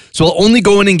produce. So I'll only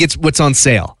go in and get what's on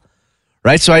sale.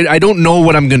 Right? So I don't know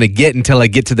what I'm going to get until I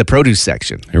get to the produce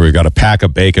section. Here we've got a pack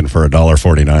of bacon for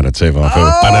 $1.49 at Save On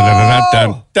Food.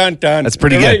 That's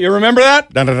pretty good. You remember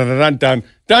that? Dun, dun, dun, dun, dun,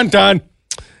 dun, dun.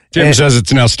 Tim says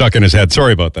it's now stuck in his head.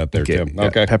 Sorry about that there, Tim. Yeah,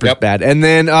 Okay. Pepper's bad. And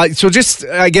then, so just,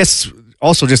 I guess,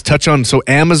 also just touch on, so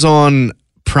Amazon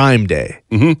Prime Day.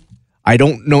 Mm-hmm. I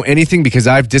don't know anything because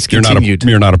I've discontinued.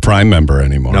 You're not a Prime member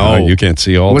anymore. No. Right? You can't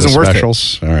see all the Wasn't worth it.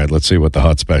 specials. All right, let's see what the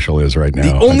hot special is right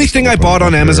now. The only thing I bought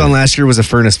on Amazon last year was a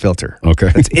furnace filter. Okay.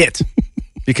 That's it.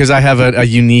 Because I have a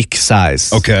unique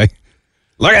size. Okay.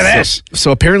 Look at this. So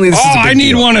apparently this is a big I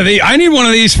need deal. one of these. I need one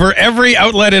of these for every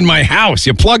outlet in my house.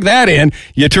 You plug that in,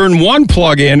 you turn one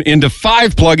plug-in into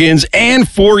 5 plug-ins and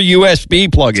 4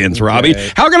 USB plug-ins, Robbie.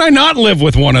 How can I not live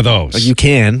with one of those? You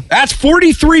can. That's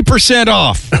 43%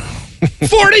 off.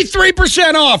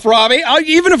 43% off, Robbie.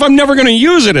 Even if I'm never going to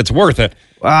use it, it's worth it.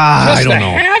 I Just don't to know.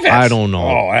 have it. I don't know.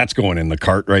 Oh, that's going in the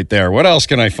cart right there. What else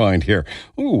can I find here?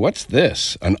 Ooh, what's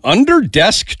this? An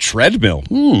under-desk treadmill.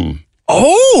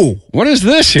 Oh, what is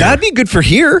this here? That'd be good for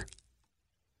here.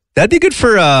 That'd be good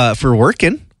for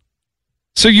working.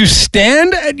 So you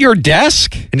stand at your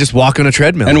desk and just walk on a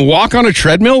treadmill. And walk on a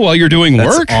treadmill while you're doing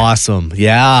work? That's awesome.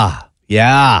 Yeah.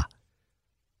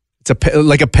 It's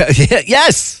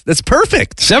yes, that's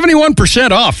perfect.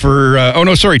 71% off for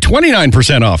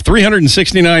 29% off,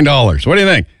 $369. What do you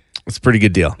think? That's a pretty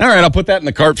good deal. All right, I'll put that in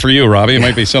the cart for you, Robbie. It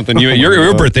might be something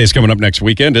your birthday's coming up next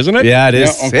weekend, isn't it? Yeah, it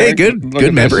is. Yeah, okay. Hey, good Look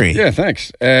at memory. this. Yeah,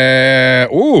 thanks. A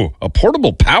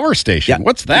portable power station. Yeah.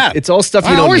 What's that? It's all stuff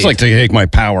you I don't always need. like to take my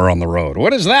power on the road.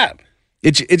 What is that?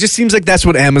 It just seems like that's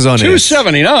what Amazon is.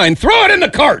 $279. Throw it in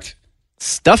the cart.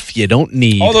 Stuff you don't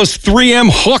need. All those 3M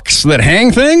hooks that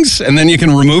hang things, and then you can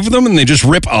remove them, and they just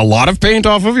rip a lot of paint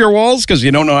off of your walls because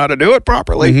you don't know how to do it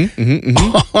properly.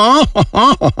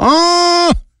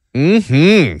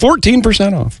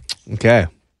 14% off. Okay.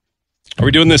 Are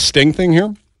we doing this Sting thing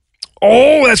here?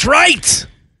 Oh, that's right.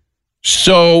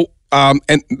 So, and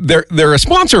they're a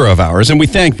sponsor of ours, and we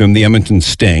thank them, the Edmonton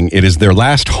Sting. It is their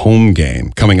last home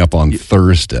game coming up on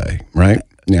Thursday, right?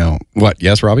 Now, what?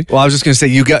 Yes, Robbie? Well, I was just going to say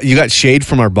you got shade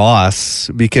from our boss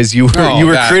because you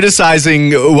were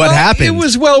criticizing what happened. It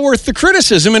was well worth the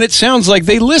criticism, and it sounds like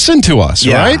they listened to us,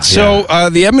 right? So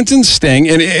the Edmonton Sting,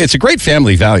 and it's a great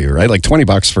family value, right? Like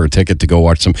 $20 for a ticket to go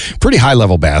watch some pretty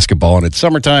high-level basketball, and it's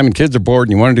summertime, and kids are bored,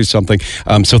 and you want to do something.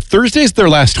 So Thursday's their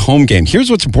last home game. Here's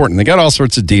what's important. They got all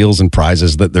sorts of deals and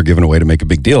prizes that they're giving away to make a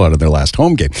big deal out of their last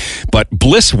home game. But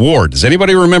Bliss Ward, does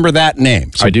anybody remember that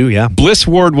name? So I do, yeah. Bliss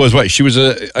Ward was what? She was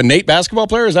a Nate basketball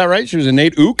player, is that right? She was a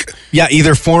Nate Ook? Yeah,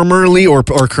 either formerly or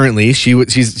currently. She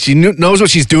knows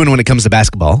what she's doing when it comes to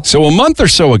basketball. So a month or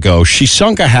so ago, she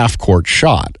sunk a half-court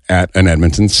shot at an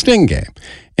Edmonton Sting game.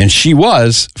 And she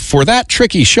was, for that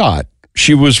tricky shot,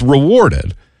 she was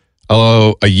rewarded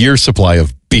a year's supply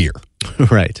of beer.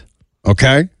 Right.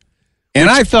 Okay? And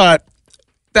I thought,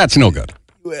 that's no good.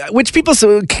 Which people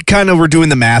kind of were doing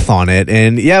the math on it,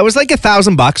 and yeah, it was like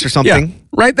 $1,000 or something. Yeah,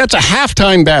 right? That's a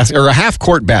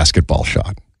half-court basketball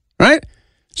shot, right?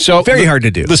 So very hard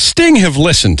to do. The Sting have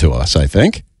listened to us, I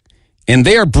think, and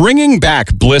they are bringing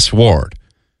back Bliss Ward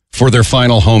for their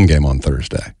final home game on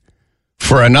Thursday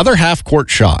for another half-court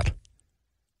shot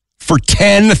for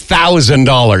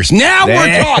 $10,000. Now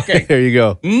we're talking. There you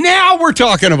go. Now we're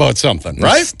talking about something,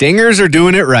 right? The Stingers are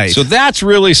doing it right. So that's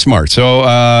really smart. So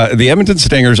the Edmonton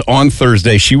Stingers on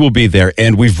Thursday, she will be there,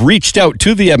 and we've reached out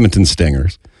to the Edmonton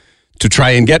Stingers to try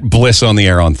and get Bliss on the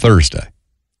air on Thursday.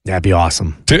 That'd be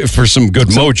awesome. For some good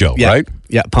mojo, right?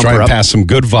 Yeah, pump try her and up. pass some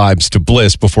good vibes to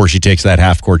Bliss before she takes that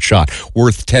half-court shot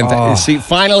worth $10,000. See,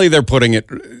 finally they're doing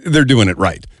it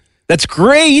right. That's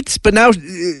great, but now,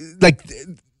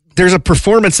 there's a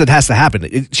performance that has to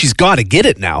happen. She's got to get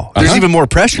it now. There's even more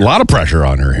pressure. A lot of pressure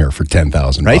on her here for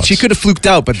 $10,000. Right? She could have fluked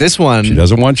out, but this one... She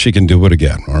doesn't want, she can do it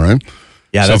again, all right?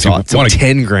 Yeah, So that's if you awesome. wanna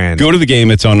 $10,000. Go to the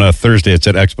game. It's on Thursday. It's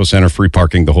at Expo Center, free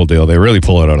parking, the whole deal. They really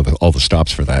pull it out of all the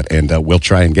stops for that. And we'll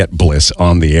try and get Bliss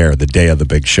on the air the day of the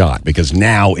big shot because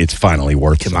now it's finally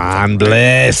worth Come on,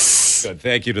 Bliss. Good.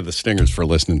 Thank you to the Stingers for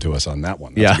listening to us on that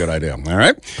one. That's a good idea. All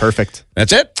right. Perfect.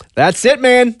 That's it. That's it,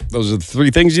 man. Those are the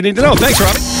 3 things you need to know. Thanks,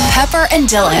 Robbie. Pepper and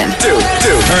Dylan. All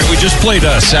right. We just played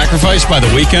Sacrifice by The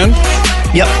Weeknd.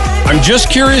 Yep. I'm just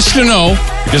curious to know,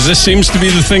 because this seems to be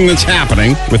the thing that's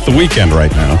happening with The Weeknd right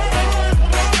now.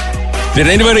 Did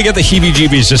anybody get the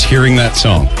heebie-jeebies just hearing that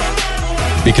song?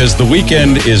 Because The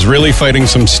Weeknd is really fighting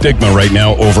some stigma right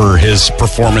now over his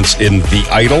performance in The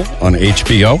Idol on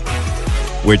HBO,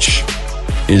 which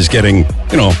is getting,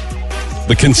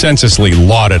 the consensusly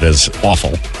lauded as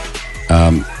awful.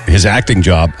 His acting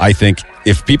job, I think,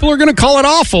 if people are going to call it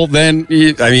awful, then,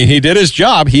 he did his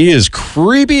job. He is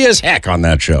creepy as heck on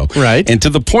that show. Right. And to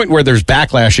the point where there's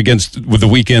backlash with The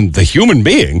Weeknd, the human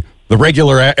being, the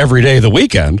regular, everyday The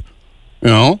Weeknd,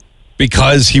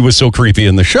 because he was so creepy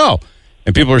in the show.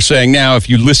 And people are saying now, if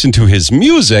you listen to his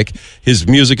music is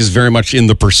very much in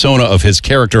the persona of his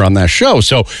character on that show.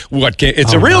 So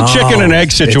it's a real chicken and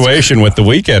egg situation with The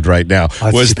Weeknd right now.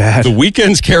 Was The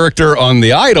Weeknd's character on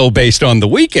The Idol based on The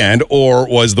Weeknd, or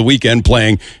was The Weeknd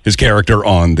playing his character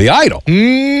on The Idol?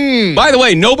 By the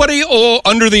way, nobody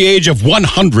under the age of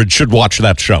 100 should watch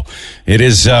that show. It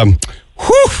is,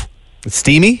 It's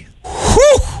steamy?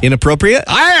 Inappropriate?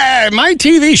 My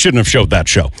TV shouldn't have showed that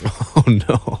show. Oh,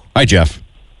 no. Hi, Jeff.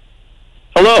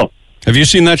 Hello. Have you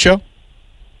seen that show?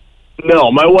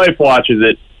 No, my wife watches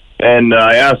it, and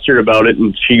I asked her about it,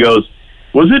 and she goes,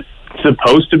 was it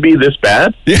supposed to be this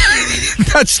bad? Yeah,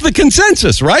 that's the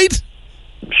consensus, right?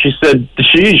 She said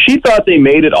she thought they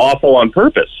made it awful on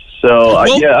purpose. So, I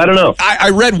don't know.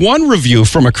 I read one review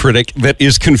from a critic that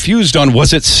is confused on,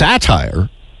 was it satire?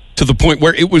 To the point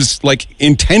where it was like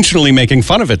intentionally making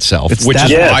fun of itself, which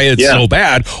is why it's so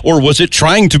bad, or was it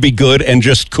trying to be good and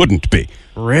just couldn't be?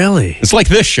 Really? It's like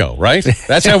this show, right?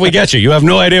 That's how we get you. You have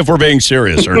no idea if we're being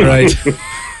serious or not. Right.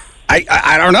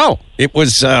 I don't know. It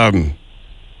was.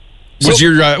 Was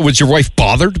your wife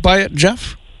bothered by it,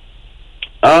 Jeff?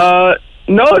 No,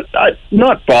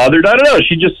 not bothered. I don't know.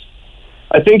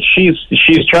 I think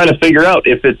she's trying to figure out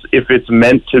if it's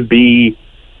meant to be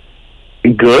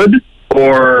good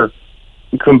or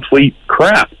complete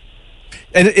crap.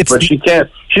 But she can't.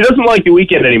 She doesn't like The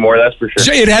Weeknd anymore, that's for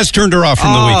sure. It has turned her off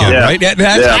from The Weeknd, right?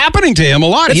 That's happening to him a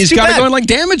lot. He's got to go in like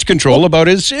damage control about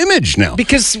his image now.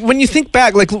 Because when you think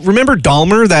back, like, remember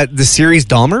Dahmer, the series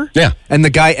Dahmer? Yeah. And the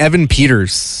guy Evan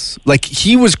Peters, like,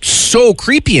 he was so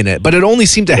creepy in it, but it only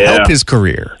seemed to help his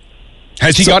career.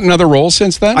 Has he gotten other roles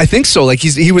since then? I think so. Like,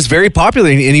 he was very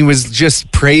popular, and he was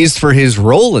just praised for his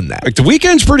role in that. Like, The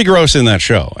Weeknd's pretty gross in that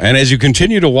show. And as you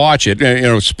continue to watch it,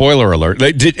 spoiler alert,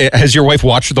 has your wife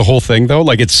watched the whole thing, though?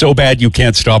 Like, it's so bad you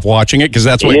can't stop watching it? Because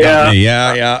that's what got me.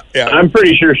 Yeah. I'm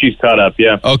pretty sure she's caught up,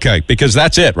 yeah. Okay, because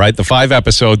that's it, right? The 5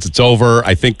 episodes, it's over.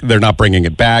 I think they're not bringing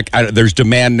it back. There's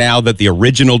demand now that the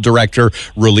original director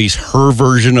release her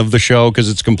version of the show because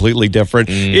it's completely different.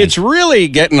 It's really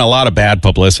getting a lot of bad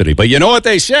publicity. But you know what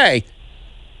they say?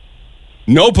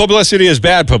 No publicity is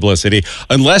bad publicity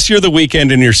unless you're The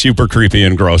Weeknd and you're super creepy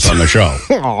and gross on the show.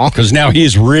 Because now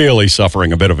he's really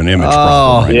suffering a bit of an image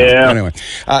problem right now. Anyway,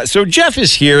 so Jeff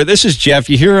is here. This is Jeff.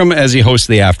 You hear him as he hosts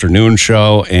the afternoon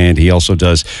show, and he also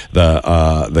does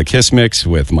the Kiss Mix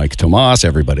with Mike Tomas.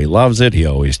 Everybody loves it. He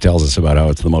always tells us about how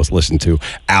it's the most listened to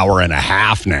hour and a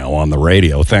half now on the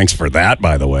radio. Thanks for that,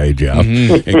 by the way, Jeff.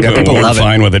 People are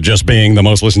fine with it just being the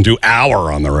most listened to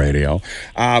hour on the radio.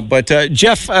 But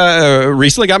Jeff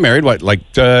recently got married,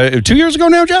 2 years ago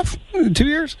now, Jeff? 2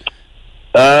 years?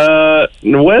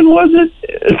 When was it?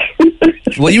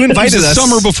 Well, you invited us.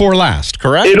 Summer before last,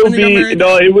 correct? It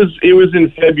was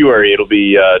in February. It'll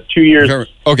be 2 years.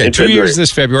 Okay, 2 years this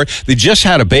February. They just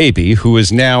had a baby who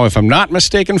is now, if I'm not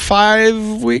mistaken,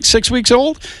 6 weeks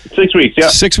old? 6 weeks, yeah.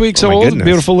 6 weeks old, goodness.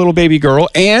 beautiful little baby girl.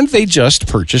 And they just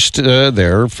purchased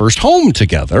their first home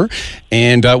together.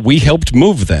 And we helped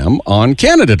move them on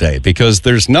Canada Day because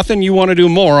there's nothing you want to do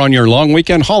more on your long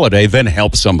weekend holiday than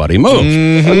help somebody move.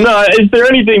 No, is there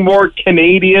anything more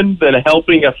Canadian than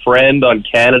helping a friend on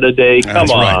Canada Day? Come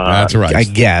on. That's right. I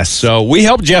guess. So we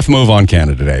helped Jeff move on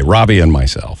Canada Day, Robbie and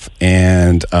myself,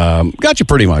 and got you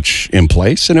pretty much in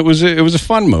place. And it was a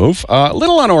fun move. A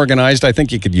little unorganized. I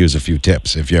think you could use a few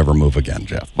tips if you ever move again,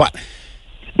 Jeff. But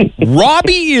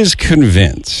Robbie is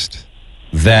convinced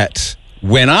that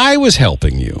when I was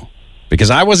helping you, because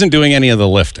I wasn't doing any of the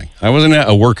lifting. I wasn't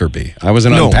a worker bee. I was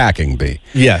an unpacking bee.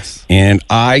 Yes. And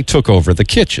I took over the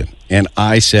kitchen. And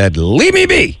I said, leave me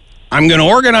be. I'm going to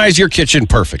organize your kitchen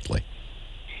perfectly.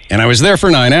 And I was there for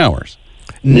 9 hours.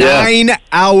 9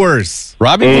 hours.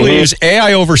 Robbie believes, A,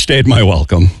 I overstayed my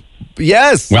welcome.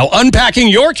 Yes. Well, unpacking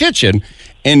your kitchen.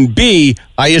 And B,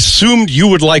 I assumed you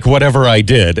would like whatever I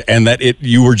did and that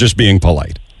you were just being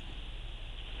polite.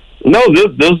 No,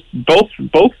 those both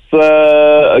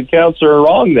accounts are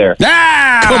wrong there.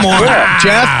 Come on,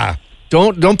 Jeff.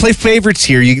 Don't play favorites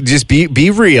here. You just be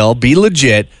real, be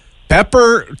legit.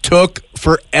 Pepper took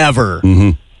forever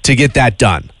to get that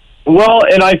done. Well,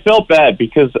 and I felt bad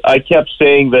because I kept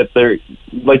saying that there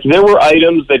were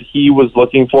items that he was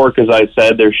looking for because I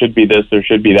said there should be this, there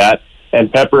should be that. And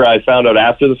Pepper, I found out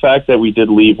after the fact that we did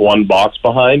leave one box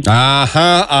behind.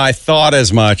 I thought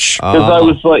as much. Because I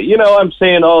was like, I'm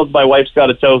saying, my wife's got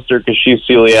a toaster because she's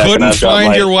celiac. Couldn't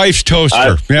find your wife's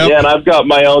toaster. Yeah, and I've got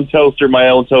my own toaster. My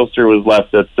own toaster was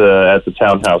left at the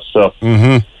townhouse. So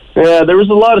Yeah, there was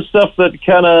a lot of stuff that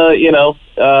kind of,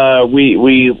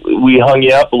 we hung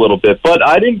you up a little bit, but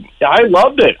I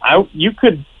loved it. You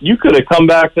could have come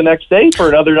back the next day for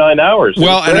another 9 hours.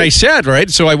 Well, and I said, right,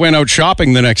 so I went out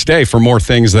shopping the next day for more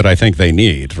things that I think they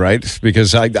need, right?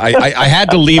 Because I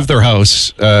had to leave their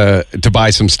house to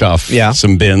buy some stuff,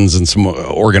 some bins and some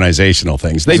organizational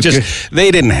things. They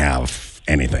didn't have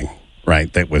anything.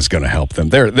 Right, that was going to help them.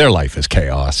 Their life is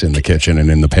chaos in the kitchen and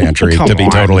in the pantry, to be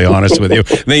totally honest with you.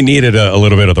 They needed a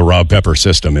little bit of the Rob Pepper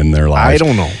system in their lives. I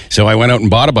don't know. So I went out and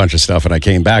bought a bunch of stuff, and I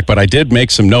came back. But I did make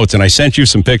some notes, and I sent you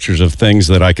some pictures of things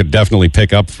that I could definitely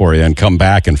pick up for you and come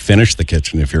back and finish the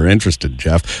kitchen if you're interested,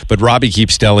 Jeff. But Robbie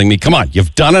keeps telling me, come on,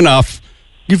 you've done enough.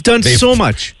 You've done so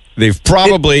much. They've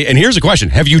probably, and here's a question.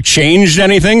 Have you changed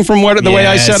anything from the way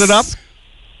I set it up?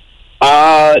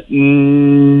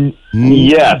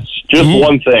 Yes, just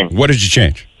one thing. What did you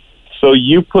change? So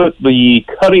you put the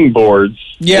cutting boards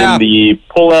in the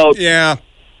pull-out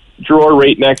drawer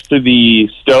right next to the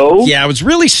stove. Yeah, I was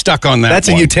really stuck on that. That's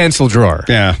a utensil drawer.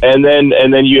 Yeah. And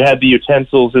then you had the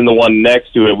utensils in the one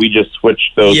next to it. We just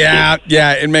switched those. Yeah,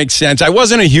 it makes sense. I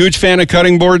wasn't a huge fan of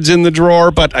cutting boards in the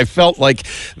drawer, but I felt like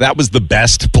that was the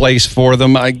best place for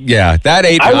them. I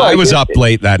was up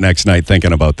late that next night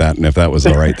thinking about that and if that was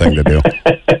the right thing to do.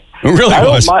 It really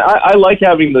was. I like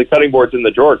having the cutting boards in the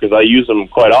drawer because I use them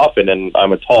quite often, and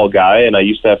I'm a tall guy, and I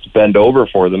used to have to bend over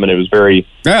for them, and it was very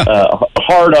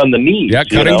hard on the knees. Yeah,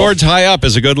 cutting boards high up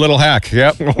is a good little hack.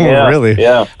 Yep. Really?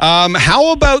 Yeah.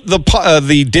 How about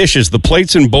the dishes, the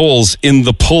plates and bowls in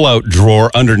the pull-out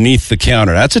drawer underneath the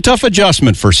counter? That's a tough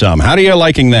adjustment for some. How are you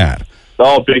liking that?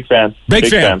 Oh, big fan. Big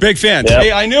fan. Yep.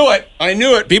 Hey, I knew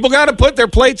it. People got to put their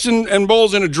plates and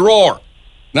bowls in a drawer.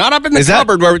 Not up in the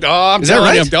cupboard where... I'm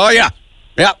telling you. Oh, yeah.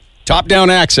 Yeah. Top-down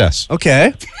access.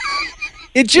 Okay.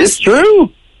 It's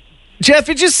true. Jeff,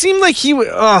 it just seemed like he...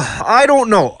 I don't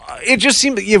know. It just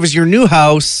seemed like it was your new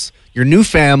house, your new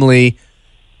family.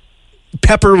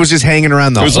 Pepper was just hanging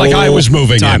around the whole time. It was like I was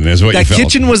moving in, is what you felt. That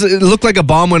kitchen it looked like a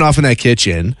bomb went off in that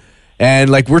kitchen. And,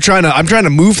 like, I'm trying to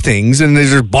move things, and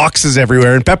there's boxes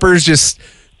everywhere, and Pepper's just...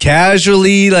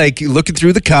 casually, like, looking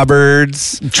through the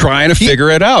cupboards. Trying to figure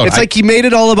it out. It's like he made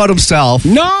it all about himself.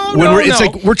 It's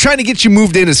like, we're trying to get you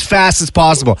moved in as fast as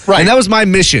possible. Right. And that was my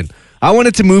mission. I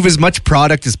wanted to move as much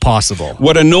product as possible.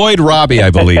 What annoyed Robbie, I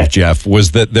believe, Jeff,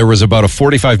 was that there was about a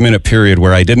 45-minute period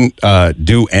where I didn't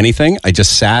do anything. I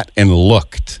just sat and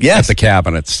looked at the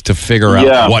cabinets to figure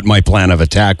out what my plan of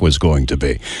attack was going to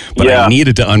be. But I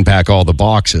needed to unpack all the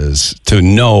boxes to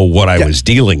know what I was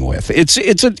dealing with. It's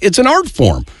an art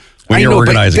form when you're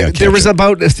organizing a kitchen. There was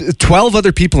about 12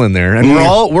 other people in there, and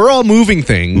we're all moving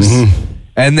things. Mm-hmm.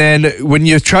 And then when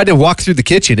you try to walk through the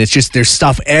kitchen, it's just there's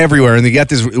stuff everywhere, and they got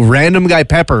this random guy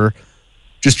Pepper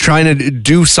just trying to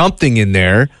do something in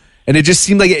there, and it just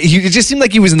seemed like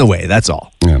he was in the way. That's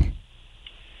all. Yeah.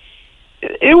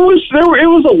 It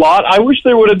was a lot. I wish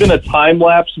there would have been a time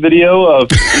lapse video of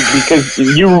because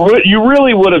you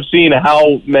really would have seen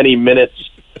how many minutes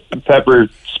Pepper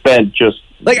spent just.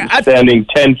 Standing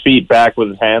 10 feet back with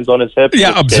his hands on his hips.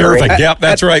 Yeah, observing. Yeah,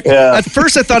 that's right. Yeah. At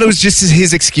first, I thought it was just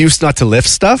his excuse not to lift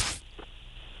stuff.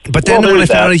 But then when I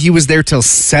found out he was there till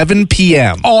 7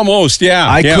 p.m. Almost, yeah.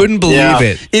 I couldn't believe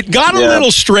it. It got a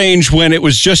little strange when it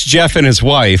was just Jeff and his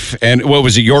wife. And what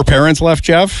was it, your parents left,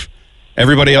 Jeff?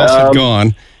 Everybody else had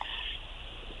gone.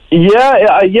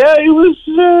 Yeah, it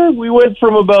was, we went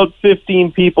from about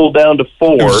 15 people down to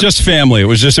 4. It was just family. It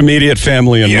was just immediate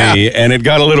family and me. And it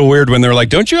got a little weird when they were like,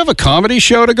 don't you have a comedy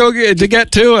show to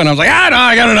get to? And I was like, no,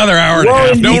 I got another hour and a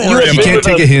half. Don't worry about it. You can't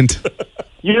take a hint.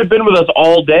 You had been with us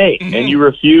all day, and you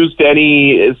refused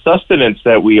any sustenance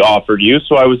that we offered you.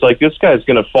 So I was like, this guy's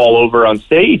going to fall over on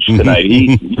stage tonight.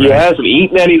 He hasn't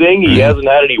eaten anything. He hasn't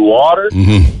had any water.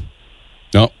 Mm-hmm.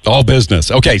 No, all business.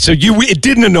 Okay, so it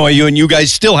didn't annoy you, and you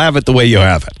guys still have it the way you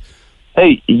have it.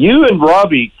 Hey, you and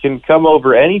Robbie can come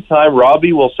over anytime.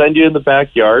 Robbie will send you in the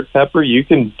backyard. Pepper, you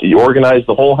can organize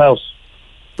the whole house.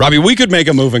 Robbie, we could make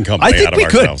a moving company out of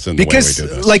ourselves in the way we do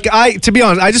this. To be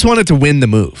honest, I just wanted to win the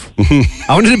move. I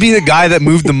wanted to be the guy that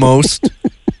moved the most.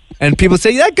 And people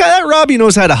say, that Robbie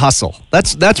knows how to hustle.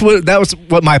 That was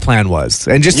what my plan was.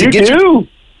 And just to get you.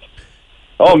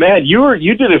 Oh man,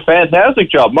 you did a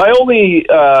fantastic job. My only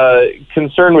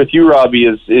concern with you, Robbie,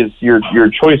 is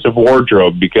your choice of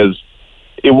wardrobe, because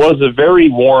it was a very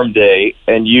warm day,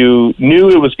 and you knew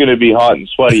it was going to be hot and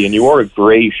sweaty, and you wore a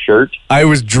gray shirt. I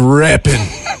was dripping,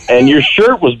 and your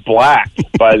shirt was black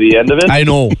by the end of it. I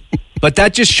know, but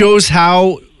that just shows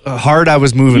how hard I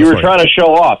was moving You were for trying to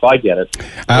show off. I get it.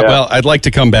 Well, I'd like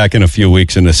to come back in a few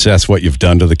weeks and assess what you've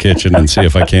done to the kitchen and see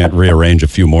if I can't rearrange a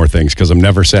few more things, because I'm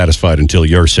never satisfied until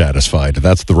you're satisfied.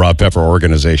 That's the Rob Pepper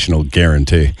organizational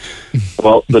guarantee.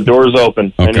 Well, the door's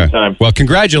open anytime. Well,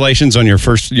 congratulations on your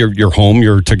first, your home,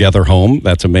 your together home.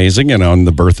 That's amazing, and on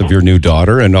the birth of your new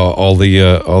daughter and all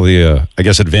the I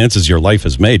guess advances your life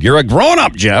has made. You're a grown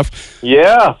up, Jeff.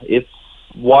 Yeah, it's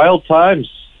wild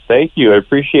times. Thank you. I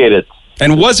appreciate it.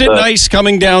 And was it nice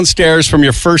coming downstairs from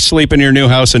your first sleep in your new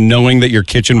house and knowing that your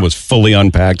kitchen was fully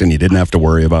unpacked and you didn't have to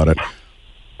worry about it?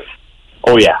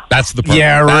 Oh, yeah. That's the perk.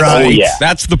 Yeah, right.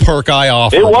 That's the perk I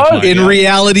offer. It was. In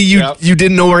reality, you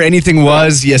didn't know where anything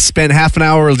was. You spent half an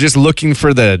hour just looking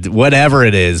for the whatever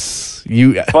it is.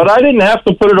 But I didn't have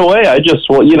to put it away. I just,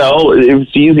 it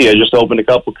was easy. I just opened a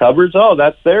couple cupboards. Oh,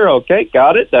 that's there. Okay,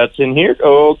 got it. That's in here.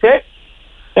 Okay.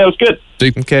 Yeah, it was good.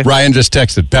 Okay. Ryan just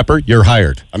texted, Pepper, you're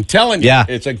hired. I'm telling you,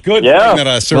 it's a good thing that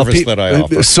a service that I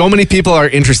offer. So many people are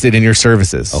interested in your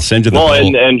services. I'll send you the bill.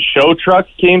 bill. And Show Truck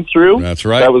came through. That's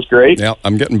right. That was great. Yeah,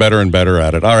 I'm getting better and better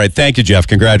at it. All right, thank you, Jeff.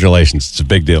 Congratulations. It's a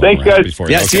big deal. Thanks, guys.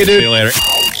 See you, dude. See you later.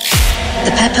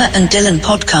 The Pepper and Dylan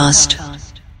Podcast.